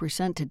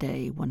 0.40%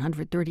 today,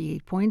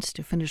 138 points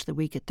to finish the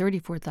week at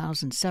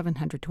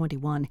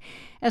 34,721.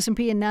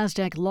 S&P and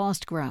NASDAQ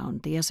lost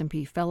ground. The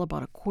S&P fell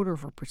about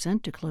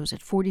 0.25% to close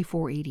at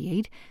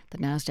 4488. The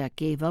NASDAQ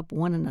gave up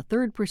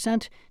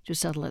 1.33% to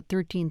settle at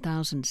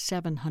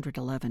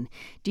 13,711.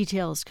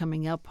 Details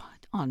coming up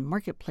on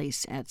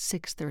Marketplace at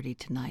 6:30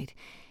 tonight.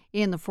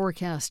 In the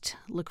forecast,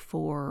 look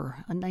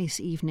for a nice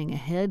evening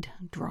ahead,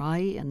 dry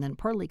and then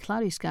partly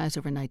cloudy skies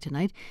overnight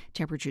tonight,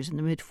 temperatures in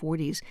the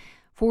mid-40s.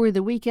 For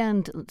the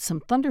weekend, some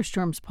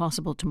thunderstorms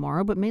possible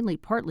tomorrow, but mainly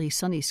partly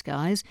sunny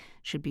skies.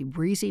 Should be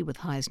breezy with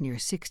highs near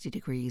 60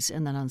 degrees.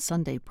 And then on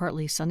Sunday,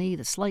 partly sunny,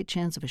 the slight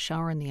chance of a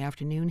shower in the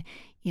afternoon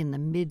in the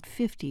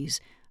mid-50s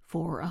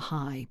for a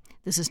high.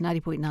 This is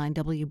 90.9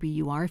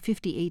 WBUR,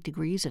 58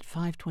 degrees at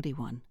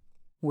 5:21.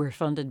 We're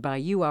funded by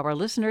you, our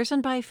listeners,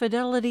 and by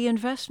Fidelity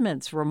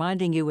Investments,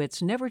 reminding you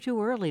it's never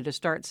too early to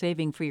start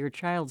saving for your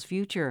child's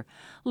future.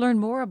 Learn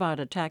more about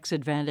a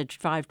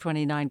tax-advantaged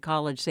 529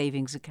 college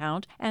savings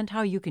account and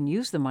how you can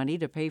use the money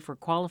to pay for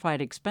qualified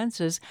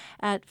expenses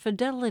at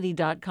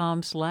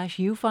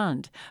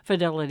fidelity.com/ufund.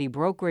 Fidelity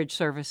Brokerage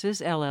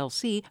Services,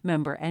 LLC,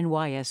 member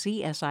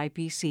NYSE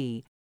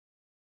SIPC.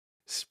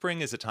 Spring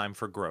is a time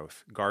for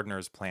growth.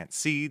 Gardeners plant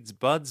seeds,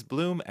 buds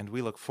bloom, and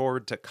we look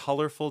forward to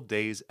colorful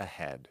days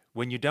ahead.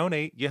 When you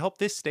donate, you help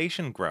this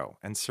station grow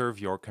and serve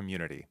your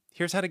community.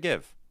 Here's how to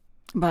give.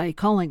 By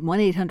calling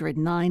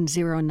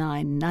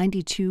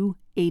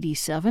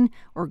 1-800-909-9287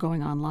 or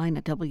going online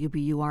at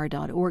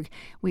WBUR.org.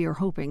 We are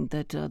hoping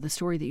that the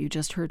story that you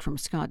just heard from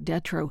Scott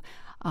Detrow,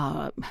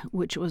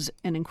 which was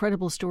an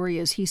incredible story,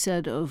 as he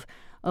said, of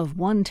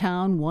one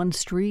town, one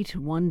street,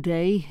 one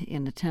day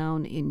in a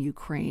town in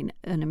Ukraine.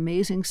 An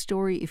amazing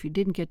story. If you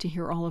didn't get to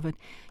hear all of it,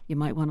 you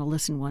might want to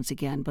listen once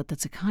again. But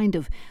that's a kind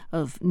of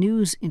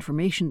news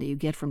information that you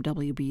get from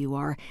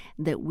WBUR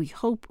that we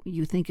hope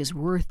you think is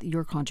worth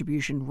your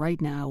contribution right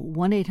now.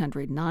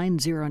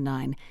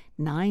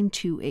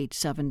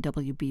 1-800-909-9287,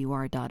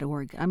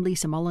 WBUR.org. I'm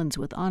Lisa Mullins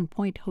with On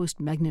Point host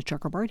Meghna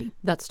Chakrabarty.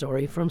 That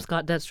story from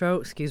Scott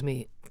Detrow,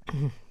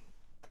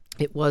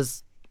 it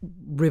was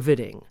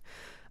riveting.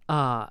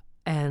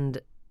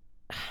 And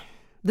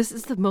this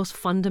is the most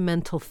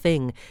fundamental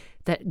thing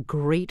that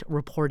great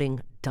reporting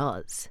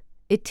does.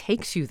 It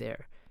takes you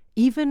there,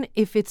 even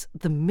if it's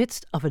the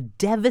midst of a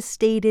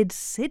devastated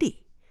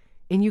city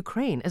in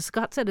Ukraine. As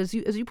Scott said, as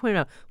you pointed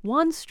out,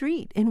 one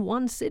street in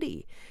one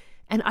city.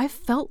 And I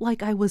felt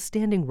like I was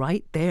standing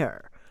right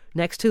there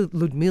next to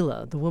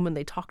Ludmila, the woman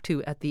they talked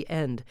to at the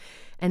end,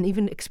 and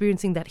even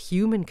experiencing that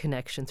human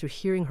connection through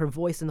hearing her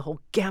voice and the whole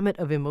gamut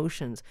of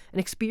emotions and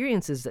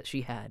experiences that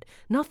she had.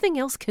 Nothing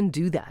else can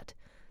do that.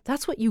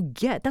 That's what you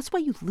get. That's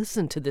why you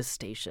listen to this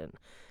station,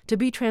 to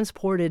be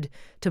transported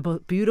to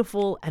both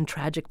beautiful and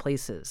tragic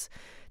places.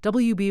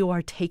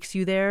 WBUR takes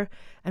you there,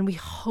 and we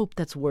hope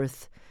that's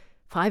worth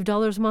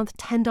 $5 a month,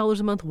 $10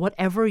 a month,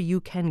 whatever you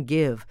can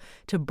give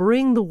to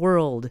bring the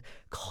world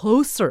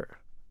closer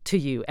to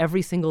you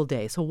every single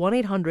day. So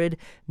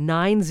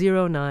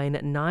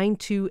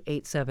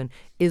 1-800-909-9287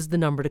 is the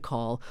number to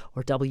call,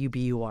 or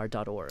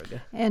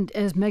WBUR.org. And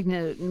as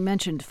Meghna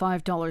mentioned,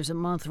 $5 a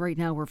month. Right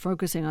now we're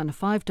focusing on a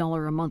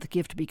 $5 a month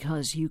gift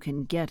because you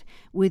can get,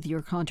 with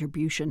your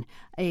contribution,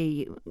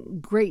 a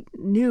great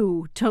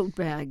new tote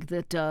bag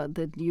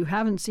that you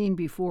haven't seen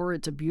before.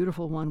 It's a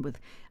beautiful one with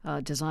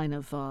design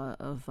of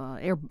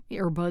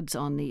earbuds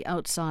on the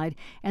outside.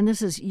 And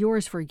this is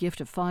yours for a gift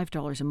of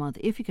 $5 a month.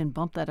 If you can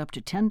bump that up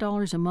to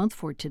 $10 a month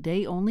for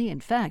today only, in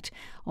fact,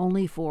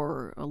 only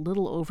for a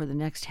little over the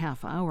next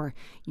half hour,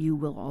 you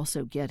will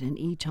also get an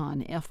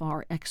Eton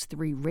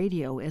FRX3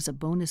 radio as a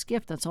bonus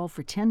gift. That's all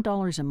for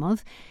 $10 a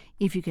month.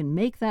 If you can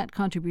make that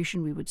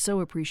contribution, we would so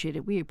appreciate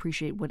it. We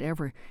appreciate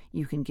whatever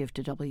you can give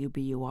to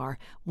WBUR.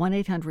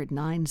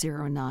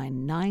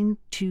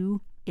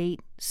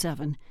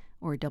 1-800-909-9287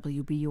 or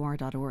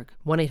WBUR.org.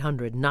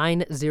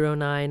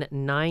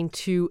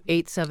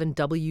 1-800-909-9287,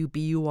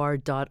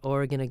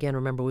 WBUR.org. And again,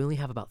 remember, we only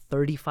have about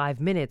 35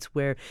 minutes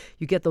where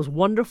you get those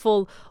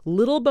wonderful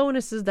little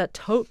bonuses, that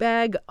tote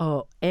bag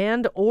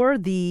and or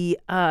the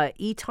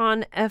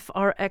Eton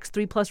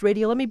FRX3 Plus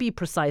radio. Let me be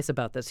precise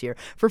about this here.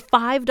 For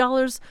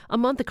 $5 a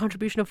month, the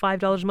contribution of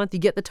 $5 a month, you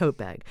get the tote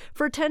bag.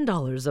 For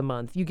 $10 a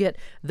month, you get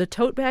the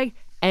tote bag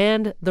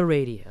and the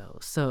radio,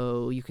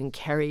 so you can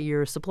carry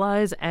your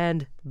supplies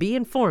and be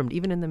informed,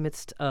 even in the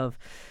midst of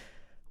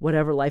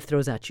whatever life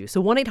throws at you.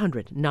 So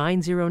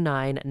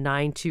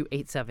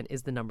 1-800-909-9287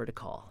 is the number to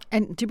call.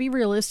 And to be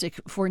realistic,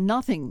 for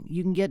nothing,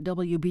 you can get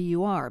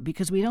WBUR,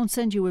 because we don't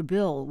send you a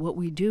bill. What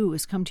we do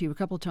is come to you a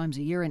couple of times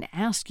a year and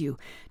ask you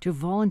to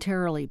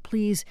voluntarily,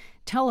 please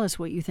tell us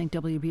what you think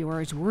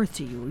WBUR is worth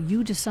to you.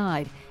 You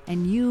decide,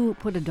 and you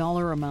put a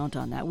dollar amount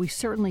on that. We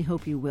certainly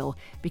hope you will,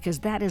 because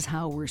that is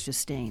how we're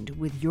sustained,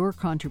 with your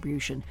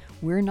contribution.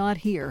 We're not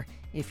here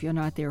if you're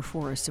not there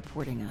for us,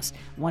 supporting us.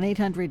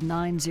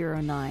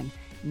 1-800-909-9287,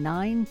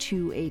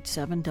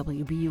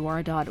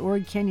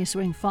 WBUR.org. Can you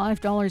swing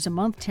 $5 a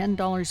month,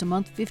 $10 a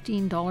month,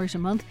 $15 a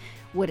month?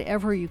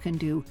 Whatever you can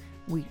do,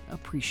 we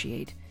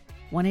appreciate.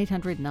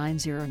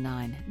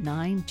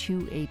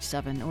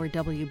 1-800-909-9287 or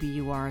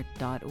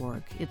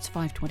WBUR.org. It's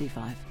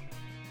 525.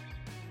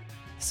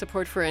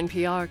 Support for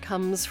NPR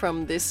comes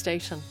from this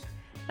station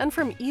and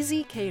from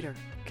Easy Cater,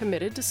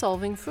 committed to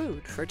solving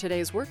food for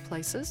today's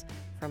workplaces,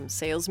 from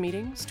sales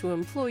meetings to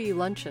employee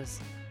lunches.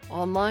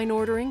 Online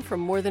ordering from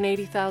more than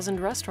 80,000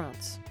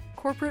 restaurants.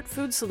 Corporate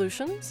food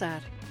solutions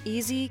at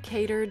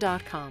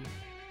easycater.com.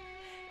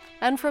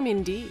 And from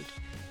Indeed,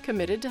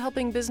 committed to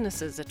helping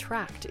businesses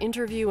attract,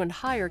 interview, and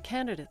hire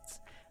candidates.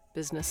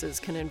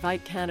 Businesses can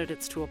invite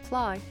candidates to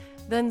apply,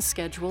 then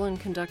schedule and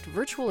conduct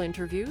virtual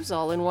interviews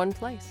all in one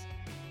place.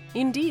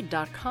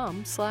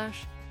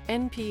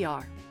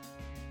 Indeed.com/NPR.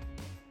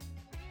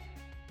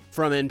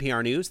 From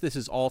NPR News, this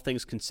is All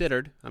Things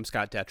Considered. I'm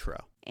Scott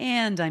Detrow.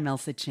 And I'm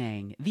Elsa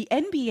Chang. The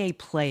NBA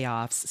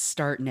playoffs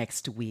start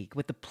next week,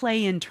 with the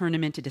play-in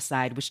tournament to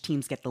decide which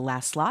teams get the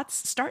last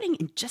slots, starting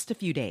in just a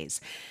few days.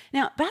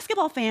 Now,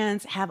 basketball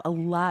fans have a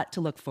lot to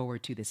look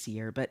forward to this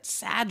year, but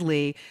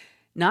sadly,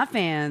 not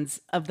fans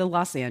of the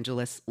Los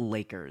Angeles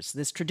Lakers.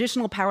 This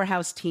traditional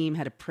powerhouse team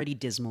had a pretty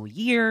dismal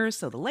year,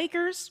 so the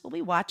Lakers will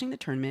be watching the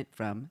tournament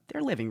from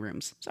their living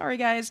rooms. Sorry,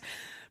 guys.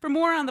 For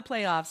more on the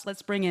playoffs,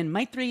 let's bring in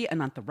Maitri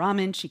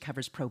Anantharaman. She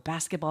covers pro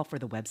basketball for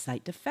the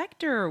website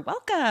Defector.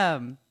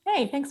 Welcome.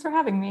 Hey, thanks for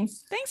having me.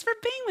 Thanks for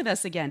being with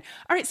us again.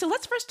 All right, so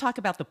let's first talk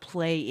about the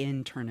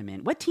play-in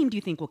tournament. What team do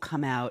you think will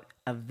come out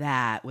of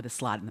that with a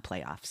slot in the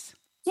playoffs?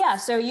 Yeah,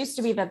 so it used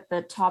to be that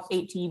the top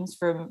 8 teams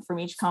from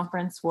each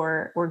conference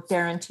were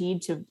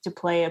guaranteed to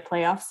play a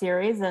playoff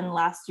series. And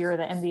last year,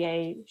 the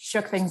NBA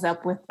shook things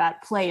up with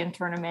that play-in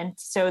tournament.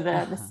 So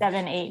the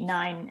 7, 8,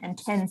 9, and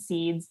 10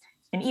 seeds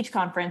in each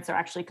conference are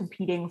actually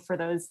competing for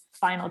those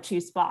final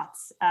 2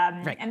 spots.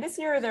 Right. And this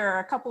year, there are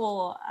a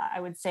couple, I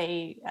would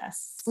say,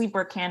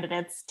 sleeper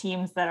candidates,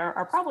 teams that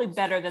are probably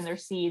better than their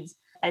seeds.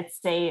 I'd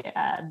say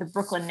the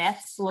Brooklyn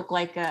Nets look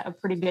like a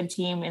pretty good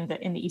team in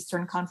the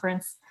Eastern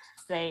Conference.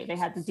 They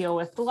had to deal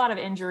with a lot of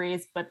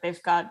injuries, but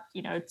they've got,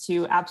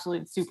 2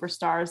 absolute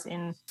superstars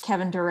in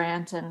Kevin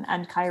Durant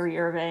and Kyrie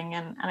Irving.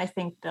 And I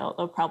think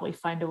they'll probably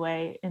find a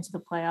way into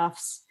the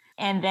playoffs.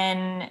 And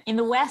then in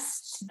the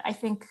West, I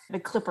think the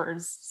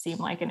Clippers seem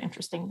like an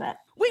interesting bet.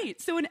 Wait,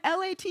 so an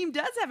LA team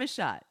does have a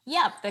shot?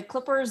 Yeah, the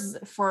Clippers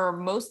for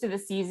most of the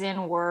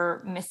season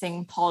were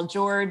missing Paul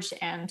George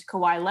and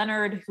Kawhi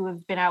Leonard, who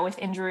have been out with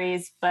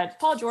injuries. But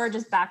Paul George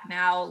is back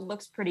now,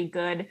 looks pretty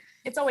good.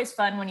 It's always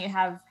fun when you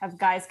have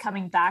guys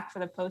coming back for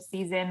the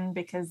postseason,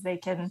 because they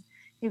can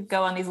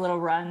go on these little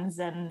runs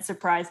and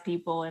surprise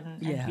people and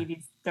be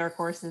these dark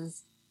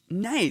horses.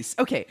 Nice.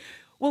 Okay.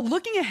 Well,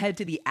 looking ahead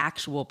to the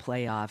actual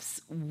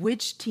playoffs,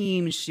 which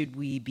teams should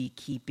we be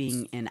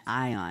keeping an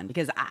eye on?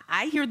 Because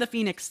I hear the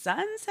Phoenix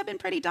Suns have been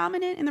pretty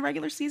dominant in the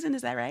regular season.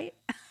 Is that right?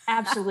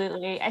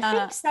 Absolutely. I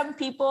think some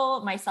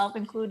people, myself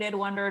included,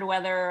 wondered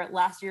whether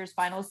last year's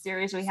finals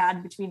series we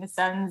had between the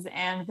Suns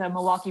and the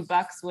Milwaukee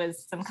Bucks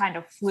was some kind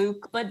of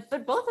fluke. But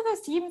both of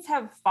those teams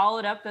have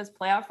followed up those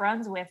playoff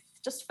runs with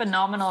just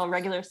phenomenal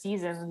regular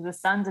seasons. The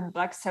Suns and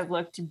Bucks have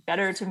looked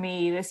better to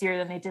me this year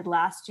than they did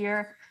last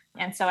year.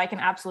 And so I can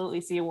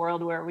absolutely see a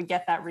world where we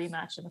get that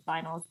rematch in the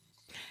finals.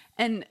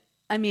 And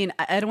I mean,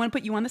 I don't want to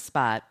put you on the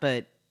spot,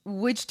 but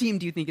which team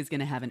do you think is going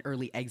to have an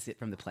early exit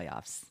from the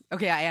playoffs?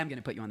 Okay, I am going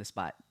to put you on the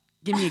spot.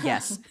 Give me a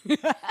guess.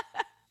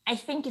 I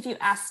think if you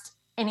asked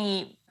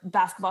any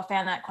basketball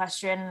fan that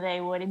question,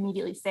 they would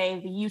immediately say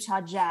the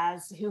Utah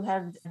Jazz, who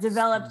have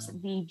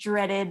developed the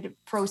dreaded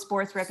pro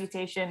sports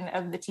reputation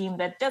of the team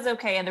that does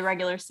okay in the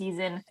regular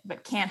season,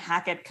 but can't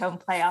hack it come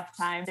playoff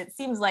time. It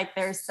seems like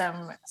there's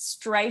some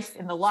strife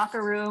in the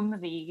locker room.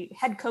 The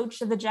head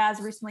coach of the Jazz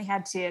recently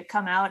had to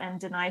come out and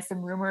deny some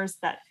rumors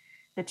that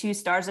the two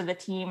stars of the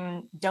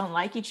team don't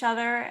like each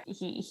other.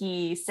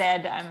 He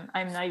said,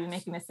 I'm not even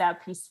making this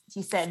up.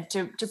 He said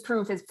to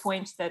prove his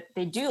point that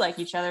they do like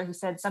each other, he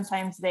said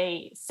sometimes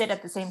they sit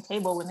at the same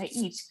table when they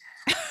eat.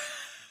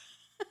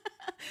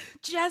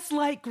 Just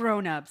like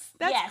grown-ups.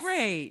 That's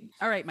great.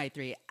 All right, my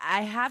three.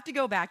 I have to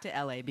go back to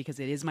LA because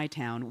it is my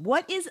town.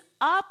 What is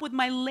up with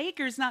my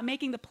Lakers not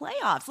making the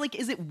playoffs? Like,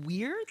 is it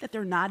weird that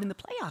they're not in the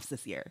playoffs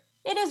this year?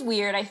 It is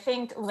weird. I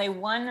think they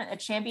won a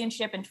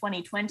championship in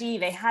 2020.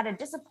 They had a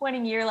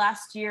disappointing year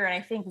last year. And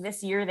I think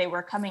this year they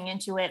were coming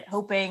into it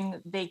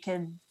hoping they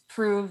could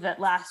prove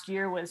that last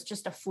year was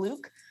just a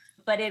fluke.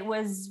 But it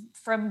was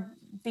from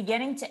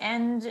beginning to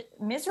end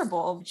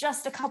miserable.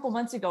 Just a couple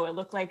months ago, it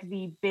looked like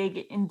the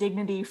big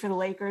indignity for the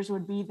Lakers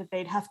would be that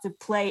they'd have to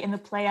play in the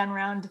play-on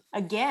round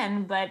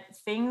again, but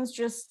things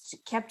just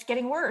kept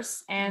getting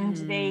worse, and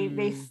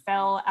they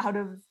fell out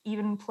of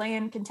even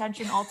play-in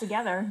contention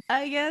altogether.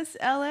 I guess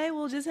LA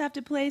will just have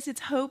to place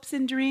its hopes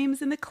and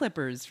dreams in the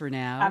Clippers for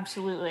now.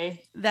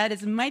 Absolutely. That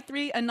is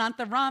Maitri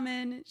Anantha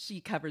Raman. She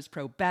covers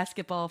pro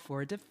basketball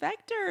for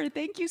Defector.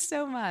 Thank you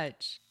so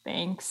much.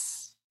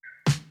 Thanks.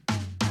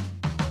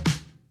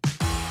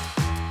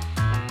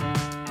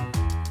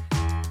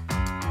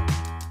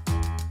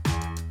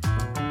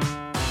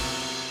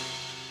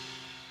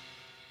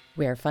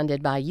 We're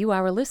funded by you,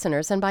 our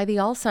listeners, and by the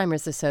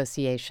Alzheimer's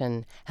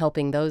Association,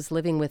 helping those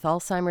living with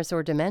Alzheimer's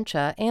or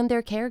dementia and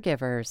their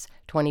caregivers.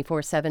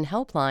 24/7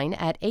 helpline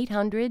at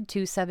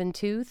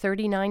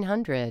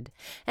 800-272-3900.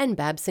 And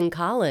Babson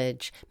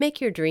College.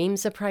 Make your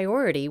dreams a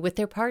priority with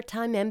their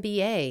part-time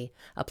MBA.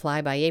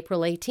 Apply by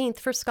April 18th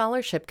for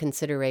scholarship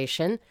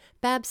consideration.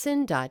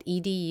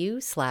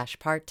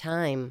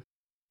 babson.edu/part-time.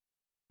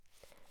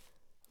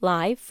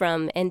 Live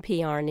from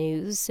NPR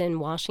News in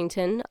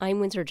Washington, I'm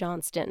Windsor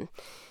Johnston.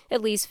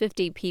 At least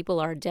 50 people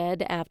are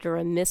dead after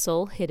a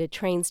missile hit a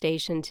train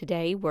station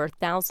today where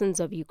thousands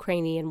of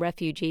Ukrainian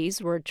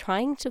refugees were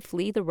trying to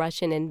flee the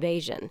Russian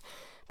invasion.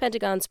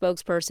 Pentagon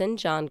spokesperson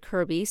John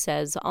Kirby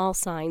says all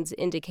signs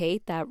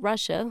indicate that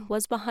Russia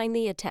was behind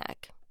the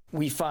attack.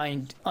 We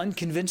find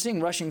unconvincing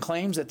Russian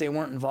claims that they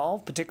weren't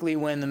involved, particularly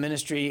when the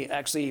ministry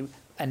actually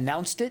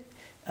announced it,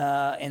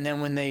 and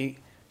then when they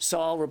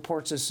saw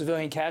reports of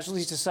civilian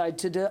casualties,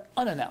 decided to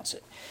unannounce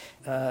it.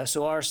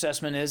 So our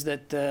assessment is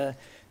that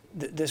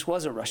this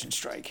was a Russian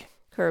strike.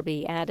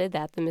 Kirby added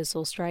that the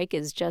missile strike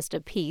is just a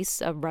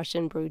piece of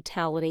Russian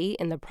brutality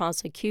in the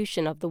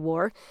prosecution of the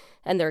war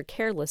and their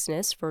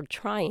carelessness for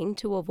trying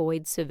to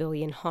avoid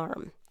civilian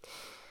harm.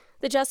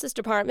 The Justice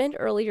Department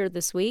earlier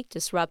this week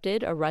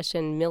disrupted a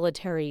Russian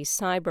military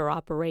cyber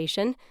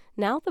operation.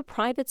 Now the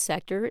private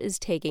sector is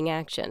taking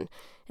action.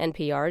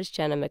 NPR's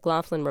Jenna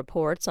McLaughlin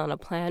reports on a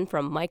plan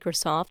from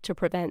Microsoft to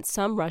prevent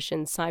some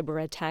Russian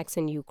cyber attacks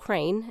in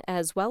Ukraine,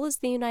 as well as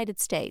the United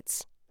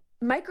States.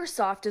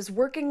 Microsoft is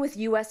working with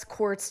U.S.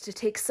 courts to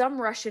take some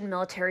Russian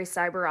military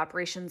cyber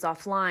operations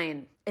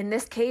offline. In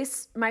this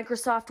case,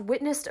 Microsoft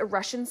witnessed a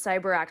Russian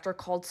cyber actor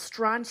called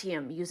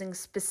Strontium using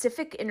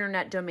specific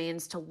internet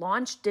domains to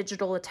launch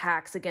digital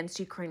attacks against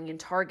Ukrainian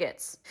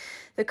targets.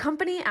 The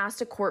company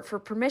asked a court for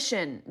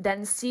permission,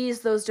 then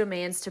seized those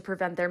domains to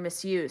prevent their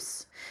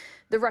misuse.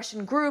 The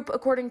Russian group,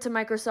 according to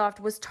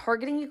Microsoft, was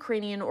targeting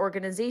Ukrainian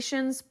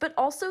organizations, but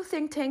also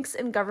think tanks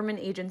and government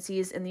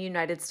agencies in the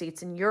United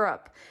States and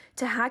Europe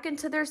to hack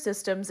into their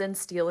systems and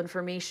steal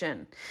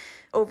information.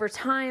 Over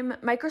time,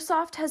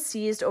 Microsoft has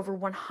seized over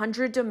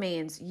 100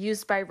 domains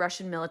used by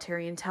Russian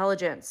military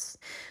intelligence.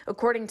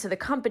 According to the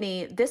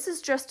company, this is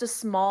just a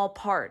small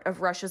part of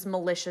Russia's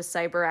malicious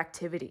cyber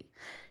activity.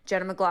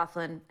 Jenna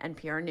McLaughlin,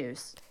 NPR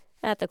News.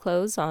 At the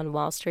close on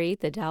Wall Street,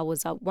 the Dow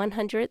was up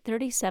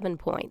 137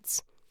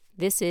 points.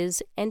 This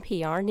is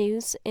NPR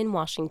News in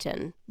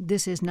Washington.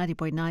 This is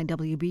 90.9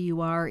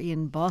 WBUR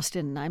in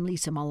Boston. I'm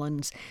Lisa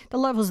Mullins. The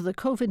levels of the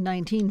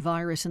COVID-19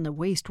 virus in the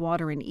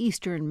wastewater in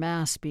eastern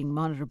Mass being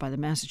monitored by the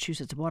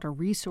Massachusetts Water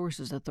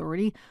Resources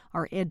Authority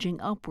are edging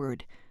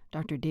upward.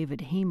 Dr. David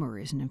Hamer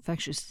is an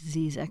infectious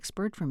disease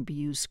expert from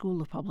BU's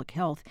School of Public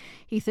Health.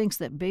 He thinks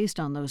that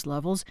based on those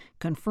levels,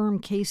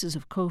 confirmed cases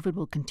of COVID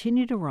will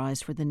continue to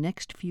rise for the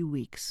next few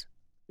weeks.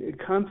 A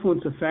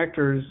confluence of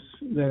factors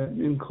that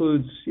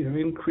includes,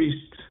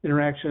 increased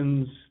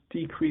interactions,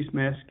 decreased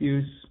mask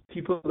use,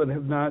 people that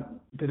have not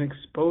been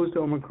exposed to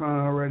Omicron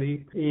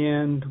already,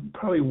 and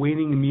probably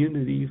waning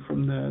immunity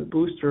from the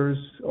boosters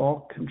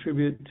all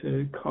contribute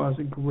to cause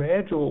a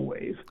gradual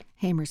wave.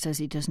 Hamer says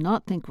he does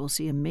not think we'll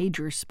see a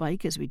major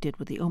spike as we did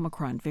with the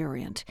Omicron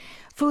variant.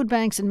 Food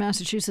banks in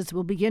Massachusetts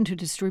will begin to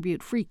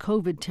distribute free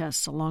COVID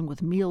tests along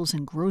with meals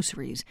and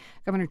groceries.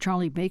 Governor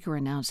Charlie Baker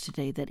announced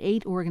today that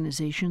 8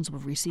 organizations will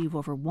receive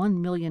over $1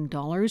 million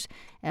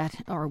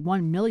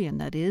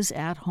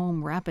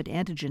at-home rapid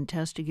antigen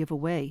tests to give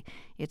away.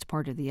 It's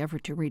part of the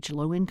effort to reach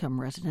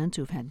low-income residents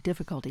who've had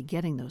difficulty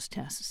getting those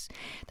tests.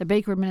 The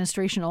Baker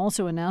administration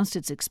also announced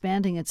it's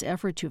expanding its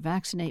effort to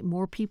vaccinate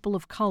more people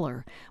of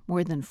color.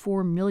 More than $4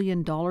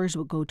 million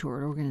will go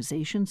toward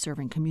organizations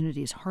serving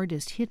communities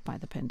hardest hit by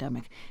the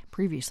pandemic.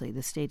 Previously,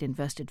 the state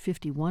invested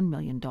 $51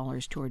 million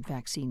toward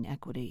vaccine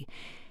equity.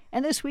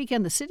 And this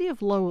weekend, the city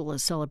of Lowell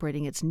is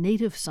celebrating its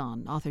native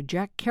son, author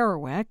Jack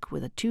Kerouac,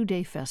 with a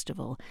 2-day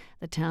festival.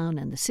 The Town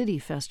and the City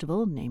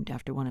Festival, named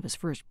after one of his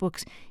first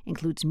books,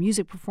 includes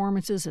music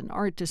performances and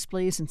art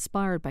displays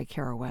inspired by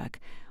Kerouac.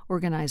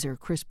 Organizer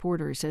Chris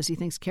Porter says he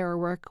thinks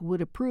Kerouac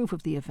would approve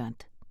of the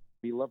event.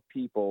 He loved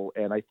people,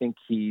 and I think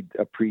he'd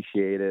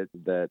appreciate it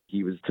that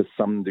he was to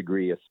some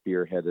degree a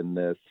spearhead in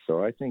this.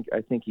 So I think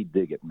he'd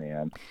dig it,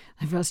 man.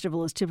 The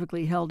festival is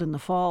typically held in the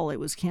fall. It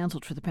was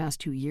canceled for the past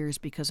 2 years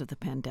because of the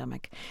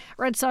pandemic.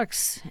 Red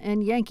Sox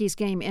and Yankees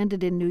game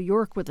ended in New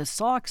York with the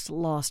Sox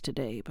lost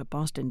today, but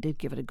Boston did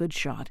give it a good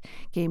shot.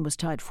 Game was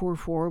tied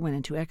 4-4, went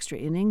into extra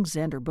innings.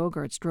 Xander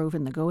Bogaerts drove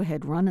in the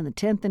go-ahead run in the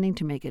 10th inning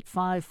to make it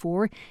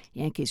 5-4.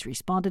 Yankees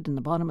responded in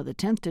the bottom of the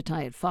 10th to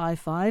tie it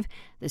 5-5.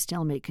 The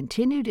stalemate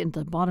continued in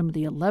the bottom of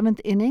the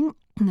 11th inning,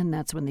 and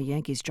that's when the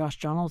Yankees' Josh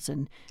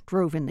Donaldson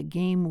drove in the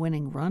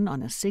game-winning run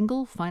on a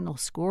single. Final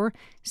score,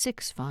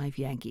 6-5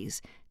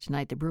 Yankees.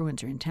 Tonight, the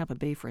Bruins are in Tampa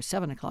Bay for a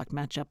 7 o'clock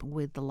matchup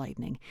with the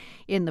Lightning.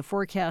 In the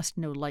forecast,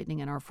 no lightning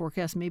in our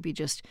forecast, maybe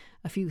just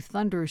a few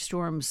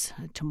thunderstorms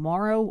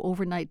tomorrow.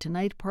 Overnight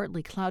tonight,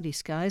 partly cloudy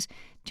skies.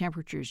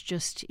 Temperatures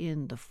just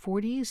in the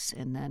 40s.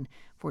 And then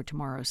for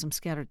tomorrow, some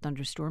scattered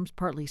thunderstorms,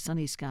 partly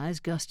sunny skies,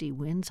 gusty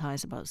winds,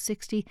 highs about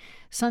 60.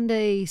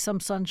 Sunday, some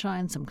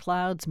sunshine, some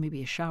clouds,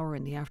 maybe a shower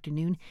in the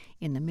afternoon,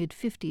 in the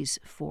mid-50s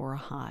for a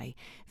high.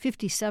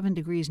 57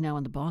 degrees now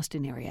in the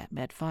Boston area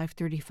at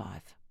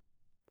 5:35.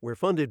 We're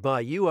funded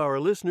by you, our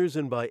listeners,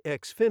 and by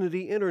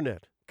Xfinity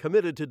Internet,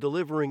 committed to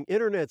delivering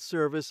Internet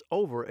service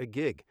over a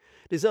gig,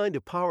 designed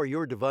to power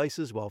your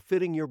devices while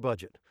fitting your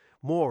budget.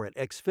 More at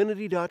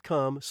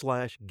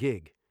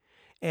xfinity.com/gig.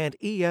 And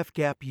EF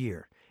Gap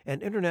Year,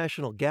 an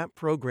international gap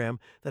program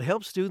that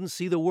helps students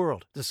see the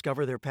world,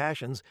 discover their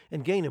passions,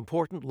 and gain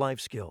important life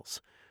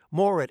skills.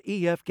 More at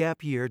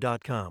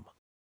efgapyear.com.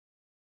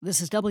 This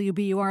is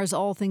WBUR's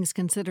All Things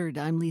Considered.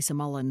 I'm Lisa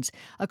Mullins.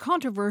 A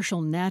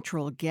controversial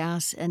natural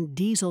gas and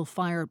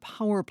diesel-fired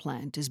power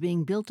plant is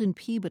being built in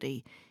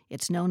Peabody.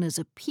 It's known as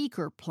a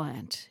peaker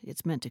plant.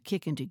 It's meant to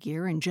kick into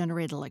gear and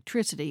generate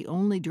electricity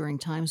only during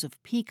times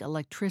of peak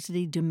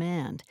electricity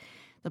demand.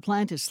 The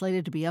plant is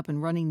slated to be up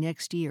and running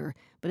next year,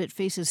 but it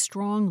faces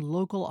strong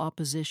local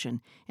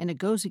opposition, and it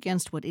goes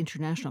against what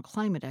international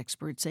climate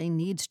experts say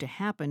needs to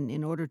happen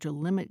in order to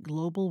limit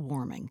global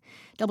warming.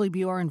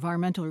 WBUR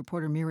environmental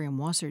reporter Miriam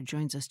Wasser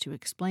joins us to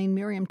explain.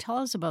 Miriam, tell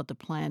us about the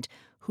plant,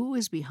 who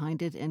is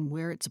behind it, and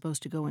where it's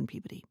supposed to go in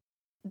Peabody.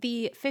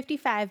 The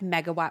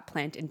 55-megawatt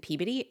plant in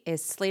Peabody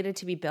is slated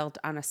to be built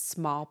on a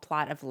small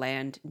plot of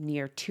land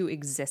near 2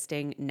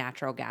 existing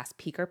natural gas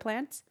peaker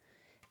plants.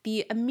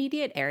 The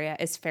immediate area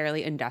is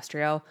fairly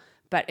industrial,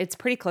 but it's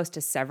pretty close to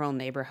several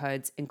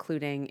neighborhoods,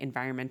 including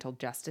environmental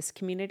justice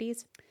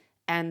communities.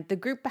 And the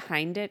group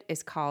behind it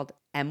is called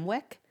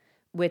MWIC,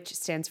 which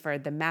stands for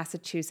the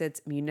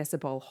Massachusetts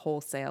Municipal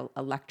Wholesale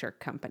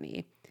Electric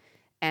Company.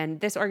 And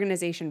this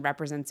organization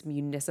represents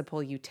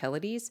municipal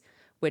utilities,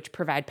 which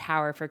provide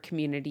power for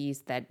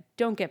communities that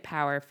don't get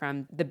power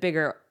from the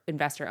bigger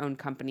investor-owned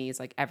companies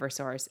like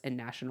Eversource and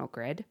National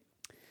Grid.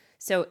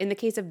 So in the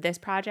case of this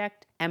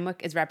project,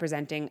 MWIC is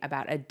representing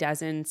about a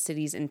dozen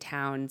cities and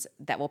towns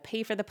that will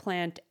pay for the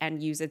plant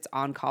and use its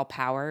on-call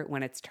power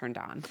when it's turned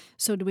on.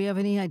 So do we have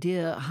any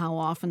idea how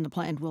often the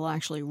plant will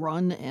actually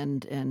run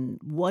and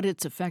what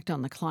its effect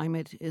on the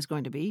climate is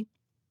going to be?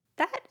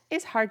 That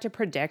is hard to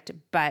predict,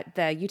 but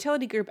the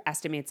utility group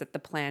estimates that the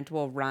plant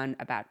will run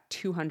about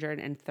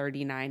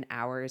 239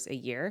 hours a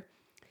year.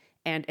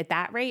 And at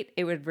that rate,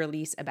 it would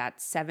release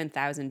about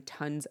 7,000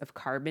 tons of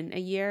carbon a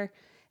year.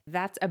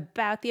 That's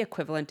about the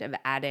equivalent of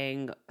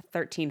adding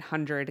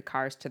 1,300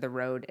 cars to the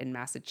road in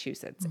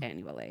Massachusetts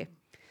annually.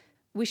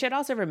 We should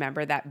also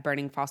remember that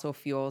burning fossil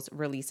fuels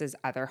releases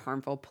other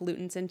harmful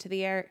pollutants into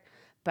the air,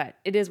 but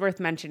it is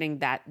worth mentioning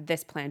that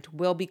this plant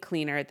will be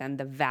cleaner than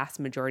the vast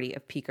majority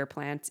of peaker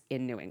plants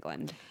in New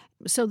England.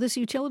 So this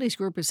utilities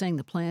group is saying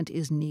the plant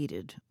is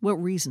needed.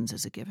 What reasons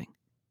is it giving?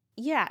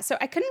 Yeah, so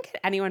I couldn't get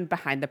anyone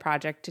behind the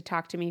project to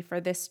talk to me for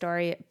this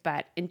story,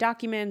 but in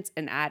documents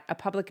and at a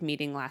public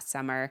meeting last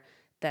summer,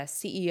 the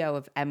CEO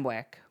of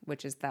MWIC,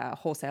 which is the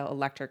wholesale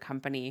electric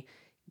company,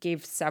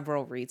 gave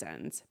several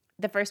reasons.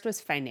 The first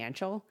was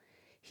financial.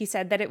 He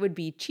said that it would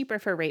be cheaper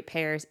for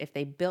ratepayers if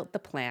they built the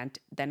plant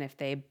than if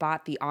they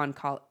bought the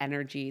on-call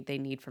energy they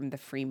need from the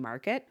free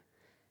market.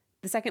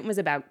 The second was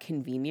about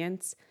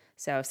convenience.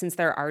 So since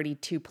there are already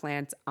 2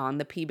 plants on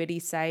the Peabody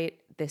site,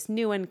 this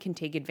new one can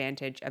take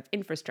advantage of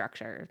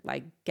infrastructure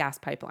like gas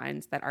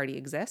pipelines that already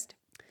exist.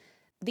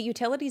 The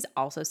utilities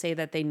also say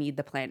that they need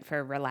the plant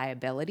for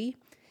reliability.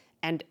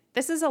 And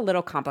this is a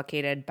little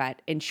complicated,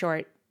 but in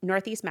short,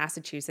 Northeast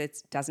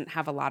Massachusetts doesn't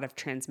have a lot of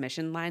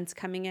transmission lines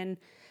coming in.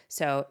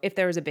 So if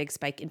there was a big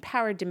spike in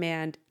power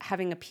demand,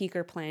 having a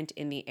peaker plant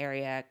in the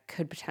area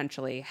could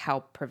potentially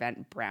help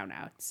prevent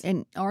brownouts.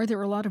 And are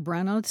there a lot of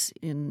brownouts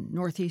in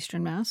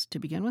northeastern Mass to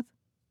begin with?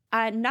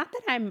 Not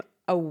that I'm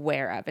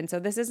aware of. And so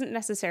this isn't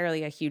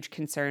necessarily a huge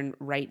concern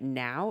right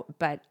now,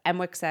 but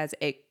MWIC says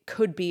it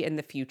could be in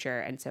the future,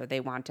 and so they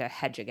want to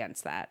hedge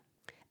against that.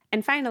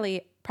 And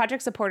finally,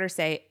 project supporters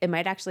say it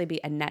might actually be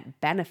a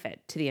net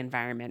benefit to the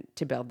environment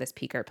to build this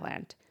peaker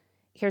plant.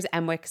 Here's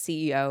MWIC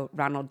CEO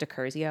Ronald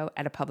DiCurzio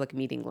at a public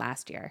meeting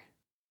last year.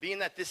 Being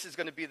that this is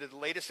going to be the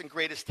latest and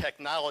greatest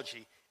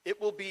technology,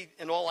 it will be,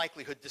 in all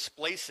likelihood,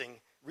 displacing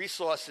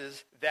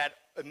resources that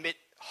emit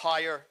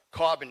higher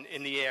carbon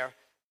in the air.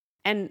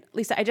 And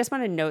Lisa, I just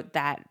want to note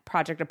that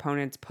project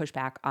opponents push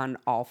back on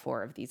all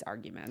 4 of these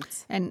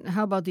arguments. And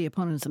how about the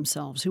opponents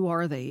themselves? Who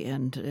are they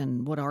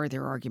and what are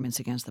their arguments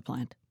against the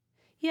plant?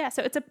 Yeah,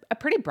 so it's a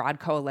pretty broad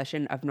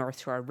coalition of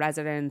North Shore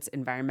residents,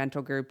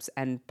 environmental groups,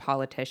 and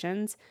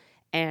politicians.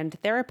 And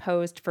they're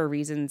opposed for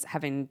reasons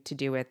having to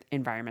do with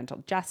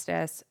environmental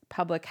justice,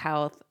 public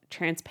health,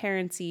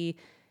 transparency,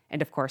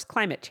 and of course,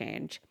 climate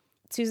change.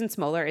 Susan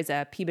Smoller is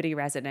a Peabody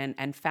resident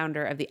and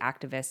founder of the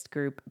activist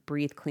group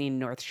Breathe Clean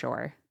North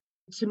Shore.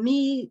 To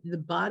me, the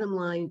bottom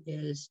line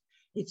is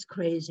it's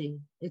crazy.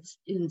 It's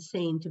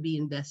insane to be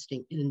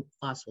investing in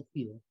fossil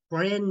fuel,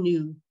 brand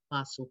new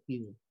fossil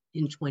fuel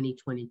in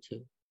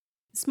 2022.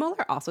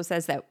 Smoller also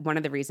says that one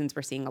of the reasons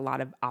we're seeing a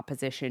lot of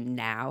opposition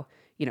now,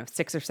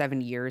 6 or 7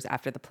 years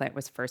after the plant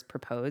was first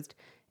proposed,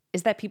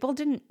 is that people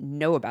didn't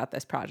know about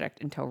this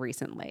project until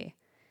recently.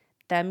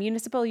 The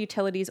Municipal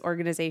Utilities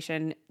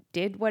Organization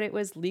did what it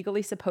was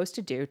legally supposed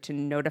to do to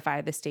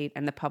notify the state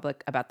and the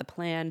public about the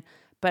plan,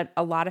 but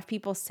a lot of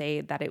people say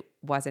that it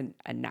wasn't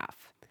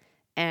enough.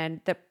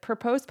 And the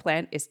proposed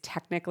plant is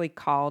technically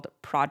called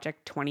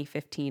Project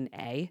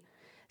 2015A.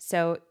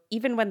 So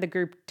even when the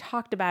group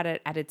talked about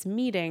it at its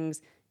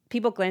meetings,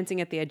 people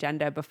glancing at the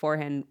agenda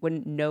beforehand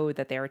wouldn't know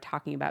that they were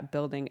talking about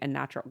building a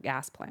natural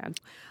gas plant.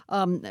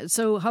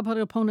 So how about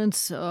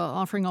opponents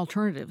offering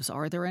alternatives?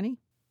 Are there any?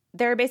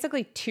 There are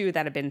basically 2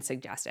 that have been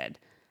suggested.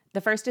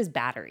 The first is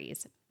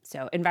batteries.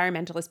 So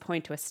environmentalists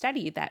point to a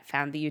study that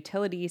found the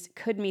utilities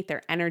could meet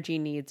their energy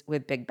needs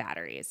with big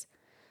batteries.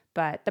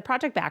 But the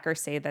project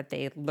backers say that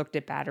they looked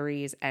at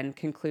batteries and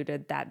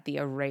concluded that the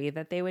array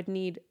that they would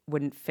need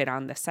wouldn't fit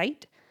on the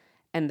site,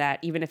 and that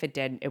even if it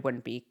did, it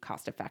wouldn't be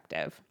cost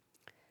effective.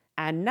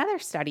 Another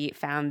study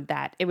found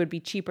that it would be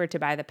cheaper to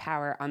buy the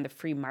power on the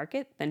free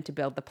market than to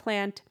build the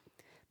plant.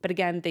 But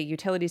again, the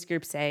utilities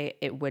group say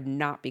it would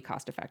not be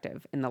cost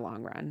effective in the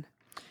long run.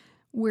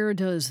 Where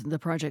does the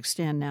project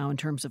stand now in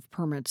terms of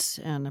permits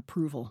and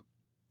approval?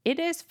 It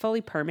is fully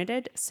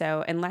permitted,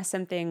 so unless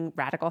something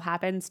radical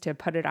happens to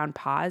put it on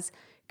pause,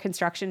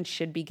 construction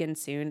should begin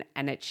soon,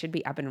 and it should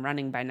be up and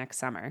running by next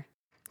summer.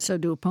 So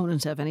do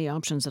opponents have any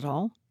options at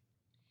all?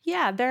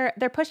 Yeah,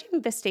 they're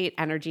pushing the State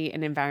Energy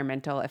and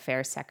Environmental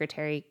Affairs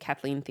Secretary,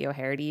 Kathleen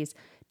Theoharides,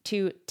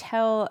 to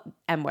tell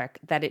MWIC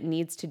that it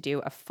needs to do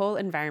a full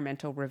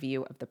environmental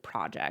review of the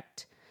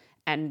project.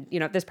 And,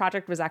 this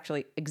project was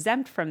actually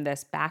exempt from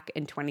this back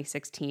in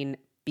 2016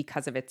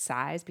 because of its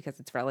size, because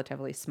it's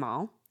relatively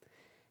small.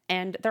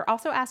 And they're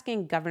also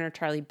asking Governor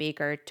Charlie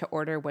Baker to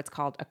order what's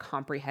called a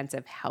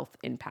comprehensive health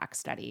impact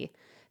study.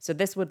 So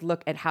this would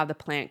look at how the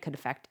plant could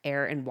affect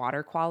air and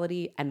water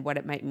quality and what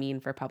it might mean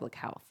for public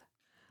health.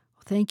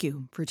 Thank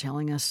you for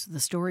telling us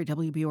the story,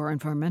 WBUR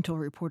environmental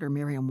reporter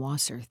Miriam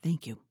Wasser.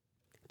 Thank you.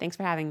 Thanks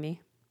for having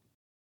me.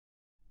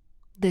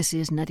 This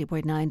is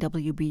 90.9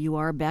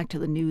 WBUR. Back to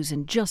the news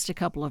in just a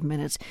couple of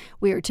minutes.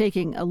 We are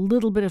taking a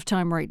little bit of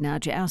time right now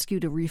to ask you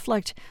to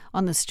reflect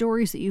on the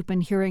stories that you've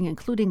been hearing,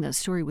 including the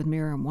story with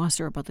Miriam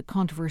Wasser about the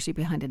controversy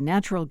behind a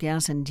natural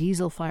gas and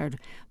diesel-fired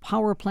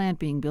power plant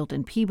being built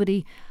in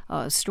Peabody.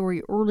 A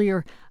story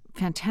earlier,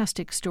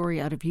 fantastic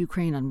story out of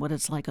Ukraine on what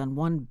it's like on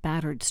one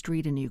battered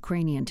street in a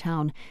Ukrainian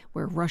town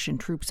where Russian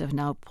troops have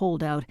now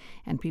pulled out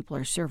and people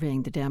are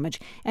surveying the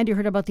damage. And you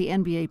heard about the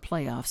NBA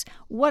playoffs.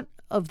 What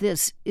of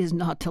this is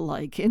not to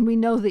like? And we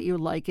know that you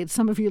like it.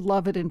 Some of you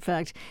love it, in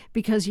fact,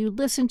 because you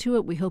listen to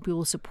it. We hope you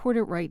will support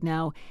it right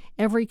now.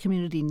 Every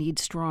community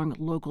needs strong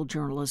local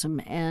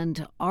journalism,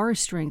 and our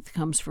strength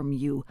comes from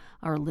you,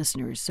 our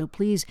listeners. So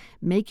please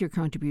make your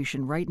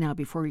contribution right now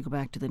before we go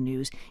back to the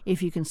news.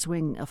 If you can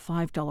swing a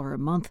 $5 a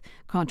month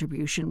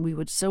contribution. We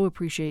would so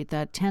appreciate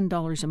that.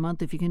 $10 a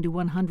month. If you can do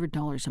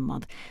 $100 a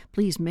month,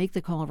 please make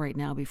the call right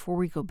now before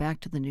we go back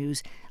to the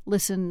news.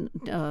 Listen,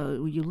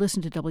 you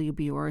listen to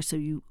WBUR,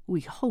 so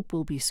we hope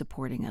will be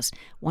supporting us.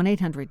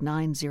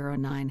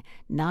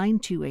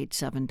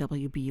 1-800-909-9287,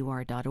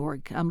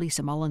 WBUR.org. I'm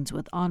Lisa Mullins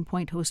with On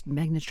Point host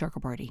Meghna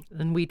Chakrabarty.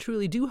 And we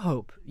truly do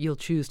hope you'll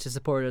choose to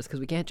support us, because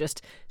we can't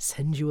just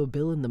send you a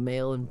bill in the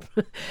mail and,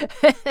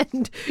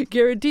 and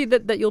guarantee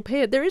that you'll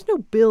pay it. There is no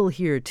bill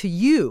here to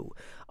you,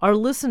 our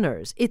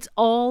listeners. It's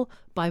all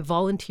by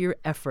volunteer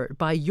effort,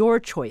 by your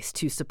choice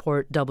to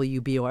support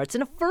WBUR. It's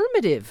an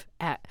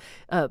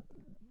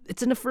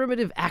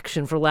affirmative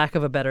action, for lack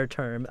of a better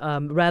term,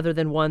 rather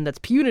than one that's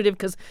punitive,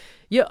 because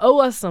you owe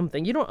us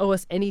something. You don't owe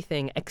us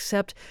anything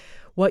except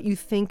what you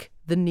think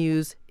the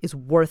news is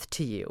worth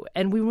to you.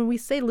 And when we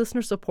say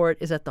listener support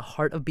is at the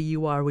heart of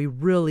BUR, we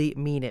really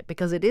mean it,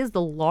 because it is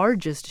the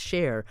largest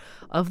share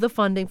of the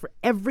funding for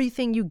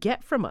everything you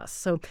get from us.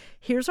 So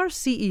here's our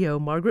CEO,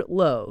 Margaret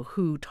Lowe,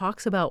 who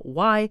talks about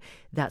why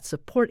that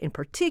support in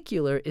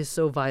particular is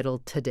so vital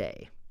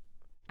today.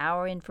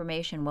 Our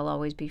information will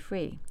always be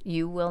free.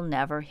 You will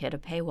never hit a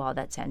paywall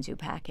that sends you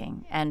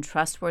packing. And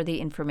trustworthy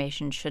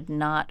information should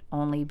not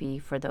only be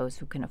for those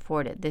who can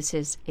afford it. This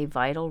is a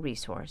vital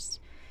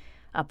resource,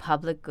 a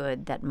public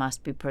good that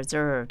must be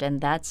preserved, and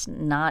that's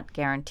not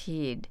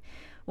guaranteed.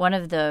 One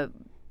of the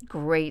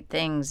great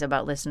things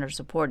about listener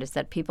support is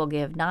that people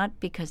give not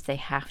because they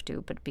have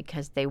to, but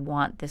because they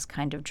want this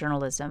kind of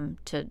journalism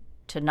to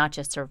not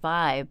just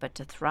survive, but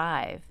to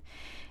thrive.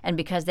 And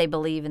because they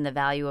believe in the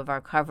value of our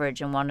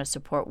coverage and want to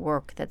support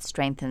work that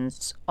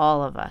strengthens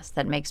all of us,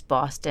 that makes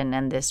Boston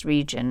and this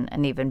region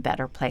an even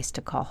better place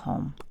to call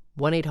home.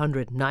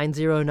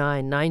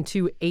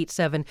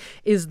 1-800-909-9287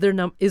 is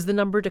the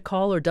number to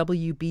call, or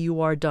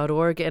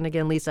WBUR.org. And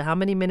again, Lisa, how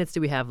many minutes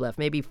do we have left?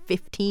 Maybe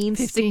 15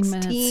 16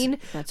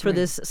 minutes. That's for right.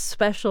 This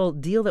special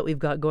deal that we've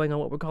got going on,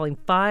 what we're calling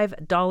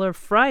 $5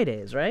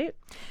 Fridays, right?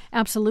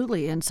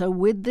 Absolutely. And so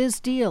with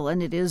this deal,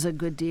 and it is a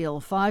good deal,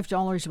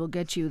 $5 will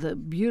get you the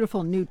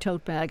beautiful new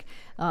tote bag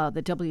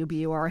that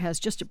WBUR has,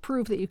 just to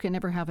prove that you can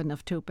never have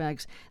enough tote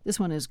bags. This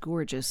one is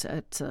gorgeous.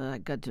 It's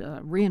got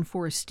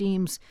reinforced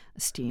seams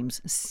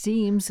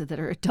that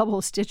are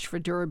double stitched for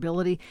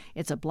durability.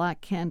 It's a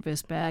black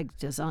canvas bag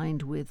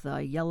designed with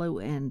yellow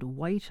and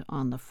white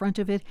on the front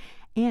of it.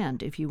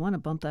 And if you want to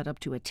bump that up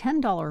to a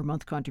 $10 a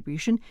month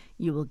contribution,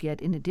 you will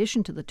get, in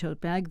addition to the tote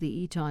bag, the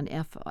Eton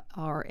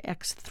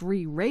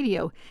FRX3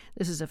 radio.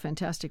 This is a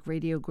fantastic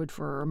radio, good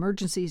for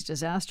emergencies,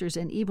 disasters,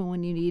 and even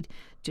when you need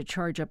to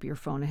charge up your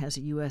phone, it has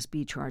a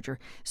USB charger.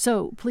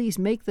 So please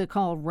make the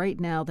call right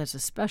now. That's a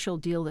special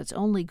deal that's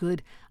only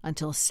good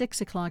until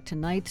 6 o'clock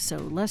tonight, so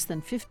less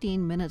than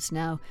 15 minutes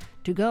now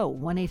to go.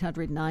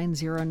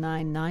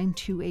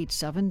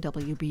 1-800-909-9287,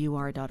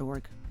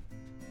 WBUR.org.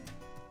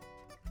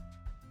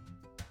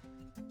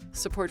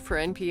 Support for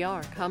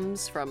NPR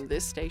comes from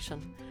this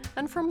station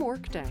and from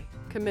Workday,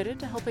 committed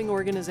to helping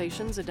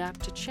organizations adapt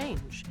to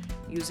change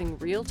using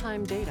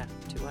real-time data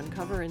to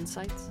uncover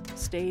insights,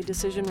 stay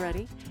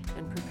decision-ready,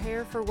 and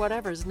prepare for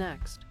whatever's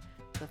next.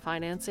 The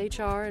finance,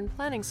 HR, and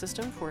planning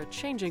system for a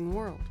changing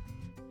world.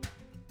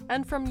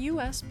 And from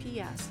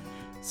USPS,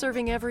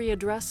 serving every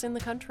address in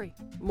the country,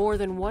 more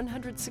than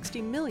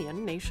 160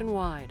 million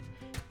nationwide.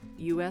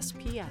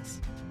 USPS,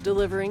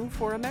 delivering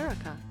for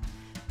America.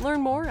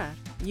 Learn more at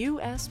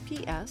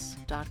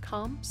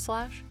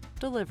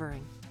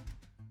usps.com/delivering.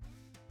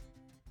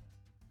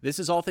 This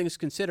is All Things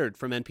Considered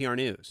from NPR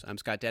News. I'm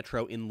Scott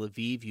Detrow in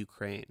Lviv,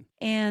 Ukraine.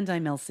 And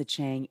I'm Elsa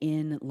Chang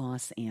in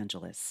Los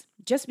Angeles.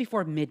 Just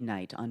before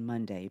midnight on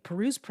Monday,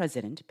 Peru's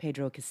president,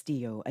 Pedro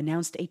Castillo,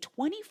 announced a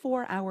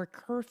 24-hour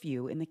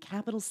curfew in the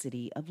capital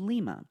city of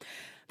Lima.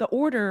 The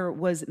order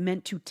was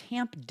meant to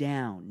tamp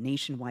down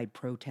nationwide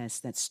protests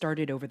that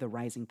started over the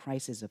rising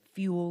prices of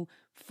fuel,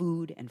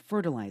 food, and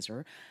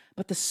fertilizer.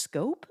 But the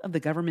scope of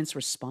the government's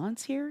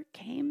response here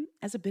came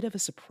as a bit of a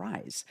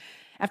surprise.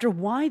 After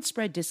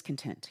widespread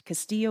discontent,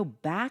 Castillo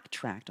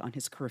backtracked on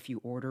his curfew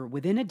order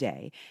within a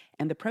day,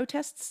 and the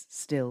protests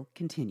still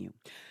continue.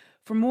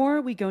 For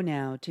more, we go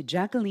now to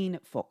Jacqueline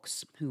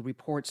Fox, who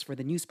reports for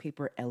the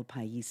newspaper El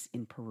País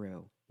in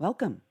Peru.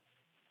 Welcome.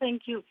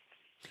 Thank you.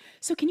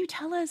 So can you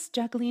tell us,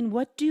 Jacqueline,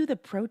 what do the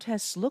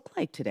protests look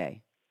like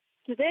today?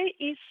 Today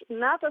is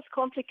not as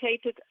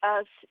complicated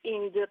as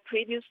in the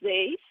previous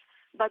days,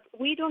 but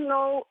we don't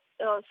know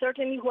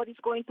certainly what is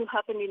going to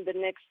happen in the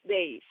next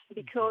days,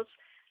 because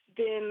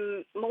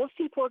the most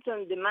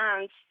important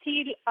demands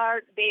still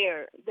are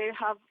there. There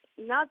have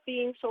not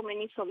been so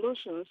many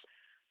solutions.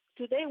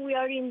 Today we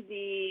are in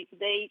the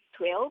day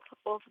 12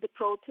 of the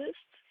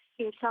protests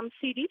in some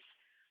cities,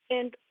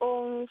 and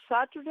on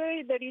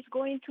Saturday there is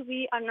going to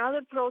be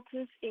another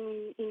protest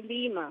in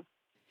Lima.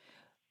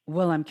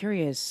 Well, I'm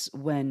curious,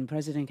 when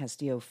President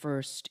Castillo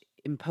first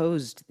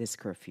imposed this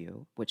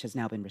curfew, which has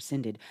now been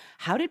rescinded,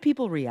 how did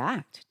people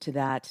react to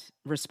that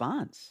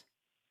response?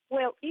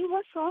 Well, it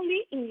was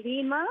only in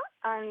Lima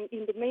and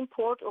in the main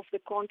port of the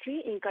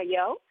country, in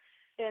Callao,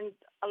 and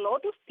a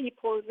lot of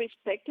people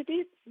respected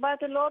it,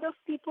 but a lot of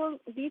people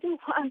didn't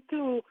want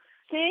to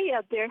stay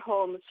at their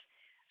homes.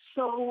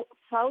 So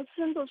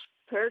thousands of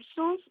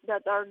persons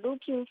that are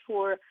looking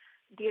for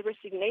the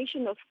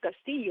resignation of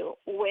Castillo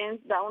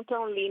went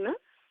downtown Lima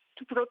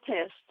to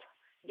protest.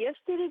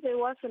 Yesterday there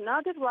was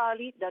another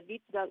rally that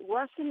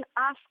wasn't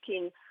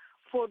asking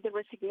for the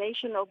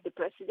resignation of the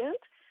president.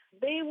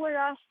 They were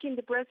asking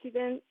the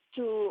president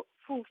to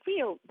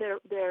fulfill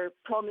their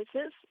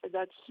promises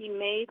that he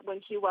made when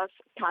he was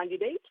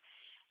candidate.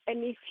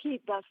 And if he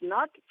does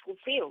not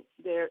fulfill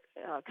their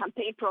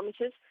campaign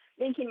promises,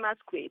 then he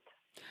must quit.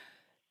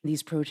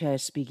 These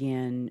protests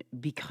began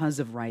because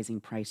of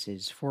rising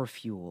prices for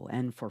fuel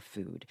and for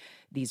food.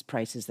 These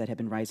prices that have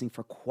been rising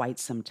for quite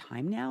some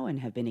time now and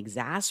have been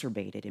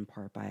exacerbated in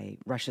part by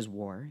Russia's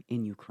war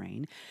in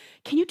Ukraine.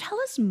 Can you tell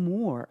us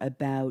more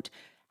about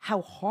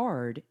how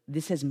hard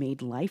this has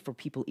made life for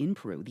people in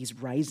Peru, these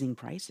rising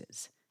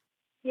prices?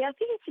 Yeah, I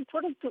think it's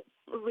important to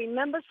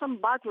remember some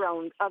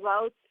background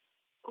about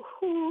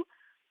who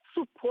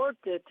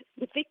supported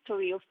the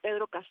victory of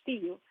Pedro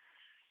Castillo.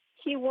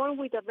 He won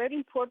with a very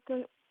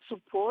important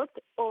support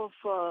of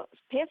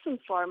peasant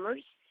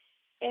farmers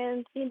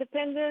and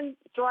independent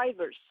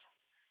drivers.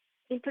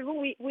 In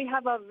Peru, we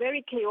have a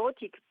very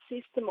chaotic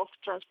system of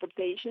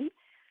transportation,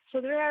 so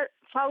there are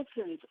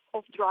thousands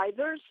of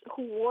drivers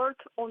who work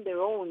on their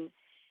own.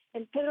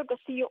 And Pedro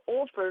Castillo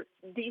offered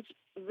these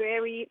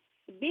very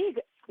big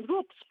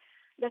groups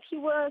that he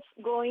was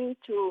going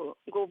to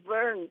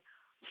govern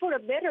for a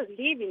better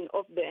living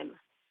of them.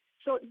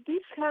 So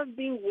this has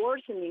been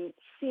worsening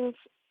since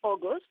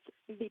August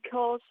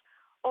because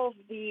of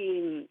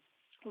the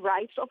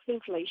rise of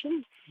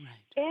inflation.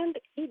 Right. And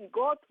it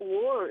got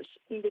worse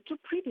in the 2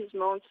 previous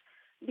months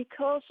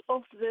because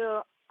of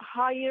the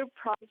higher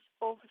price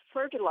of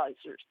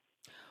fertilizers.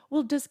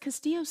 Well, does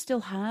Castillo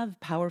still have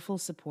powerful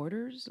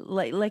supporters?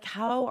 Like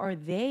how are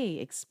they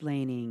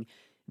explaining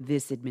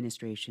this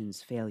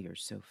administration's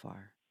failures so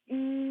far?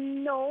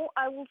 No,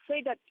 I will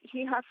say that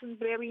he has some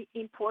very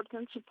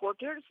important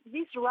supporters.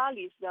 These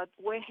rallies that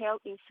were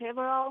held in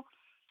several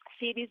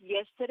cities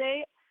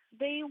yesterday,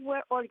 they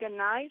were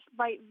organized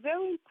by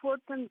very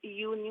important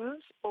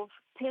unions of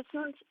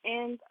peasants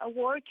and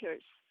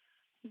workers.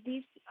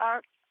 These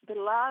are the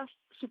last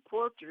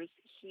supporters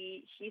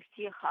he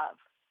still has.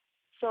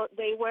 So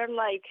they were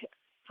like,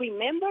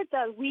 remember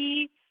that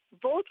we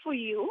vote for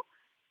you,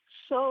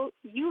 so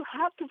you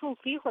have to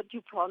fulfill what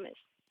you promised.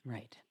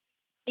 Right.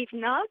 If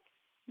not,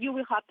 you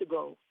will have to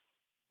go.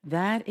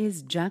 That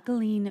is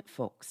Jacqueline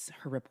Fuchs.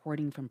 Her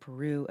reporting from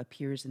Peru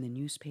appears in the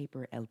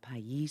newspaper El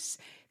País.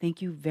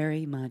 Thank you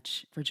very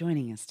much for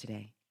joining us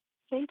today.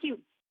 Thank you.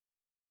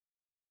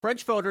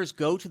 French voters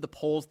go to the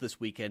polls this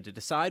weekend to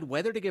decide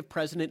whether to give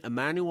President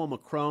Emmanuel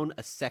Macron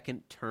a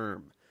second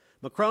term.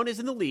 Macron is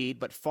in the lead,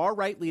 but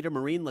far-right leader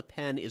Marine Le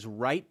Pen is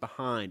right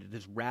behind and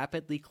has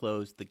rapidly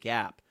closed the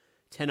gap.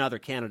 10 other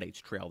candidates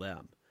trail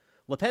them.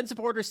 Le Pen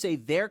supporters say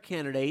their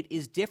candidate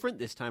is different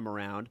this time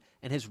around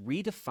and has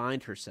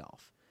redefined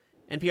herself.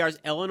 NPR's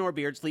Eleanor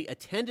Beardsley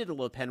attended a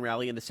Le Pen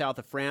rally in the south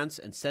of France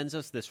and sends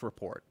us this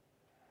report.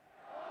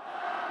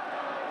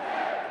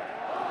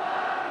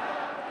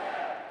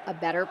 A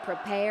better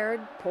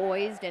prepared,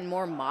 poised, and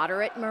more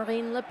moderate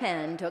Marine Le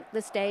Pen took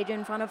the stage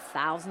in front of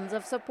thousands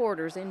of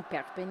supporters in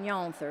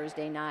Perpignan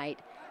Thursday night.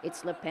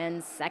 It's Le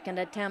Pen's second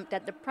attempt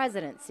at the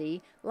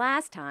presidency.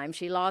 Last time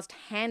she lost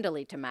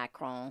handily to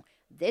Macron.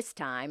 This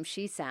time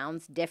she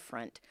sounds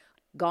different.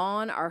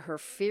 Gone are her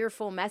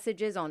fearful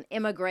messages on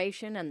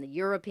immigration and the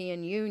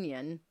European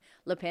Union.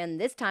 Le Pen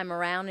this time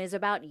around is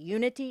about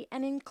unity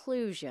and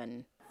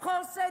inclusion.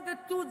 Français de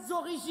toutes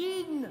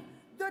origines.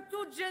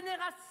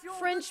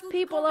 French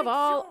people of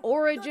all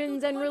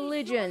origins and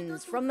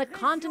religions, from the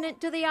continent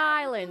to the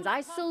islands,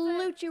 I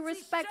salute you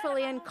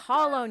respectfully and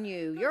call on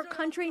you. Your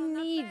country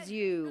needs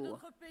you.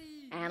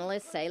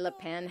 Analysts say Le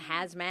Pen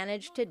has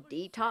managed to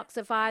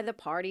detoxify the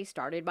party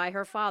started by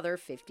her father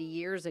 50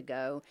 years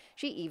ago.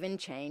 She even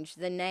changed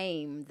the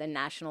name. The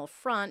National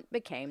Front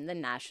became the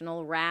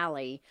National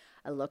Rally.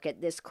 A look at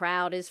this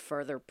crowd is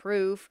further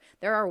proof.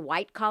 There are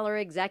white-collar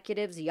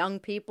executives, young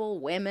people,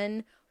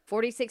 women.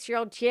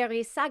 46-year-old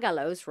Thierry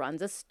Sagalos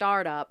runs a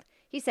startup.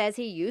 He says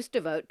he used to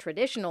vote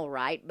traditional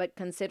right, but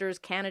considers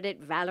candidate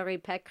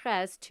Valérie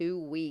Pécresse too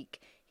weak.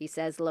 He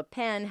says Le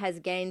Pen has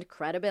gained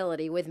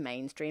credibility with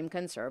mainstream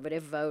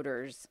conservative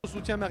voters. I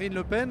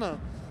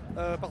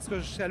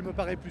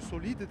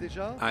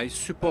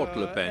support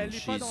Le Pen.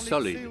 She's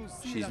solid.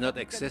 She's not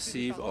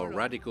excessive or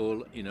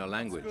radical in her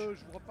language.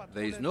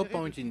 There is no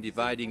point in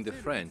dividing the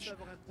French.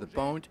 The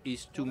point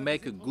is to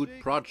make a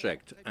good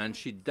project, and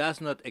she does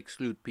not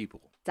exclude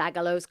people.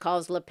 Sagalos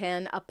calls Le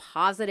Pen a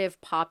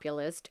positive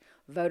populist.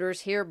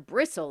 Voters here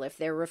bristle if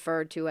they're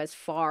referred to as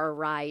far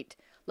right.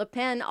 Le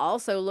Pen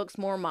also looks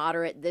more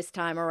moderate this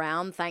time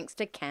around thanks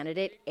to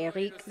candidate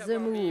Éric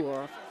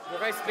Zemmour.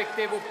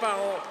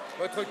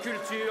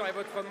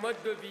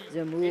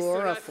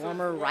 Zemmour, a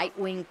former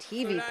right-wing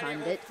TV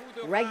pundit,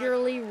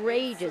 regularly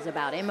rages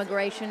about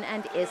immigration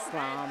and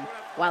Islam.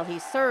 While he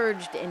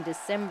surged in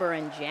December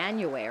and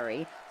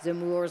January,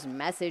 Zemmour's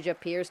message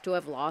appears to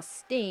have lost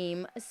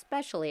steam,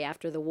 especially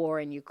after the war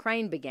in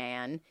Ukraine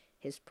began.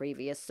 His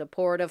previous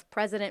support of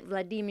President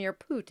Vladimir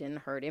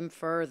Putin hurt him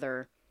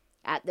further.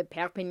 At the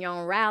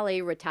Perpignan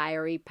rally,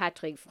 retiree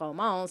Patrick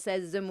Froment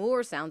says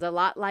Zemmour sounds a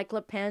lot like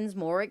Le Pen's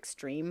more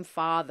extreme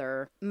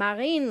father.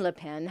 Marine Le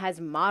Pen has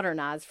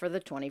modernized for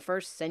the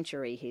 21st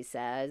century, he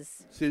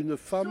says.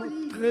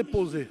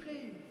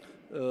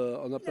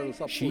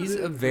 She's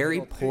a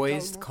very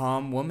poised,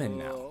 calm woman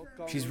now.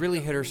 She's really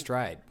hit her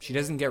stride. She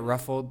doesn't get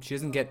ruffled. She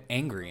doesn't get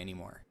angry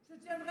anymore.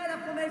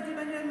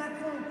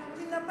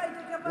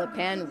 Le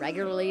Pen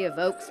regularly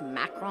evokes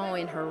Macron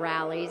in her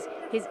rallies,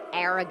 his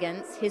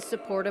arrogance, his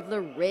support of the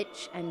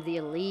rich and the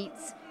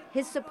elites,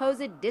 his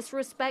supposed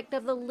disrespect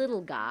of the little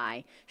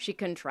guy. She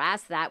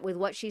contrasts that with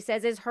what she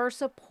says is her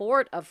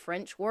support of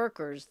French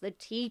workers, the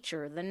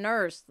teacher, the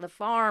nurse, the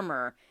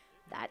farmer.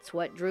 That's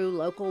what drew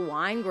local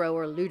wine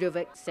grower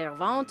Ludovic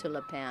Servant to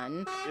Le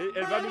Pen.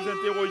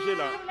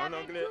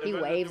 He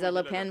waves a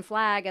Le Pen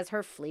flag as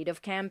her fleet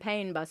of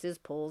campaign buses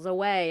pulls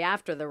away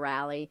after the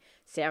rally.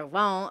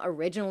 Servant,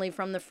 originally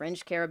from the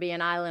French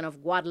Caribbean island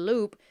of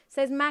Guadeloupe,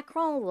 says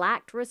Macron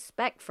lacked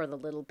respect for the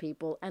little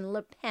people and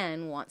Le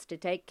Pen wants to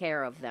take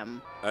care of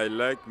them. I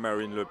like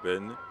Marine Le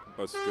Pen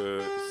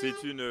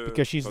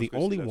because she's the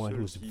only one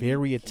who's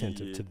very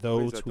attentive to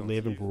those who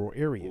live in rural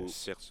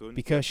areas.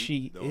 Because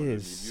she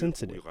is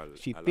sensitive.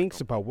 She thinks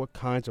about what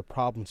kinds of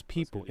problems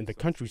people in the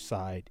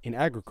countryside in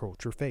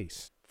agriculture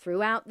face.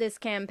 Throughout this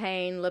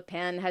campaign, Le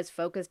Pen has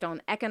focused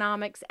on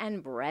economics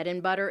and bread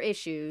and butter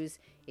issues.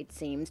 It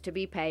seems to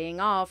be paying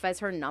off as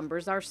her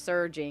numbers are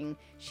surging.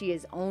 She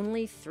is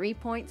only 3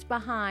 points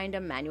behind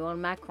Emmanuel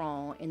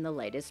Macron in the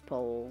latest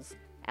polls.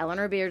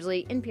 Eleanor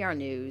Beardsley, NPR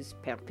News,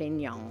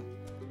 Perpignan.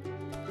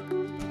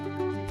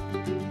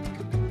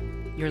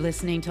 You're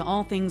listening to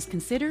All Things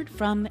Considered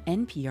from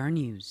NPR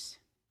News.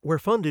 We're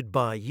funded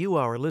by you,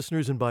 our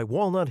listeners, and by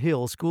Walnut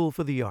Hill School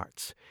for the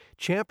Arts,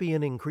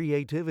 championing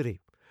creativity.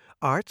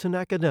 Arts and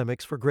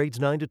academics for grades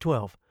 9 to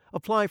 12.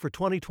 Apply for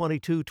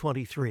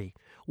 2022-23.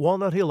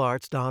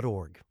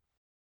 walnuthillarts.org.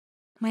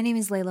 My name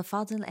is Layla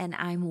Faldel, and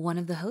I'm one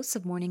of the hosts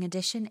of Morning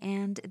Edition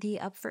and the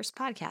Up First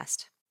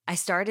podcast. I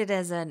started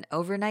as an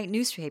overnight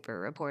newspaper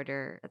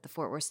reporter at the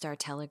Fort Worth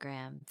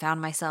Star-Telegram,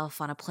 found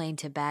myself on a plane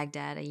to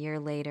Baghdad a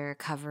year later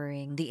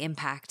covering the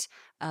impact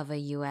of a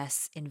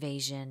U.S.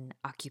 invasion,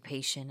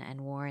 occupation, and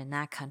war in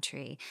that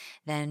country,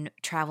 then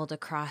traveled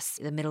across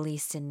the Middle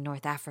East and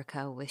North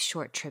Africa with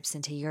short trips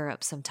into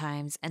Europe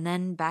sometimes, and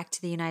then back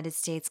to the United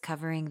States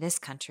covering this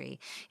country,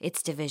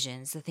 its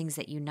divisions, the things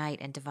that unite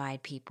and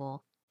divide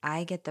people.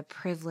 I get the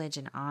privilege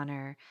and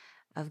honor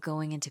of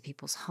going into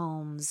people's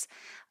homes,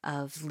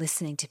 of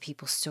listening to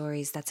people's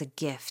stories. That's a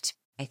gift.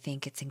 I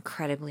think it's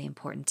incredibly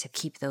important to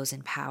keep those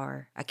in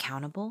power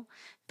accountable,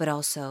 but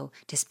also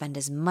to spend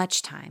as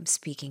much time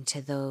speaking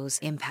to those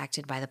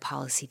impacted by the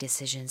policy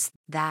decisions.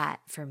 That,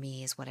 for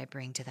me, is what I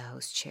bring to the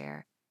host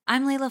chair.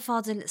 I'm Layla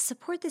Faldel.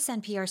 Support this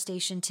NPR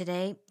station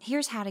today.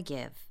 Here's how to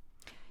give.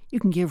 You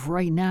can give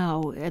right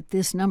now at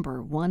this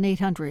number,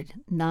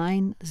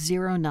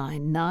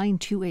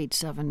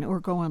 1-800-909-9287, or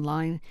go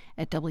online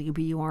at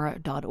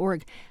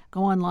WBUR.org.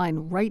 Go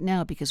online right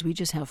now because we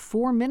just have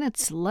 4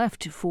 minutes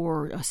left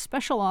for a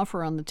special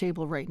offer on the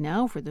table right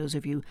now for those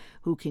of you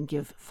who can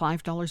give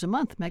 $5 a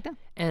month. Magda?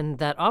 And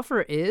that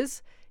offer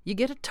is you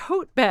get a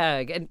tote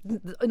bag. And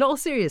in all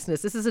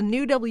seriousness, this is a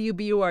new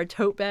WBUR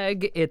tote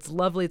bag. It's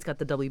lovely. It's got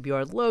the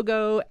WBUR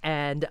logo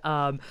and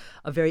a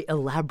very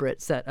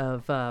elaborate set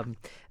of, an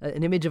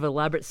image of an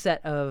elaborate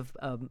set of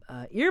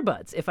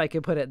earbuds, if I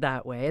could put it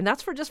that way. And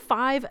that's for just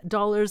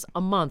 $5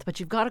 a month.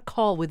 But you've got to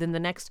call within the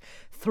next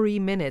 3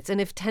 minutes.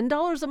 And if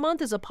 $10 a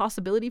month is a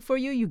possibility for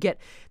you, you get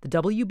the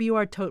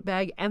WBUR tote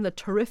bag and the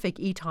terrific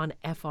Eton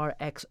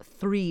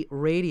FRX3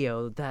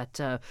 radio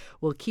that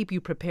will keep you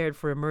prepared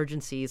for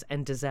emergencies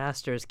and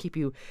disasters, keep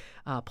you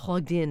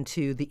plugged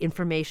into the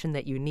information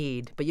that you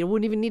need. But you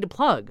wouldn't even need a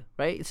plug,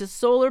 right? It's just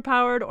solar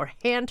powered or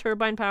hand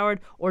turbine powered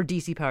or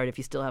DC powered if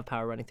you still have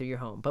power running through your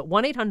home. But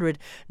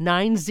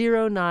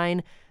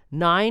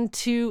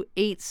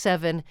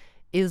 1-800-909-9287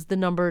 is the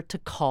number to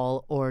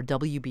call, or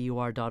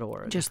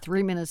WBUR.org. Just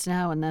 3 minutes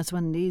now, and that's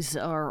when these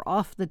are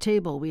off the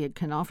table. We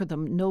can offer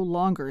them no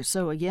longer.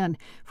 So again,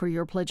 for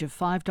your pledge of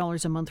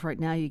 $5 a month right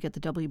now, you get the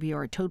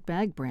WBUR tote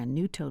bag, brand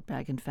new tote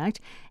bag, in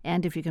fact.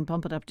 And if you can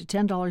bump it up to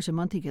 $10 a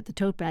month, you get the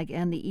tote bag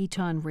and the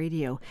Eton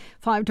radio.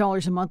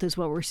 $5 a month is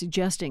what we're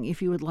suggesting.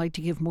 If you would like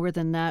to give more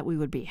than that, we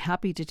would be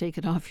happy to take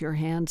it off your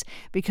hands,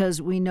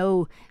 because we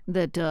know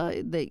that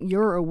that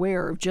you're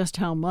aware of just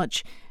how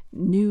much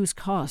news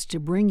costs to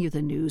bring you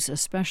the news,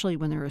 especially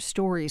when there are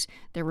stories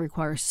that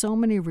require so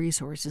many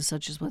resources,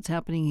 such as what's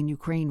happening in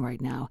Ukraine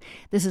right now.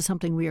 This is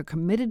something we are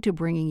committed to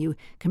bringing you,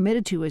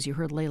 committed to, as you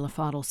heard Layla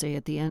Fadel say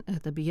at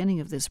the beginning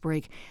of this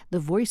break, the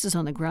voices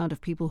on the ground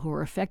of people who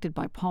are affected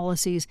by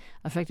policies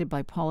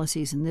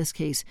in this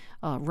case,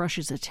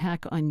 Russia's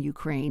attack on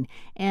Ukraine,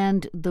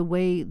 and the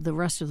way the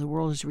rest of the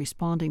world is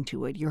responding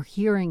to it. You're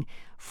hearing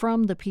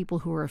from the people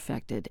who are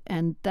affected,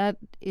 and that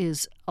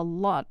is a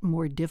lot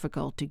more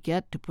difficult to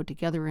put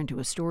together into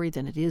a story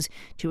than it is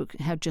to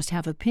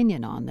have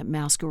opinion on that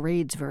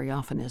masquerades very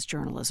often as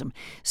journalism.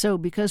 So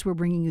because we're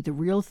bringing you the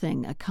real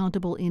thing,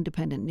 accountable,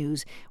 independent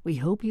news, we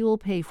hope you will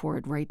pay for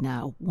it right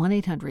now.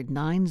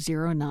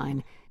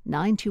 1-800-909-9287,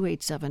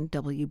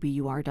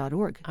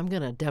 WBUR.org. I'm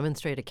going to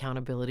demonstrate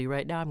accountability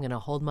right now. I'm going to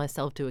hold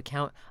myself to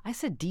account. I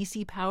said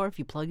DC power if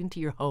you plug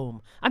into your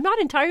home. I'm not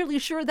entirely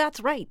sure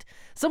that's right.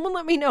 Someone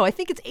let me know. I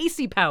think it's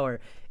AC power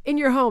in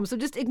your home. So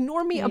just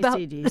ignore me about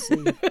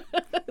DC.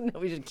 No,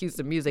 we should cue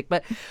some music.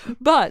 But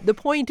the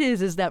point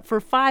is that for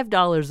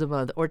 $5 a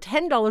month or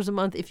 $10 a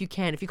month, if you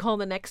call in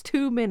the next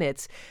 2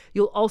 minutes,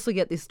 you'll also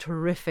get these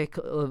terrific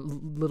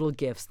little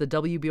gifts. The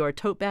WBR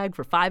tote bag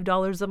for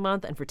 $5 a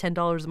month, and for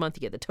 $10 a month,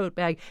 you get the tote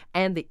bag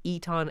and the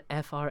Eton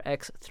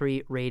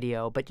FRX3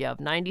 radio. But you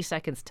have 90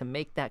 seconds to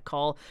make that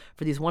call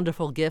for these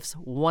wonderful gifts.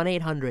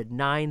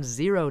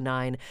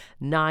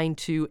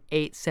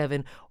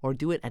 1-800-909-9287, or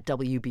do it at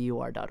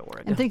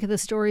WBUR.org. And think of the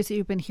stories that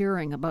you've been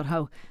hearing about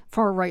how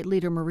far-right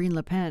leader Marine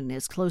Le Pen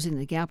is closing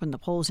the gap in the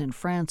polls in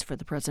France for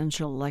the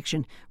presidential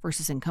election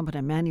versus incumbent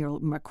Emmanuel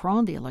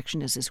Macron. The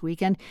election is this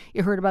weekend.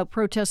 You heard about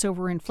protests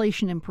over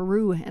inflation in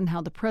Peru and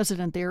how the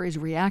president there is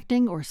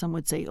reacting, or some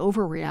would say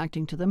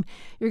overreacting to them.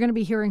 You're going to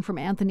be hearing from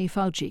Anthony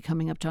Fauci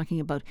coming up talking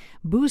about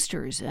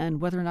boosters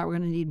and whether or not we're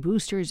going to need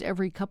boosters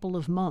every couple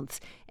of months.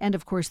 And,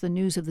 of course, the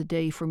news of the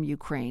day from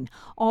Ukraine.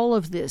 All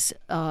of this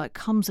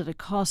comes at a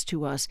cost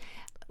to us.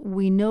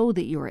 We know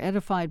that you're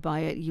edified by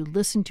it. You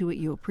listen to it.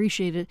 You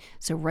appreciate it.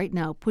 So right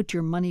now, put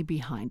your money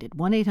behind it.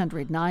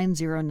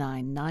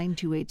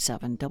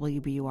 1-800-909-9287,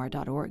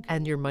 WBUR.org.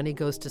 And your money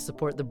goes to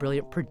support the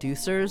brilliant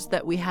producers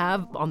that we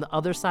have on the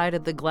other side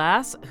of the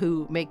glass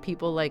who make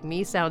people like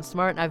me sound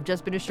smart. And I've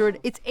just been assured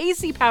it's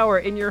AC power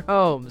in your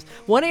homes.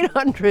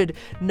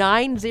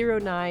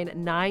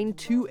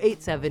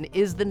 1-800-909-9287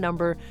 is the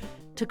number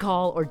to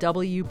call, or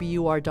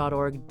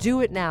WBUR.org.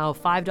 Do it now.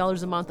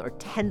 $5 a month or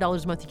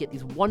 $10 a month. You get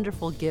these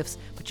wonderful gifts,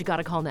 but you got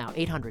to call now.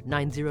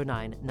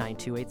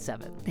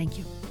 800-909-9287. Thank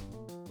you.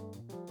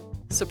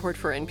 Support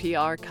for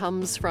NPR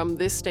comes from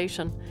this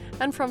station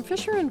and from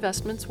Fisher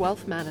Investments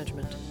Wealth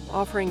Management,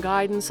 offering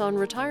guidance on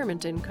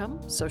retirement income,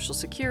 Social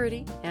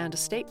Security, and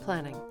estate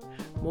planning.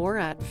 More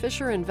at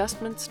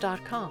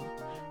FisherInvestments.com.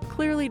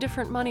 Clearly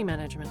different money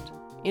management.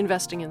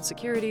 Investing in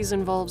securities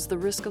involves the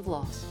risk of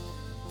loss.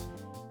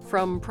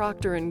 From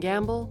Procter &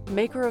 Gamble,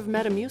 maker of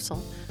Metamucil,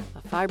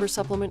 a fiber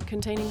supplement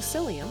containing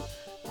psyllium,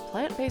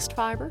 plant-based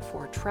fiber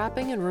for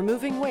trapping and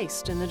removing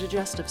waste in the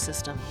digestive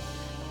system.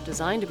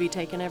 Designed to be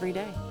taken every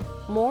day.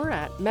 More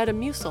at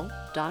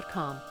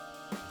Metamucil.com.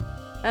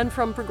 And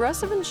from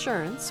Progressive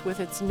Insurance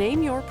with its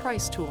Name Your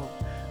Price tool,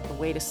 a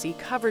way to see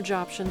coverage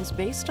options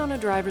based on a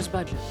driver's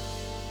budget.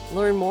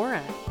 Learn more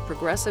at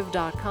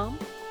Progressive.com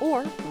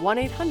or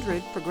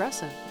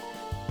 1-800-PROGRESSIVE.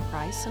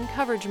 Price and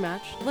coverage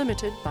match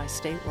limited by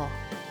state law.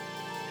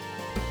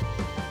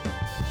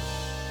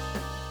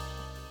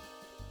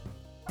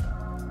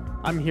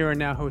 I'm here and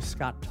now host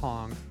Scott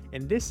Tong,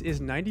 and this is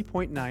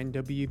 90.9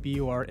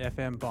 WBUR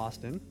FM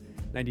Boston,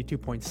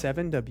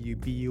 92.7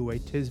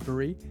 WBUA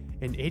Tisbury,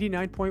 and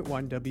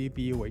 89.1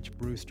 WBUH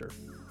Brewster.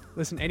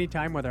 Listen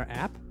anytime with our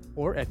app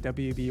or at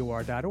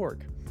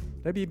WBUR.org.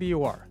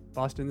 WBUR,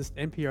 Boston's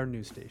NPR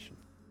news station.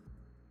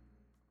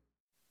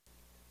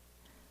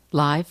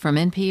 Live from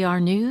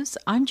NPR News,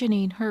 I'm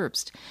Janine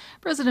Herbst.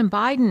 President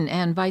Biden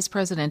and Vice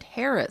President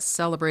Harris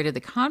celebrated the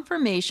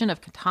confirmation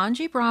of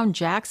Ketanji Brown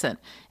Jackson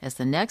as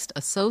the next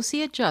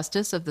Associate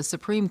Justice of the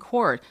Supreme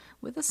Court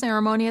with a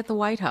ceremony at the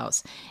White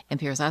House.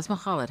 NPR's Asma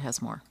Khalid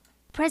has more.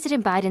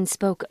 President Biden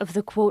spoke of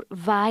the, quote,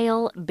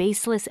 vile,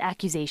 baseless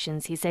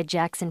accusations he said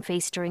Jackson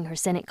faced during her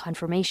Senate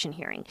confirmation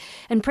hearing,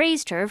 and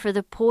praised her for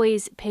the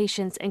poise,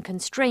 patience, and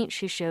constraint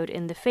she showed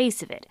in the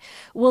face of it.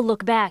 We'll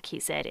look back, he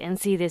said, and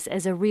see this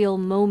as a real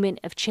moment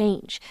of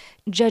change.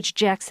 Judge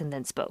Jackson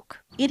then spoke.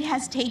 It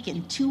has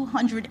taken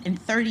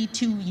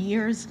 232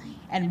 years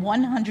and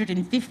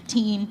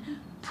 115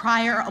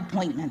 prior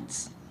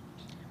appointments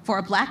for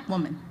a Black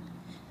woman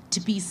to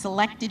be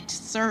selected to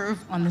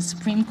serve on the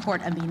Supreme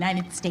Court of the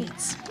United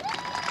States.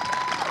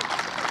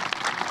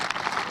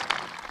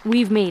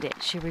 We've made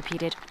it, she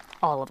repeated,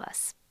 all of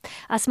us.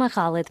 Asma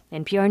Khalid,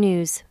 NPR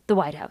News, the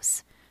White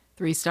House.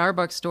 3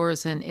 Starbucks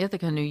stores in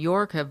Ithaca, New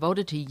York have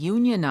voted to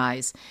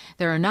unionize.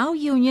 There are now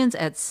unions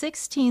at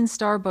 16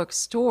 Starbucks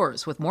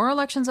stores, with more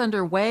elections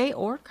underway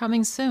or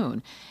coming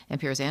soon.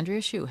 NPR's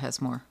Andrea Hsu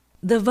has more.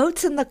 The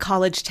votes in the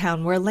college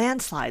town were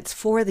landslides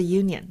for the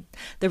union.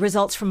 The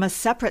results from a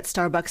separate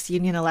Starbucks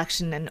union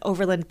election in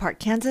Overland Park,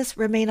 Kansas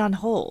remain on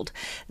hold.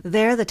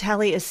 There, the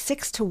tally is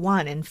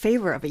 6-1 in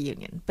favor of a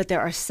union, but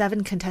there are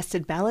 7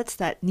 contested ballots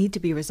that need to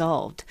be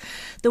resolved.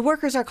 The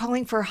workers are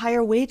calling for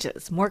higher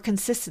wages, more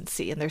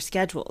consistency in their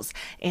schedules,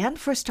 and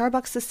for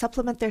Starbucks to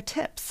supplement their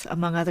tips,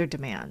 among other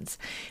demands.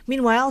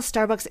 Meanwhile,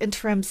 Starbucks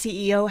interim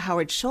CEO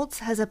Howard Schultz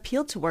has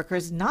appealed to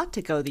workers not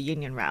to go the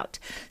union route,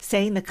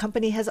 saying the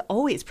company has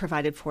always provided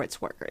for its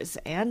workers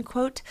and,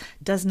 quote,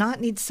 does not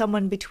need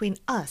someone between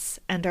us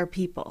and our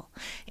people.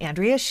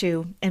 Andrea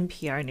Hsu,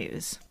 NPR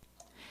News.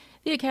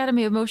 The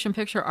Academy of Motion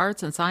Picture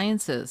Arts and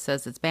Sciences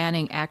says it's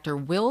banning actor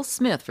Will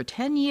Smith for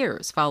 10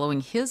 years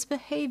following his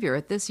behavior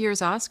at this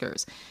year's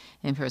Oscars.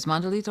 NPR's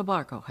Mandelita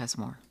Barco has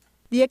more.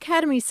 The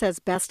Academy says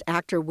Best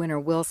Actor winner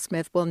Will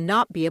Smith will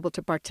not be able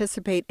to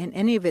participate in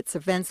any of its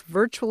events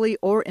virtually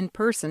or in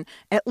person,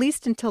 at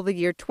least until the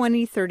year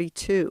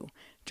 2032.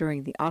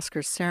 During the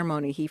Oscars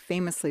ceremony, he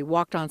famously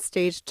walked on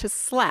stage to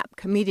slap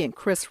comedian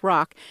Chris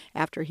Rock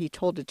after he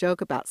told a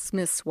joke about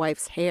Smith's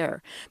wife's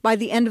hair. By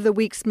the end of the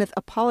week, Smith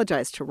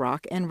apologized to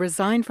Rock and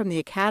resigned from the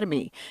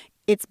Academy.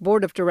 Its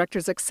board of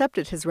directors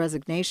accepted his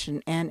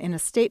resignation and in a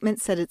statement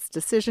said its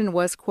decision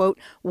was, quote,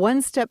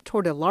 one step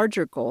toward a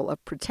larger goal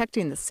of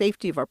protecting the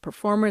safety of our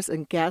performers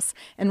and guests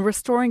and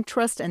restoring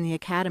trust in the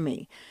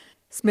Academy.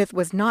 Smith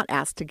was not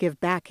asked to give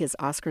back his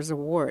Oscars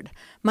award.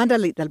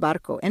 Mandalit Del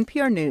Barco,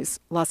 NPR News,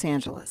 Los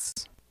Angeles.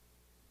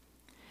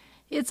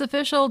 It's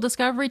official.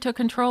 Discovery took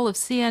control of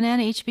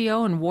CNN,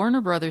 HBO, and Warner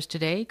Brothers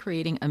today,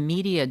 creating a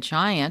media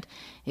giant.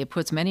 It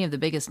puts many of the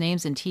biggest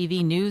names in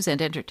TV, news,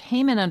 and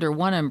entertainment under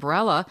one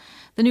umbrella.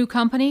 The new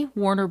company,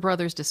 Warner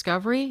Brothers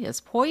Discovery,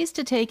 is poised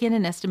to take in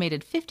an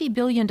estimated $50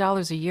 billion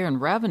a year in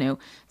revenue.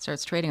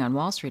 Starts trading on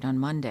Wall Street on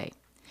Monday.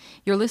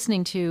 You're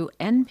listening to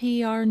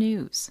NPR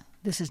News.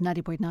 This is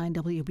 90.9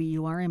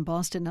 WBUR in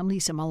Boston. I'm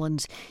Lisa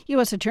Mullins.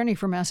 U.S. Attorney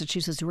for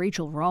Massachusetts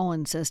Rachel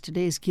Rollins says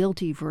today's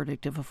guilty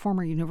verdict of a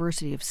former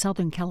University of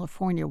Southern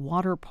California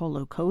water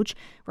polo coach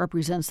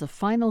represents the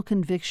final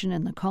conviction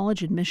in the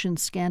college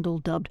admissions scandal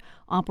dubbed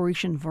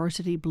Operation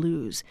Varsity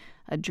Blues.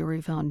 A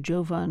jury found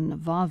Jovan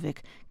Vavic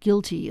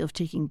guilty of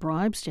taking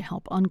bribes to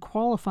help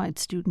unqualified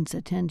students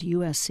attend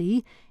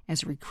USC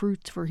as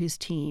recruits for his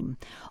team.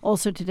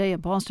 Also today, a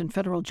Boston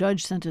federal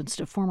judge sentenced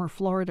a former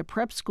Florida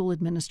prep school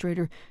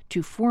administrator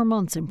to 4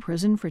 months in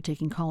prison for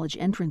taking college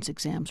entrance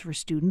exams for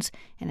students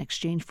in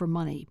exchange for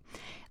money.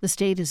 The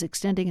state is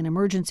extending an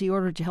emergency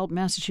order to help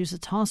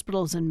Massachusetts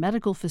hospitals and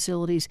medical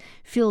facilities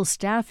fill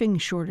staffing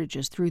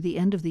shortages through the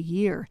end of the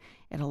year.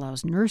 It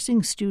allows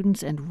nursing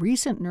students and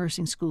recent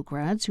nursing school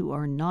grads who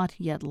are not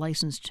yet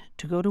licensed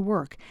to go to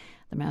work.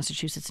 The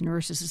Massachusetts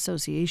Nurses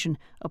Association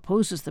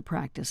opposes the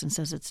practice and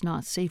says it's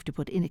not safe to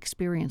put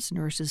inexperienced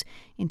nurses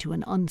into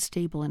an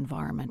unstable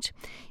environment.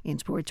 In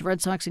sports,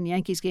 Red Sox and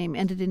Yankees game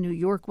ended in New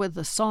York with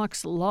the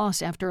Sox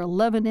loss after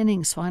 11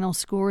 innings. Final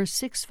score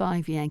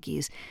 6-5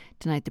 Yankees.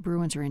 Tonight the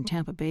Bruins are in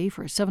Tampa Bay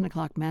for a 7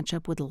 o'clock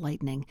matchup with the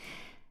Lightning.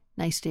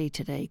 Nice day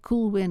today.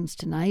 Cool winds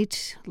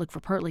tonight. Look for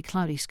partly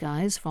cloudy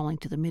skies falling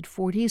to the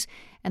mid-40s.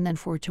 And then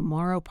for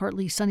tomorrow,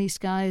 partly sunny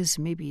skies,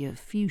 maybe a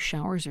few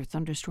showers or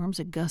thunderstorms,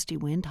 a gusty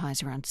wind,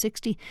 highs around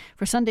 60.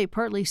 For Sunday,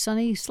 partly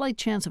sunny, slight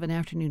chance of an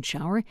afternoon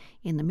shower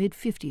in the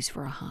mid-50s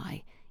for a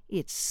high.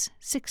 It's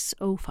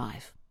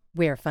 6:05.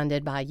 We're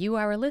funded by you,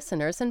 our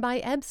listeners, and by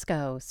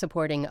EBSCO,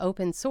 supporting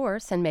open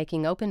source and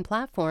making open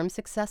platforms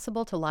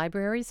accessible to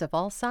libraries of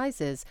all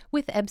sizes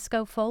with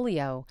EBSCO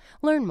Folio.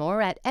 Learn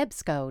more at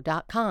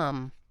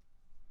ebsco.com.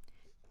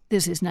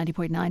 This is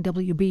 90.9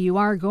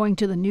 WBUR, going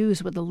to the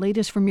news with the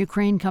latest from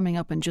Ukraine coming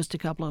up in just a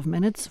couple of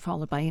minutes,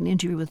 followed by an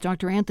interview with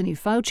Dr. Anthony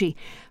Fauci.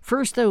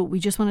 First, though, we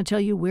just want to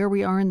tell you where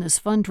we are in this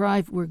fund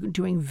drive. We're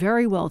doing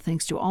very well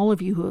thanks to all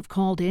of you who have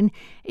called in.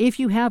 If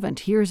you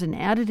haven't, here's an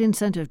added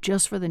incentive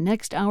just for the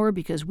next hour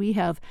because we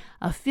have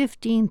a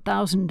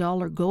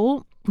 $15,000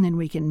 goal. And then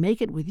we can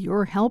make it with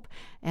your help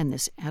and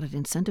this added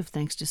incentive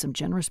thanks to some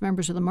generous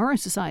members of the Murray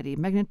Society.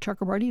 Meghna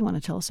Chakrabarti, you want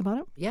to tell us about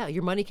it? Yeah,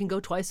 your money can go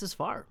twice as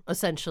far,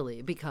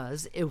 essentially,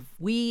 because if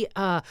we,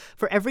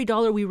 for every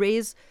dollar we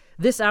raise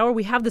this hour,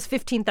 we have this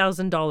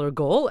 $15,000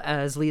 goal,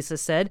 as Lisa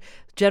said.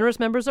 Generous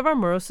members of our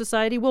Murrow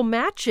Society will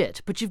match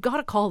it, but you've got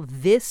to call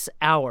this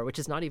hour, which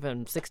is not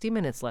even 60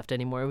 minutes left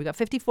anymore. We've got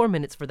 54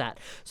 minutes for that.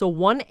 So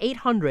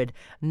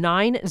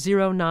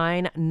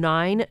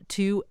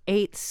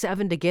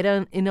 1-800-909-9287 to get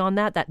in on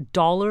that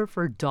dollar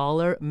for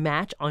dollar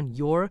match on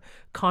your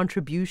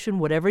contribution,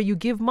 whatever you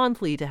give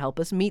monthly to help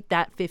us meet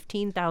that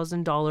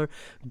 $15,000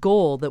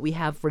 goal that we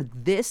have for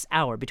this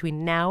hour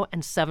between now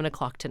and 7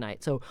 o'clock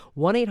tonight. So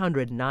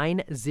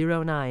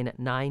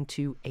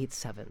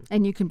 1-800-909-9287.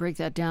 And you can break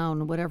that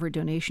down, whatever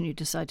donation you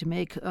decide to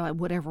make,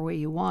 whatever way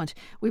you want.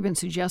 We've been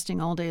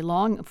suggesting all day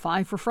long,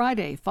 5 for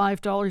Friday,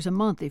 $5 a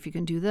month. If you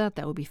can do that,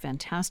 that would be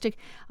fantastic.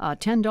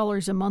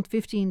 $10 a month,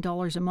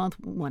 $15 a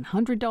month,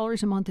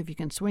 $100 a month if you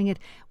can swing it,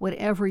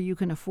 whatever you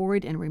can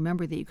afford. And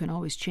remember that you can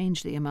always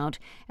change the amount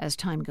as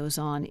time goes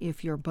on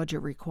if your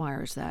budget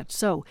requires that.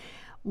 So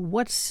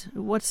What's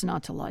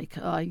not to like?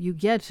 You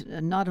get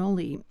not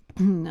only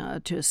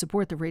to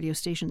support the radio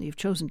station that you've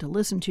chosen to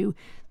listen to,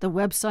 the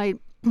website,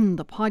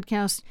 the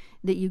podcast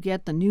that you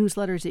get, the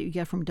newsletters that you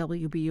get from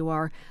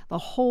WBUR, the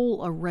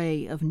whole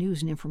array of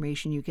news and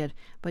information you get,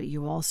 but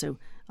you also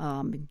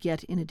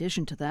get, in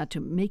addition to that, to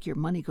make your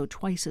money go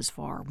twice as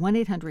far.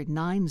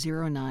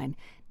 1-800-909-9287,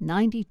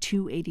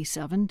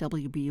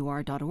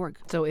 WBUR.org.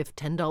 So if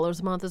 $10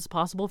 a month is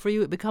possible for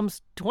you, it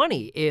becomes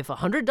 $20. If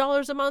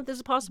 $100 a month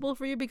is possible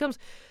for you, it becomes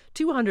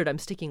 $200. I'm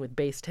sticking with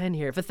base 10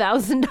 here. If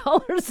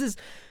 $1,000 is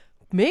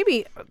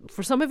maybe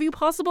for some of you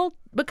possible,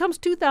 becomes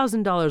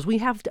 $2,000. We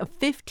have a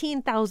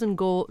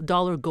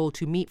 $15,000 goal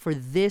to meet for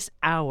this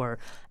hour.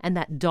 And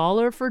that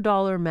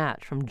dollar-for-dollar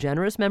match from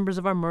generous members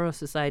of our Murrow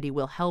Society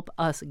will help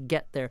us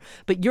get there.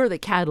 But you're the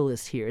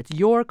catalyst here. It's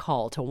your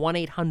call to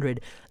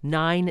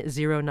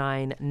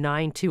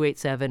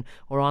 1-800-909-9287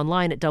 or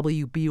online at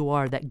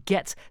WBUR that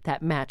gets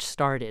that match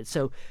started.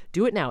 So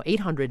do it now,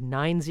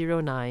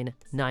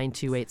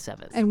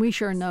 800-909-9287. And we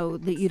sure know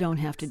that you don't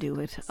have to do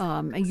it.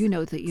 And you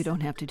know that you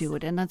don't have to do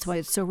it. And that's why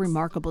it's so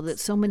remarkable that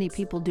so many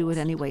people do it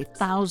anyway.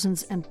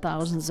 Thousands and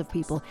thousands of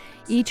people.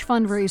 Each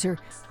fundraiser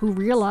who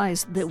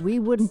realize that we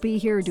wouldn't be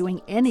here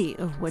doing any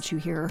of what you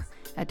hear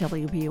at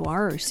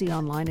WBUR or see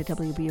online at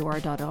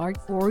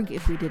WBUR.org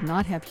if we did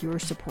not have your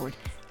support.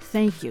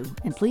 Thank you.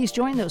 And please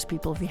join those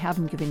people if you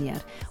haven't given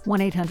yet.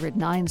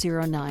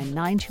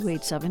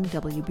 1-800-909-9287,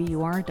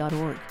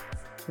 WBUR.org.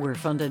 We're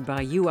funded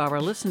by you, our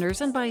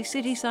listeners, and by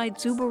Cityside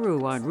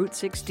Subaru on Route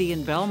 60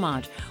 in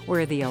Belmont,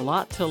 where the A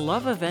Lot to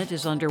Love event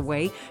is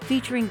underway,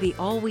 featuring the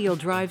all-wheel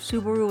drive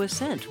Subaru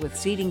Ascent with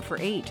seating for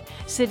 8.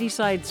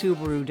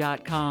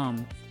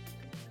 CitysideSubaru.com.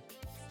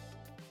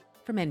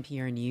 From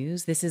NPR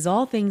News, this is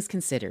All Things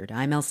Considered.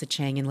 I'm Elsa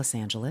Chang in Los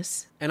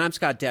Angeles. And I'm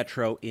Scott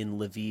Detrow in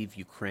Lviv,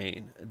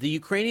 Ukraine. The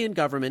Ukrainian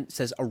government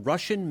says a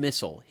Russian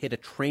missile hit a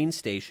train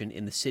station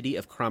in the city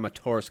of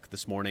Kramatorsk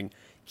this morning,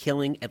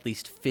 killing at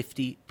least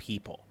 50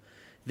 people.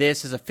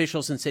 This as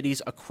officials in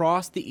cities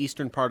across the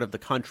eastern part of the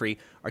country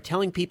are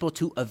telling people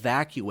to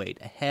evacuate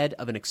ahead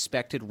of an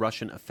expected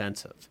Russian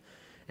offensive.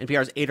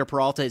 NPR's Ader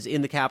Peralta is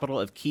in the capital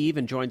of Kyiv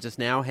and joins us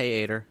now. Hey,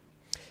 Ader.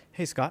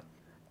 Hey, Scott.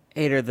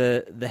 Ader,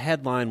 the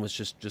headline was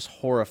just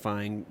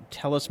horrifying.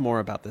 Tell us more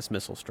about this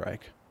missile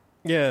strike.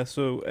 Yeah,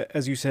 so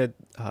as you said,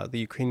 the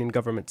Ukrainian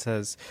government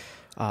says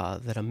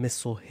that a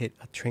missile hit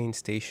a train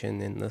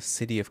station in the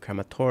city of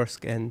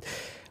Kramatorsk, and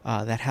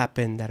that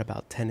happened at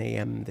about 10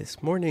 a.m.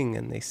 this morning,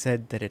 and they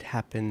said that it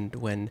happened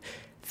when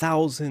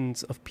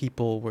thousands of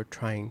people were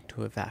trying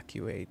to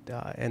evacuate.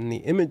 And the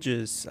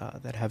images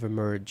that have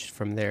emerged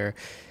from there,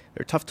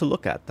 they're tough to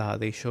look at.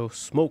 They show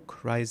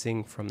smoke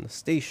rising from the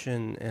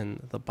station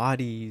and the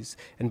bodies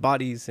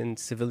in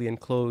civilian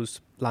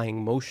clothes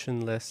lying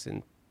motionless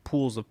in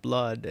pools of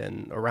blood,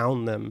 and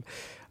around them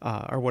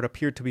are what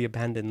appear to be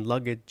abandoned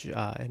luggage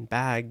and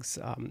bags.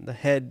 The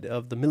head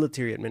of the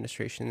military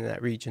administration in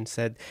that region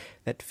said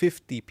that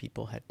 50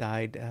 people had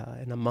died,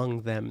 and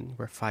among them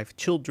were 5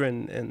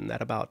 children, and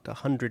that about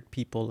 100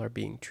 people are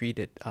being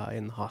treated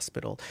in the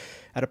hospital.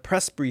 At a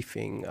press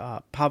briefing,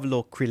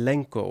 Pavlo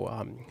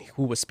Krylenko,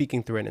 who was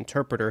speaking through an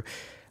interpreter,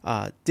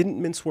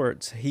 didn't mince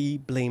words. He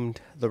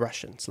blamed the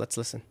Russians. Let's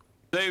listen.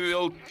 They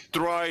will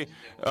try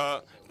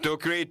to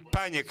create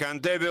panic,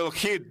 and they will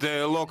hit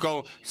the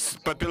local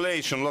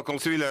population, local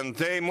civilians.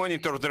 They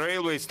monitor the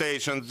railway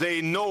stations.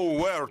 They know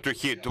where to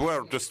hit,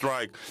 where to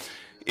strike.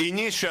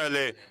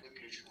 Initially,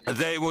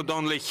 they would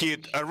only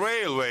hit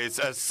railways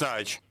as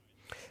such.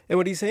 And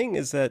what he's saying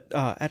is that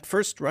at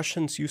first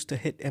Russians used to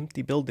hit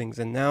empty buildings,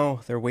 and now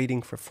they're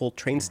waiting for full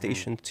train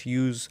stations to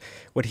use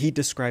what he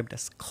described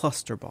as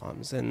cluster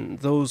bombs. And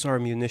those are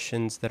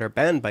munitions that are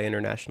banned by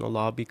international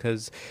law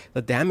because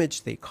the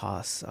damage they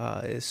cause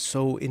is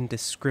so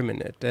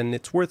indiscriminate. And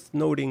it's worth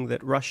noting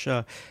that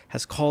Russia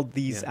has called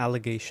these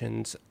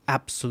allegations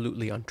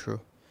absolutely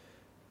untrue.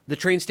 The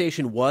train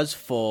station was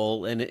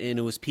full, and it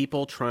was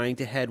people trying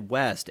to head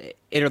west.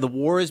 The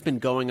war has been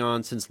going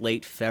on since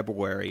late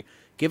February.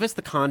 Give us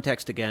the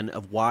context again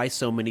of why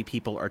so many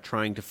people are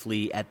trying to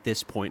flee at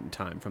this point in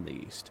time from the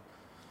east.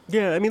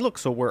 Yeah, I mean, look,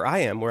 so where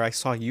I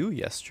saw you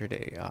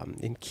yesterday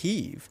in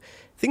Kyiv,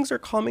 things are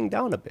calming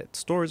down a bit.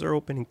 Stores are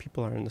opening,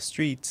 people are in the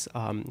streets.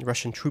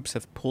 Russian troops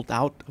have pulled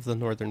out of the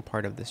northern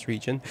part of this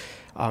region.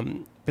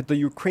 But the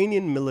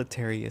Ukrainian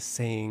military is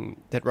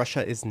saying that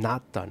Russia is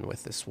not done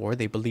with this war.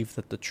 They believe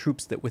that the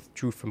troops that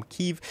withdrew from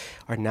Kyiv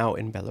are now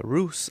in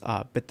Belarus,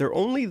 but they're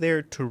only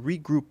there to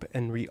regroup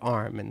and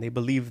rearm. And they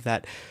believe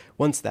that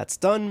once that's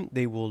done,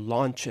 they will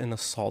launch an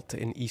assault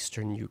in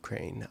eastern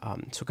Ukraine.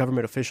 So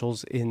government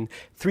officials in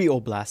 3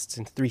 oblasts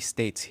in 3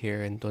 states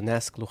here, in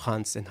Donetsk,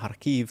 Luhansk, and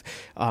Kharkiv,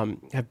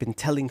 have been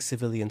telling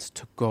civilians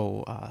to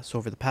go. So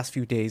over the past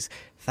few days,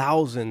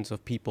 thousands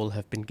of people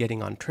have been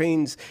getting on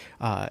trains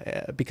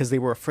because they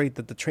were afraid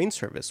that the train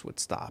service would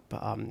stop.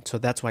 So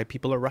that's why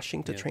people are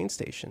rushing to train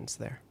stations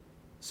there.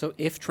 So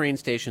if train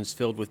stations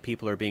filled with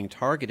people are being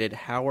targeted,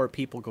 how are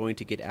people going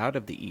to get out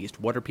of the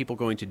east? What are people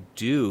going to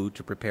do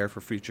to prepare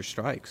for future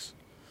strikes?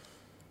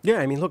 Yeah,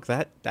 I mean, look,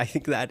 I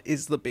think that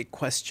is the big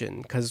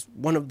question, because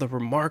one of the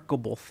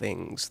remarkable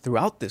things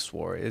throughout this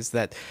war is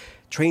that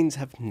trains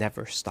have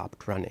never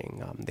stopped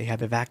running. They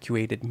have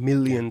evacuated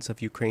millions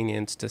of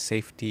Ukrainians to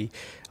safety,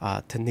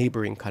 to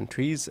neighboring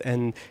countries,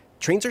 and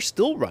trains are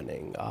still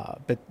running.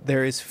 But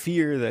there is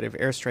fear that if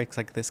airstrikes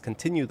like this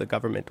continue, the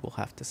government will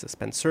have to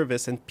suspend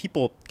service, and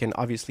people can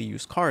obviously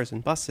use cars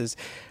and buses,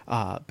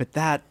 but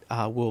that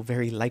will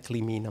very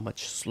likely mean a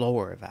much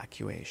slower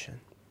evacuation.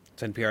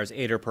 It's NPR's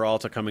Ader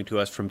Peralta coming to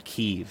us from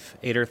Kyiv.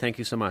 Ader, thank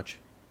you so much.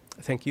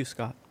 Thank you,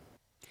 Scott.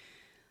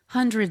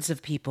 Hundreds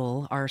of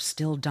people are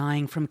still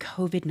dying from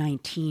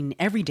COVID-19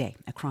 every day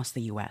across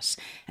the U.S.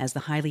 as the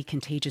highly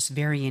contagious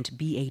variant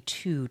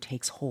BA2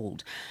 takes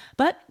hold.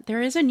 But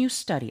there is a new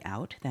study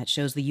out that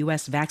shows the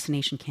U.S.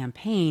 vaccination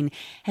campaign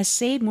has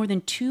saved more than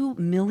 2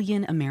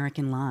 million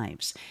American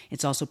lives.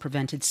 It's also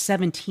prevented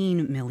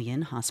 17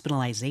 million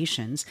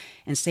hospitalizations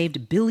and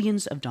saved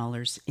billions of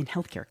dollars in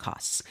healthcare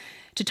costs.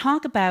 To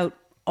talk about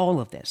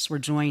all of this, we're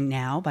joined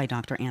now by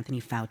Dr.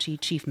 Anthony Fauci,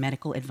 Chief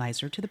Medical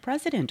Advisor to the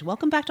President.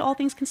 Welcome back to All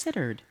Things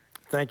Considered.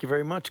 Thank you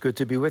very much. Good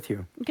to be with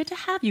you. Good to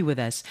have you with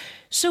us.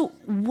 So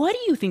what do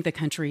you think the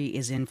country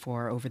is in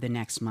for over the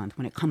next month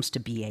when it comes to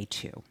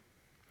BA2?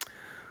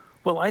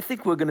 Well, I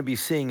think we're going to be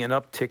seeing an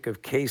uptick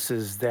of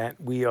cases that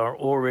we are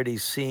already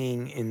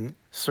seeing in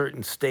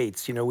certain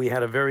states. You know, we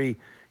had a very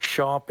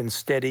sharp and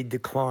steady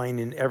decline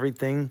in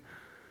everything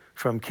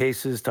from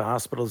cases to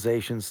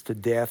hospitalizations to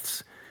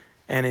deaths.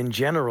 And in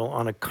general,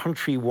 on a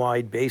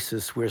countrywide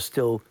basis, we're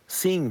still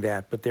seeing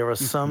that. But there are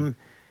some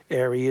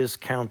areas,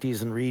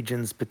 counties, and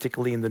regions,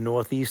 particularly in the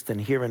Northeast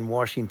and here in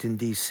Washington,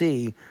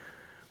 D.C.,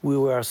 we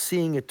are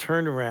seeing a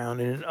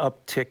turnaround and an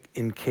uptick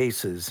in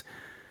cases.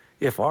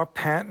 If our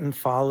pattern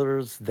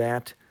follows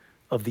that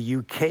of the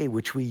UK,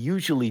 which we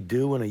usually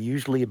do and are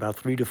usually about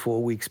 3 to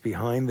 4 weeks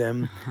behind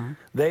them,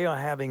 they are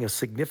having a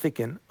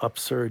significant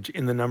upsurge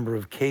in the number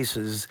of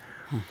cases.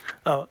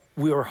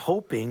 We are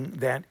hoping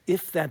that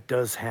if that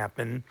does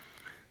happen,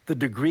 the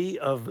degree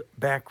of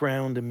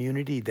background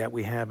immunity that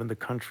we have in the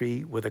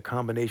country with a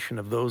combination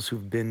of those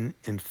who've been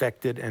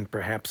infected and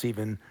perhaps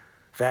even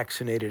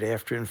vaccinated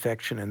after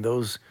infection and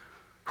those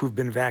who've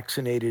been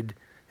vaccinated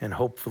and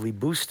hopefully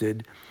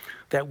boosted,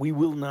 that we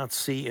will not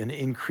see an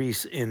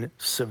increase in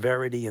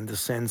severity in the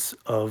sense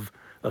of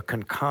a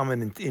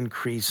concomitant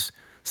increase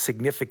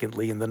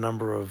significantly in the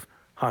number of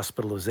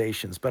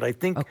hospitalizations. But I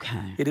think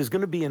it is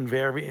going to be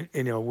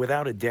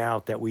without a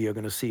doubt that we are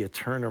going to see a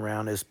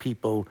turnaround as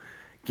people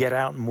get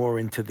out more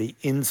into the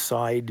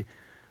inside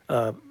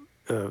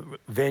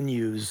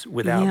venues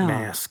without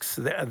masks.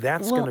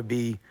 That's going to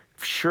be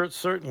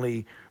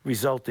certainly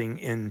resulting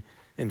in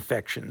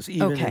infections,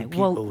 even in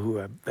people who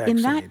are vaccinated.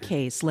 In that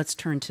case, let's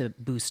turn to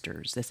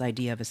boosters, this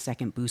idea of a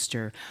second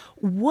booster.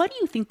 What do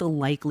you think the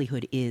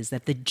likelihood is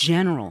that the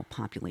general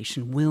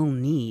population will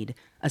need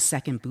a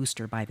second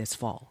booster by this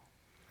fall?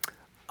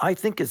 I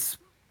think it's,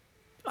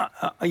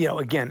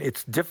 again,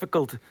 it's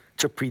difficult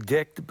to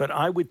predict, but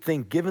I would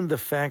think given the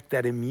fact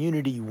that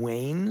immunity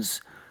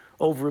wanes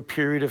over a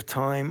period of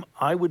time,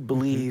 I would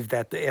believe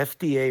that the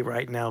FDA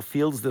right now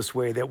feels this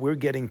way, that we're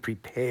getting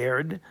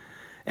prepared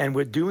and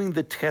we're doing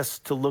the tests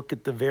to look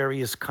at the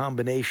various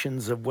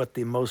combinations of what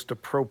the most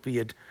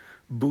appropriate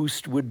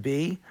boost would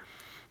be,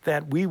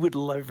 that we would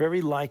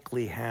very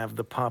likely have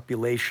the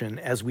population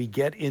as we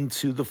get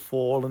into the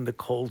fall and the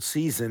cold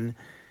season,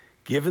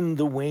 given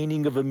the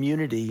waning of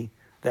immunity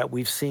that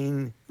we've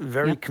seen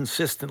very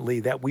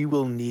consistently, that we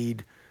will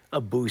need a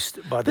boost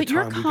by the time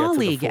we get to the fall. But your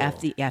colleague at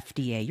the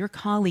FDA, your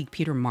colleague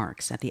Peter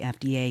Marks at the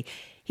FDA,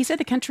 he said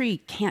the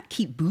country can't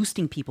keep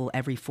boosting people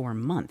every 4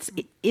 months.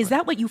 Is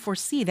that what you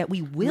foresee, that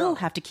we will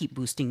have to keep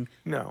boosting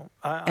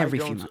every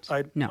few months?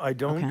 I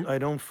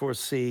don't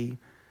foresee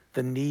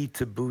the need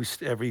to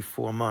boost every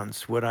 4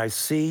 months. What I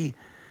see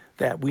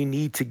that we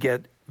need to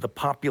get the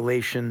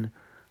population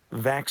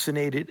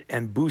vaccinated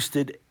and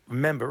boosted.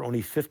 Remember,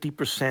 only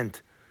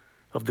 50%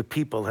 of the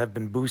people have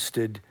been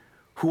boosted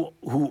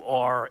who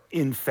are,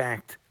 in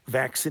fact,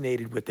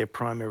 vaccinated with their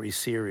primary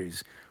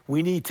series.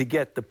 We need to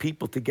get the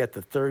people to get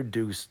the third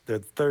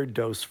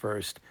dose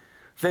first,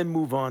 then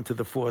move on to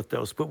the fourth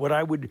dose. But what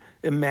I would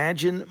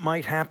imagine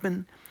might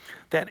happen,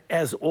 that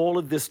as all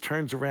of this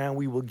turns around,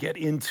 we will get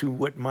into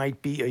what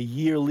might be a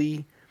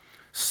yearly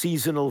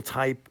seasonal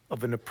type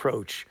of an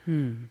approach,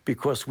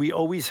 because we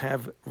always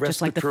have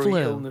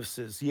respiratory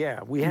illnesses.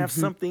 Yeah, we have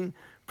something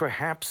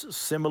perhaps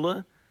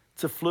similar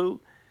to flu.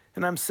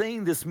 And I'm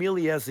saying this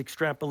merely as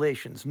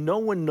extrapolations. No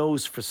one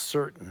knows for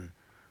certain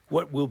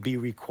what will be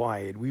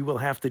required. We will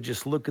have to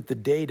just look at the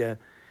data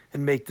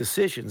and make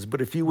decisions.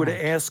 But if you were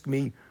to ask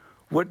me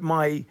what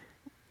my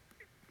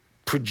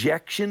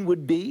projection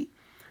would be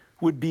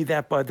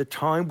that by the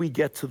time we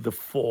get to the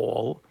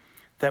fall,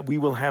 that we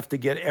will have to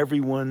get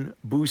everyone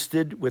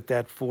boosted with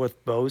that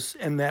fourth dose,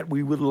 and that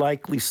we would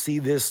likely see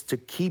this to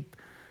keep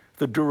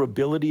the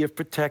durability of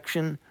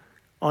protection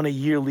on a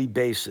yearly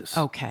basis.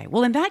 Okay.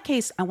 Well, in that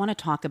case, I want to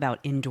talk about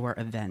indoor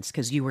events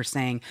because you were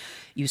saying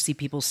you see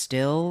people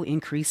still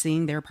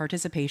increasing their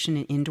participation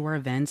in indoor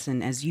events.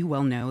 And as you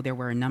well know, there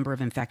were a number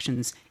of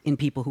infections in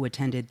people who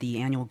attended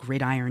the annual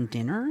Gridiron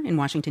Dinner in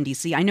Washington,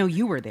 D.C. I know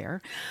you were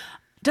there.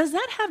 Does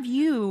that have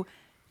you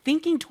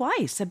thinking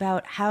twice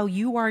about how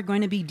you are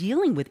going to be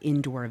dealing with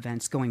indoor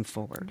events going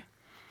forward?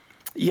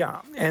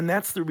 Yeah, and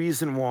that's the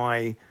reason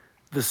why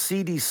the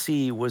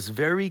CDC was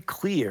very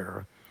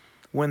clear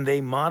when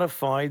they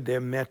modified their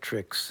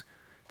metrics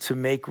to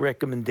make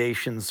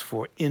recommendations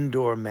for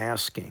indoor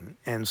masking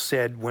and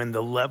said when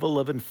the level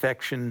of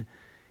infection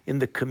in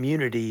the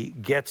community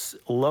gets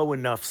low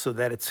enough so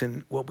that it's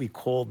in what we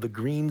call the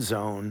green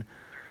zone,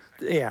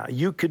 yeah,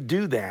 you could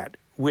do that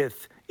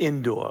with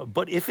indoor.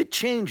 But if it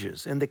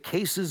changes and the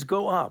cases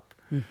go up,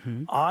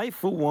 I,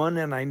 for one,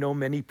 and I know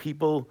many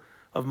people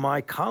of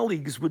my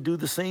colleagues would do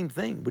the same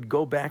thing, would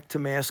go back to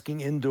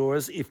masking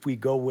indoors if we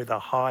go with a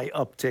high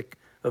uptick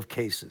of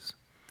cases.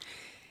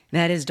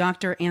 That is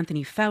Dr.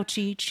 Anthony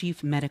Fauci,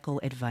 Chief Medical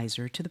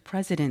Advisor to the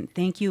President.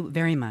 Thank you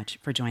very much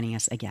for joining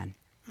us again.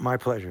 My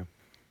pleasure.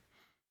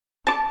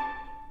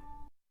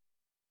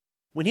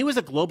 When he was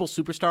a global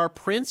superstar,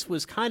 Prince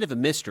was kind of a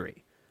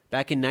mystery.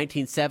 Back in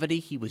 1970,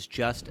 he was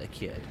just a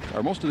kid.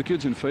 Are most of the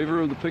kids in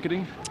favor of the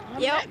picketing?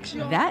 Yep.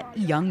 That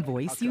young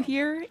voice you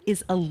hear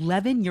is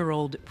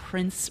 11-year-old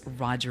Prince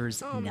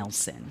Rogers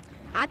Nelson.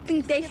 I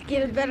think they should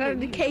get a better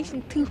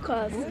education too,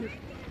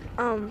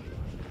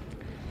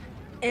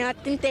 and I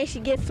think they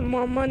should get some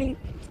more money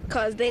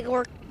because they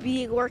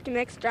be working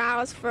extra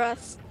hours for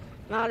us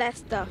and all that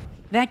stuff.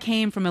 That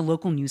came from a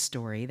local news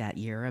story that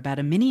year about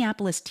a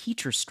Minneapolis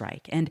teacher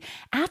strike. And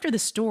after the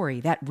story,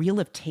 that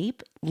reel of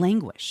tape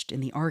languished in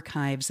the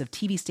archives of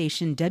TV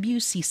station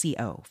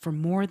WCCO for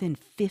more than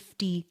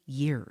 50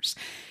 years.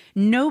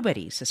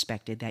 Nobody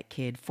suspected that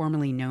kid,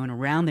 formerly known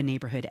around the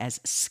neighborhood as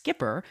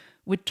Skipper,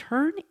 would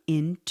turn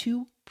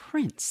into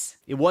Prince.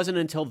 It wasn't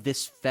until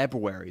this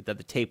February that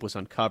the tape was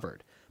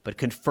uncovered. But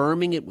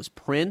confirming it was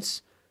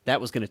Prince, that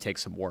was going to take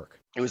some work.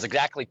 It was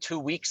exactly 2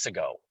 weeks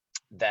ago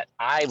that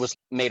I was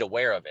made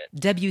aware of it.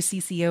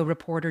 WCCO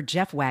reporter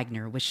Jeff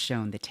Wagner was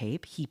shown the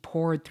tape. He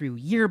poured through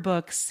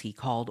yearbooks, he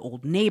called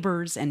old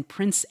neighbors and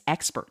Prince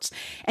experts,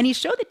 and he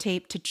showed the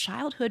tape to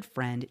childhood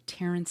friend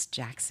Terrence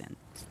Jackson.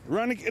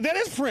 That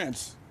is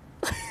Prince.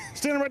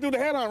 Standing right through the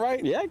head on,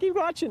 right? Yeah, keep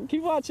watching.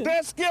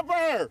 That's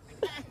Skipper!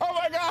 Oh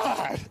my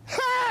God!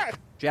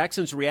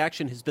 Jackson's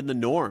reaction has been the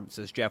norm,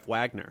 says Jeff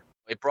Wagner.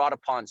 It brought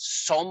upon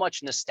so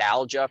much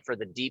nostalgia for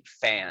the deep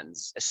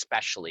fans,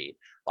 especially.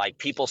 Like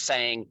people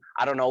saying,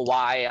 I don't know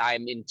why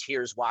I'm in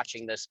tears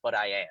watching this, but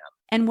I am.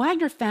 And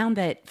Wagner found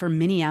that for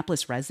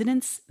Minneapolis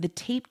residents, the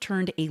tape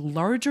turned a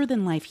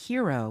larger-than-life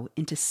hero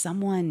into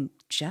someone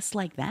just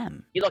like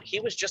them. Look,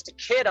 he was just a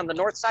kid on the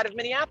north side of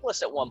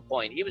Minneapolis at one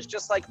point. He was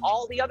just like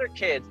all the other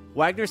kids.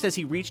 Wagner says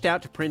he reached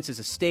out to Prince's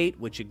estate,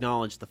 which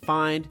acknowledged the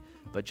find,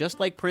 but just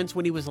like Prince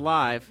when he was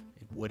alive,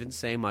 it wouldn't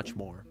say much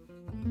more.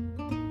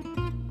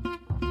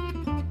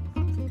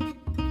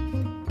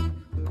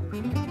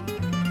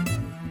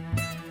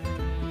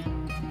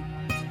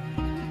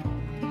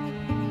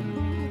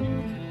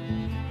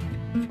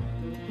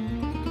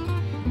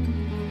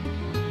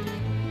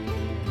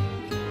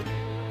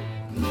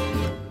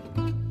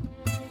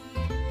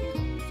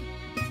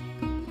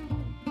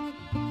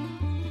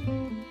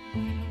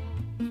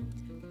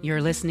 You're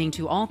listening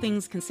to All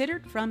Things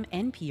Considered from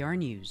NPR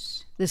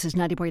News. This is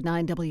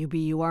 90.9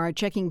 WBUR.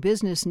 Checking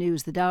business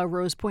news. The Dow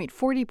rose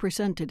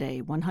 0.40% today,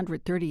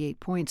 138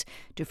 points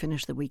to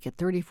finish the week at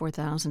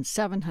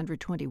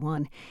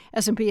 34,721.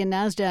 S&P and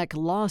NASDAQ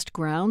lost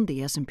ground.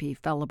 The S&P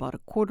fell about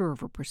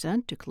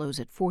 0.25% to close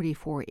at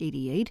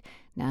 4488.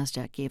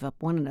 NASDAQ gave up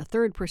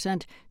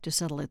 1.33% to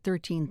settle at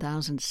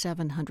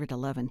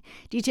 13,711.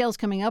 Details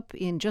coming up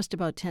in just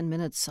about 10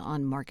 minutes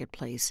on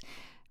Marketplace.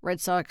 Red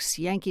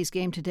Sox-Yankees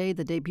game today,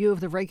 the debut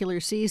of the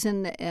regular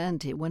season,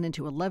 and it went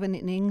into 11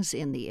 innings.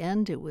 In the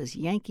end, it was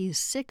Yankees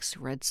 6,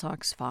 Red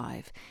Sox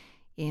 5.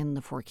 In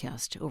the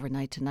forecast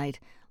overnight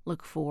tonight,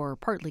 look for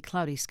partly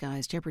cloudy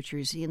skies,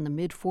 temperatures in the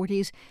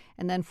mid-40s.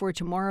 And then for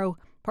tomorrow,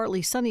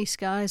 partly sunny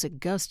skies, a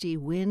gusty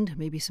wind,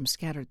 maybe some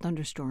scattered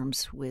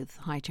thunderstorms with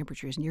high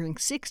temperatures nearing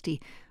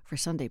 60. For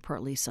Sunday,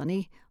 partly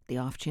sunny, the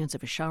off chance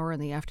of a shower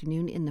in the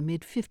afternoon in the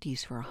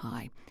mid-50s for a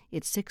high.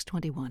 It's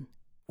 6:21.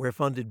 We're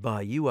funded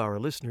by you, our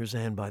listeners,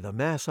 and by the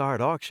Mass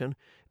Art Auction.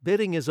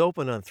 Bidding is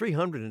open on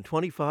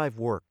 325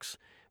 works.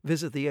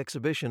 Visit the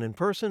exhibition in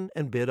person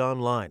and bid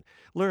online.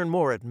 Learn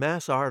more at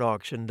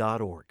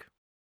massartauction.org.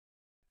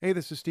 Hey,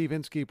 this is Steve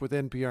Inskeep with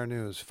NPR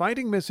News.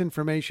 Fighting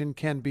misinformation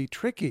can be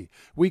tricky.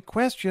 We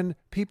question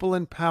people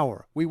in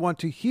power. We want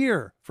to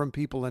hear from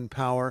people in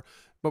power,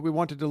 but we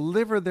want to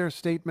deliver their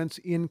statements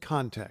in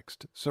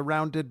context,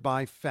 surrounded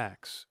by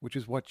facts, which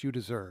is what you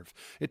deserve.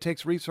 It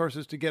takes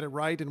resources to get it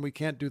right, and we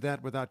can't do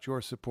that without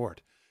your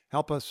support.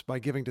 Help us by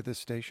giving to this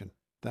station.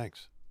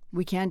 Thanks.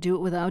 We can't do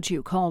it without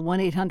you. Call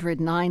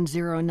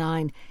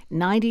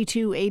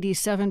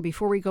 1-800-909-9287.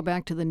 Before we go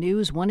back to the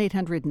news,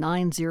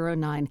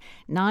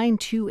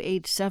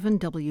 1-800-909-9287,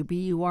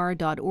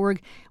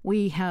 WBUR.org.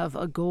 We have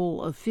a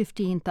goal of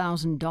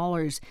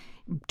 $15,000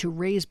 to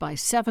raise by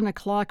 7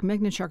 o'clock.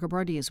 Meghna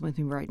Chakrabarty is with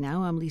me right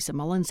now. I'm Lisa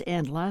Mullins.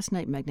 And last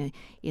night, Meghna,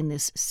 in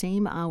this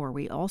same hour,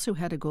 we also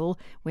had a goal.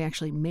 We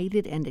actually made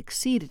it and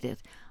exceeded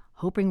it.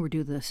 Hoping we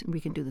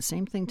can do the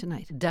same thing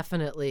tonight.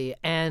 Definitely.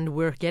 And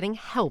we're getting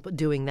help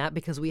doing that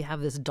because we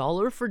have this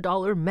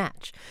dollar-for-dollar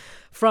match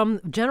from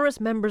generous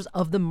members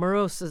of our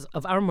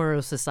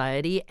Murrow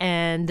Society.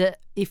 And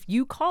if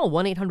you call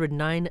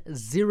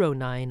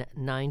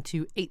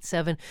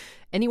 1-800-909-9287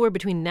 anywhere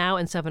between now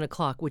and 7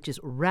 o'clock, which is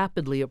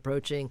rapidly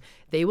approaching,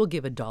 they will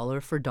give a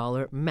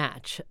dollar-for-dollar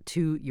match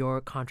to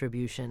your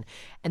contribution.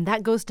 And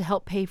that goes to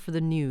help pay for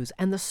the news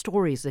and the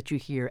stories that you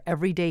hear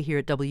every day here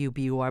at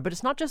WBUR. But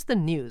it's not just the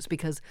news,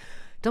 because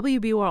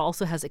WBUR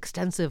also has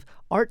extensive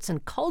arts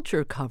and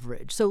culture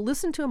coverage. So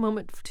listen to a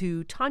moment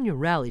to Tanya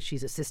Rowley.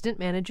 She's Assistant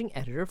Managing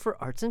Editor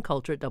for Arts and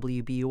Culture at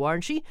WBUR,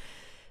 and she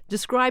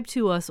described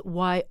to us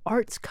why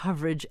arts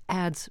coverage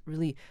adds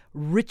really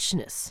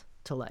richness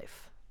to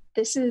life.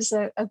 This is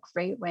a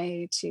great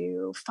way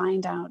to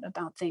find out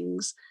about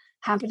things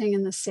happening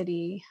in the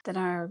city that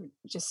are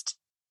just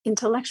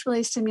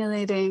intellectually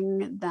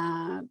stimulating,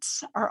 that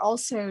are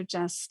also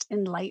just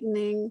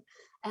enlightening.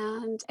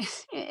 And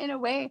in a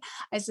way,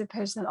 I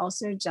suppose that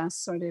also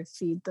just sort of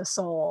feed the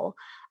soul.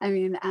 I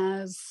mean,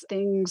 as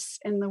things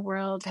in the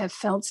world have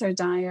felt so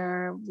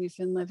dire, we've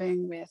been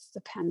living with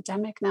the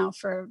pandemic now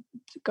for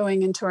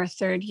going into our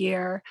third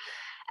year.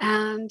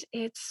 And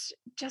it's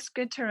just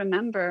good to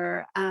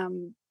remember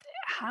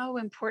how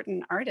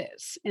important art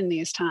is in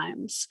these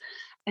times.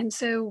 And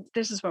so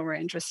this is what we're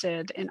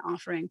interested in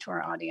offering to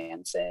our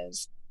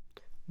audiences.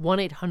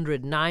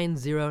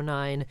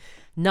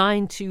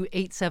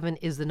 1-800-909-9287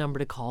 is the number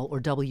to call,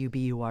 or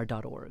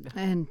WBUR.org.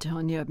 And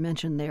Tanya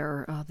mentioned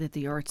there that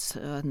the arts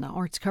and the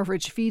arts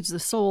coverage feeds the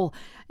soul,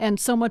 and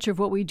so much of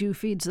what we do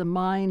feeds the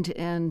mind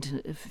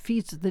and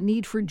feeds the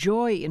need for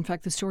joy. In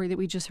fact, the story that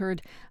we just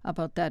heard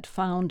about that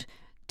found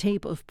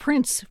tape of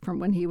Prince from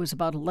when he was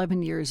about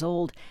 11 years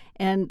old.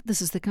 And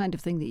this is the kind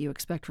of thing that you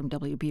expect from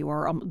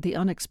WBUR, the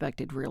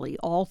unexpected, really,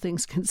 all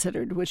things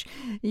considered, which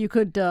you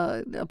could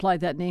apply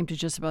that name to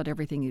just about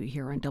everything you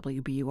hear on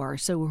WBUR.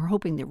 So we're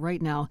hoping that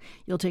right now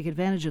you'll take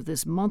advantage of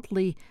this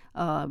monthly,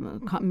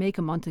 make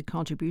a monthly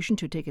contribution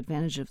to take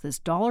advantage of this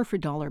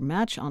dollar-for-dollar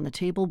match on the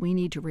table. We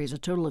need to raise a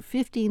total of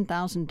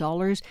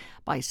 $15,000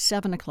 by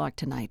 7 o'clock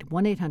tonight.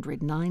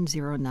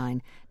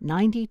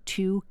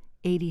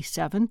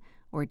 1-800-909-9287.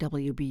 or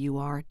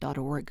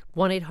WBUR.org.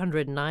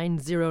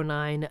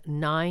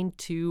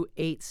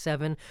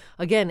 1-800-909-9287,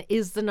 again,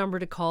 is the number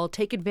to call.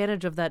 Take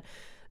advantage of that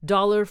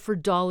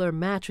dollar-for-dollar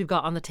match we've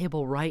got on the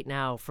table right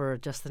now for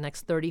just the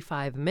next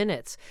 35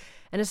 minutes.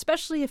 And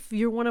especially if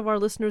you're one of our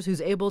listeners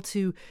who's able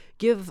to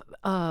give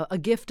a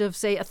gift of,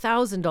 say,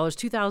 $1,000,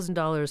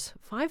 $2,000,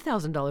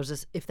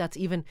 $5,000, if that's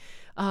even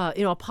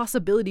a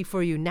possibility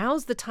for you,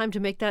 now's the time to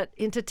make that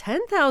into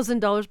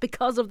 $10,000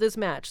 because of this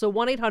match. So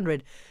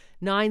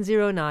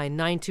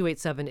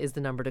 1-800-909-9287 is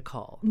the number to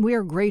call. We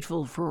are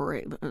grateful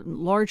for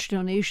large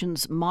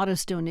donations,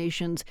 modest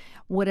donations,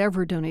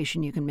 whatever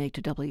donation you can make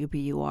to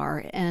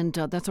WBUR. And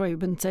that's why we've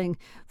been saying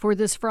for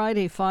this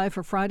Friday, 5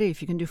 for Friday,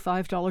 if you can do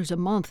 $5 a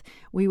month,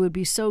 we would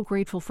be so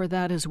grateful for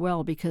that as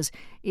well, because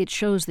it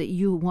shows that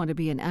you want to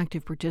be an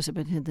active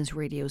participant in this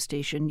radio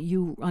station.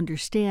 You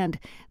understand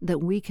that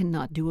we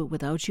cannot do it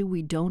without you.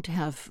 We don't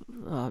have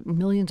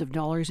millions of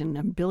dollars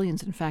and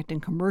billions, in fact,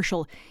 in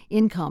commercial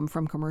income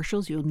from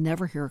commercials. You'll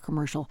never hear a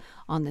commercial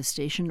on this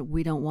station.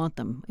 We don't want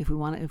them. If we're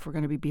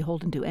going to be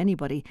beholden to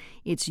anybody,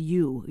 it's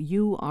you.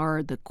 You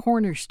are the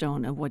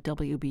cornerstone of what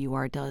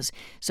WBUR does.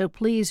 So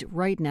please,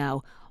 right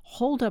now,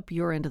 hold up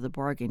your end of the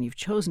bargain. You've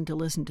chosen to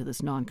listen to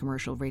this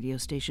non-commercial radio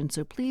station,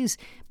 so please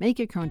make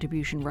a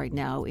contribution right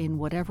now in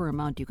whatever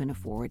amount you can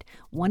afford.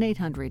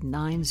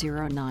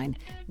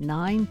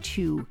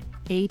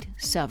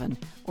 1-800-909-9287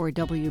 or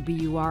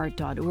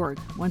WBUR.org.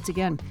 Once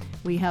again,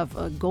 we have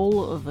a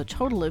goal of a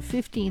total of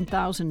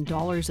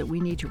 $15,000 that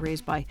we need to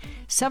raise by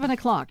 7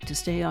 o'clock to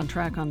stay on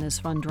track on this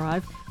fund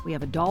drive. We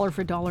have a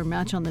dollar-for-dollar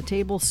match on the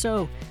table,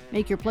 so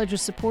make your pledge of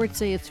support.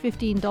 Say it's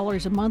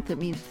 $15 a month. It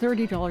means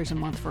 $30 a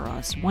month for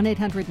us.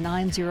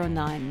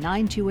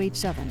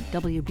 1-800-909-9287,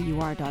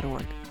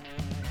 WBUR.org.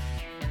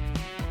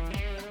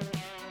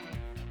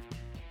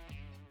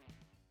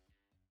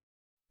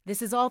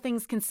 This is All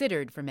Things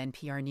Considered from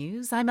NPR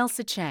News. I'm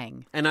Elsa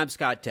Chang. And I'm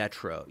Scott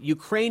Detrow.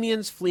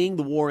 Ukrainians fleeing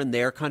the war in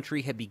their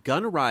country have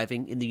begun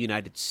arriving in the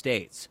United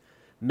States.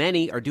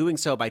 Many are doing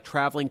so by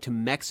traveling to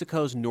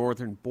Mexico's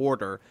northern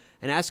border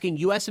and asking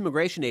U.S.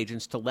 immigration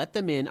agents to let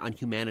them in on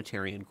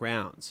humanitarian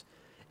grounds.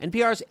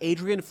 NPR's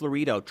Adrian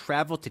Florido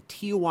traveled to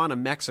Tijuana,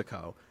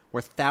 Mexico,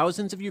 where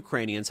thousands of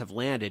Ukrainians have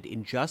landed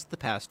in just the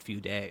past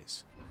few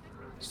days.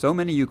 So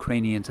many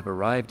Ukrainians have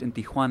arrived in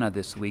Tijuana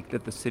this week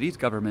that the city's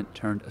government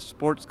turned a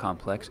sports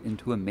complex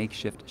into a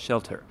makeshift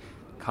shelter.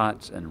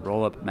 cots and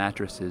roll-up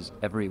mattresses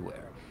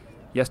everywhere.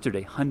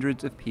 Yesterday,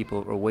 hundreds of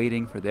people were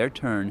waiting for their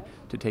turn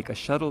to take a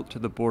shuttle to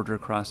the border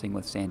crossing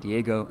with San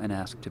Diego and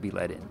ask to be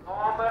let in.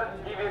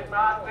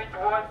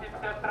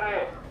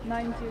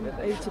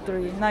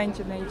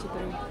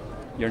 1983.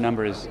 Your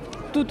number is?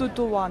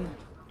 2221.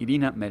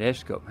 Irina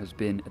Mereshko has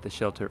been at the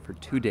shelter for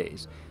 2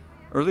 days.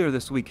 Earlier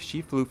this week,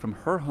 she flew from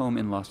her home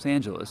in Los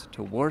Angeles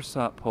to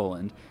Warsaw,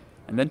 Poland,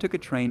 and then took a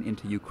train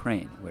into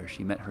Ukraine, where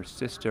she met her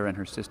sister and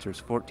her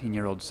sister's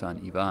 14-year-old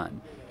son,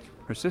 Ivan.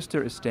 Her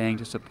sister is staying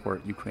to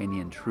support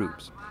Ukrainian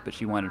troops, but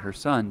she wanted her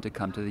son to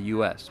come to the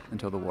U.S.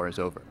 until the war is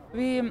over.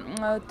 We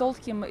told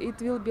him it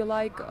will be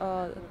like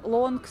a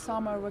long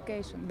summer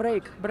vacation,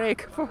 break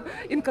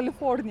in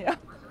California.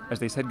 As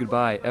they said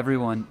goodbye,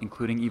 everyone,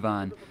 including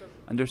Ivan,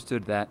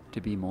 understood that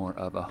to be more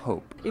of a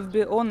hope. If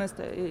be honest,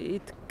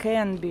 it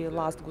can be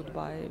last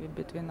goodbye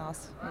between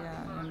us.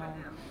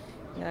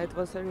 It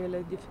was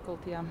really difficult,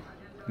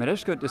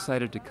 Mereshko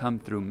decided to come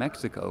through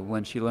Mexico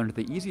when she learned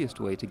the easiest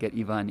way to get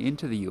Ivan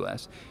into the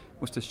U.S.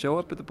 was to show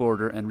up at the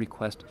border and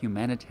request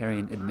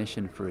humanitarian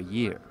admission for a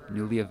year,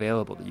 newly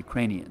available to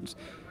Ukrainians.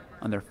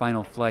 On their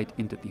final flight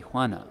into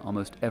Tijuana,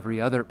 almost every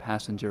other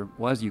passenger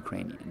was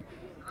Ukrainian.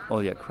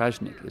 Olya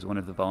Krajnik is one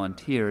of the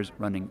volunteers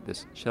running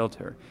this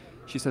shelter.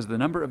 She says the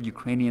number of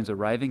Ukrainians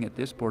arriving at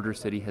this border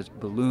city has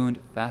ballooned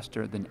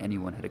faster than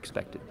anyone had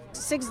expected.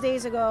 6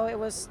 days ago, it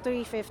was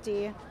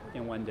 350.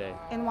 In one day?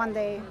 In one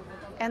day.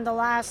 And the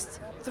last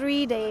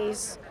 3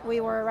 days,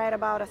 we were right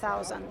about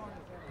 1,000.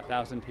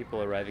 1,000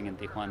 people arriving in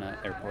Tijuana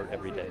airport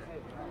every day.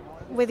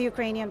 With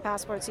Ukrainian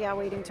passports,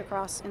 waiting to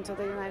cross into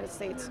the United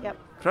States, yep.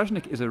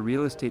 Krajnik is a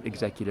real estate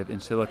executive in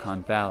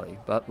Silicon Valley,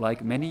 but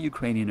like many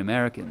Ukrainian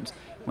Americans,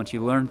 when she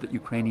learned that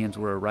Ukrainians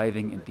were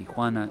arriving in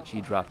Tijuana,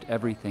 she dropped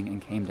everything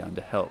and came down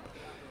to help.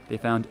 They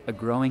found a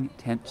growing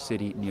tent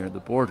city near the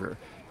border,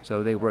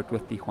 so they worked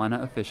with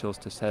Tijuana officials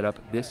to set up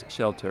this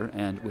shelter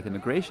and with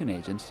immigration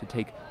agents to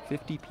take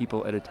 50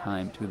 people at a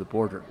time to the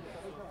border.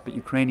 But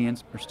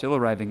Ukrainians are still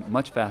arriving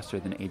much faster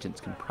than agents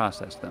can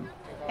process them.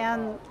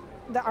 And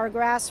our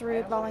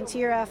grassroots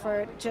volunteer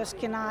effort just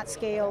cannot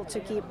scale to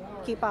keep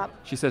up.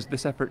 She says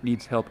this effort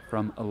needs help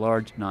from a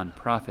large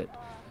nonprofit.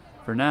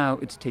 For now,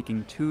 it's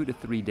taking 2 to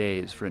 3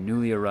 days for a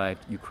newly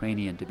arrived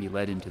Ukrainian to be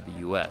led into the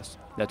U.S.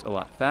 That's a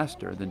lot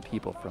faster than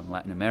people from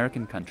Latin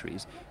American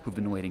countries who've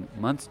been waiting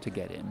months to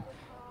get in.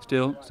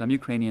 Still, some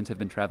Ukrainians have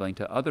been traveling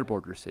to other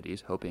border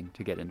cities hoping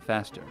to get in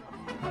faster.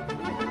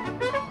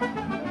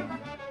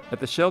 At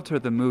the shelter,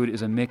 the mood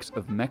is a mix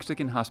of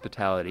Mexican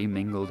hospitality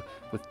mingled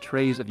with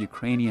trays of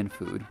Ukrainian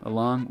food,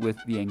 along with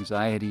the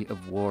anxiety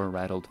of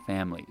war-rattled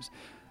families.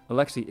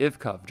 Alexei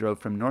Ivkov drove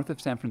from north of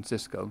San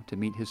Francisco to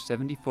meet his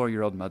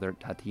 74-year-old mother,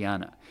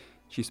 Tatiana.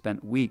 She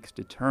spent weeks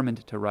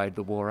determined to ride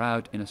the war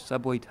out in a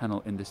subway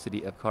tunnel in the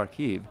city of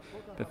Kharkiv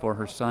before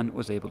her son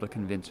was able to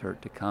convince her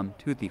to come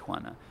to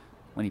Tijuana.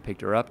 When he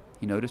picked her up,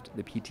 he noticed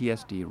the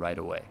PTSD right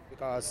away.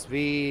 Because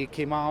we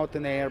came out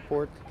in the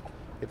airport,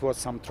 it was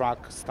some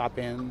truck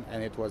stopping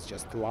and it was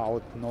just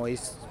loud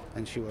noise,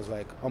 and she was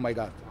like, oh my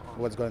God,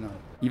 what's going on?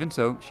 Even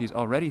so, she's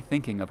already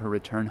thinking of her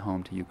return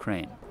home to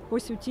Ukraine.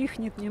 As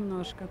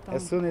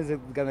soon as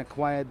it's gonna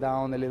quiet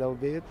down a little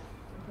bit,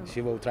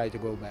 she will try to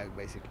go back,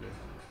 basically.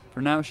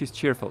 For now, she's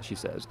cheerful, she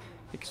says,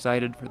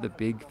 excited for the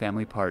big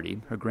family party,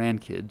 her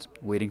grandkids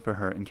waiting for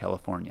her in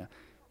California.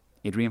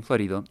 Adrian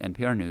Florido,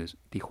 NPR News,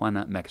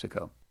 Tijuana,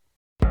 Mexico.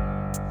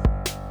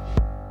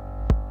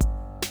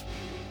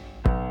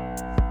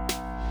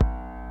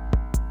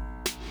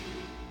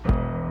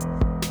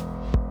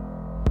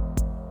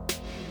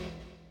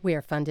 We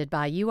are funded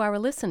by you, our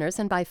listeners,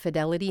 and by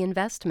Fidelity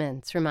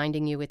Investments,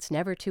 reminding you it's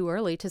never too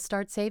early to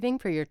start saving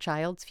for your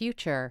child's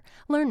future.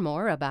 Learn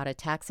more about a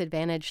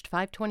tax-advantaged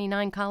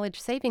 529 college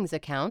savings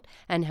account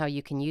and how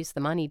you can use the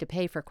money to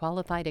pay for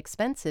qualified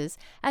expenses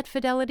at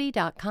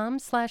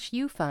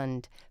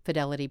fidelity.com/ufund.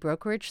 Fidelity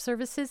Brokerage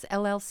Services,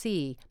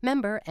 LLC,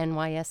 member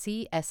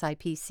NYSE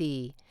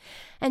SIPC.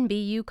 And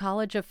BU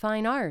College of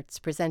Fine Arts,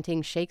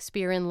 presenting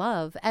Shakespeare in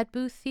Love at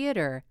Booth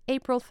Theater,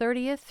 April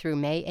 30th through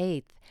May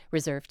 8th.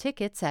 Reserve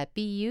tickets at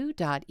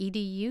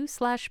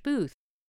bu.edu/booth.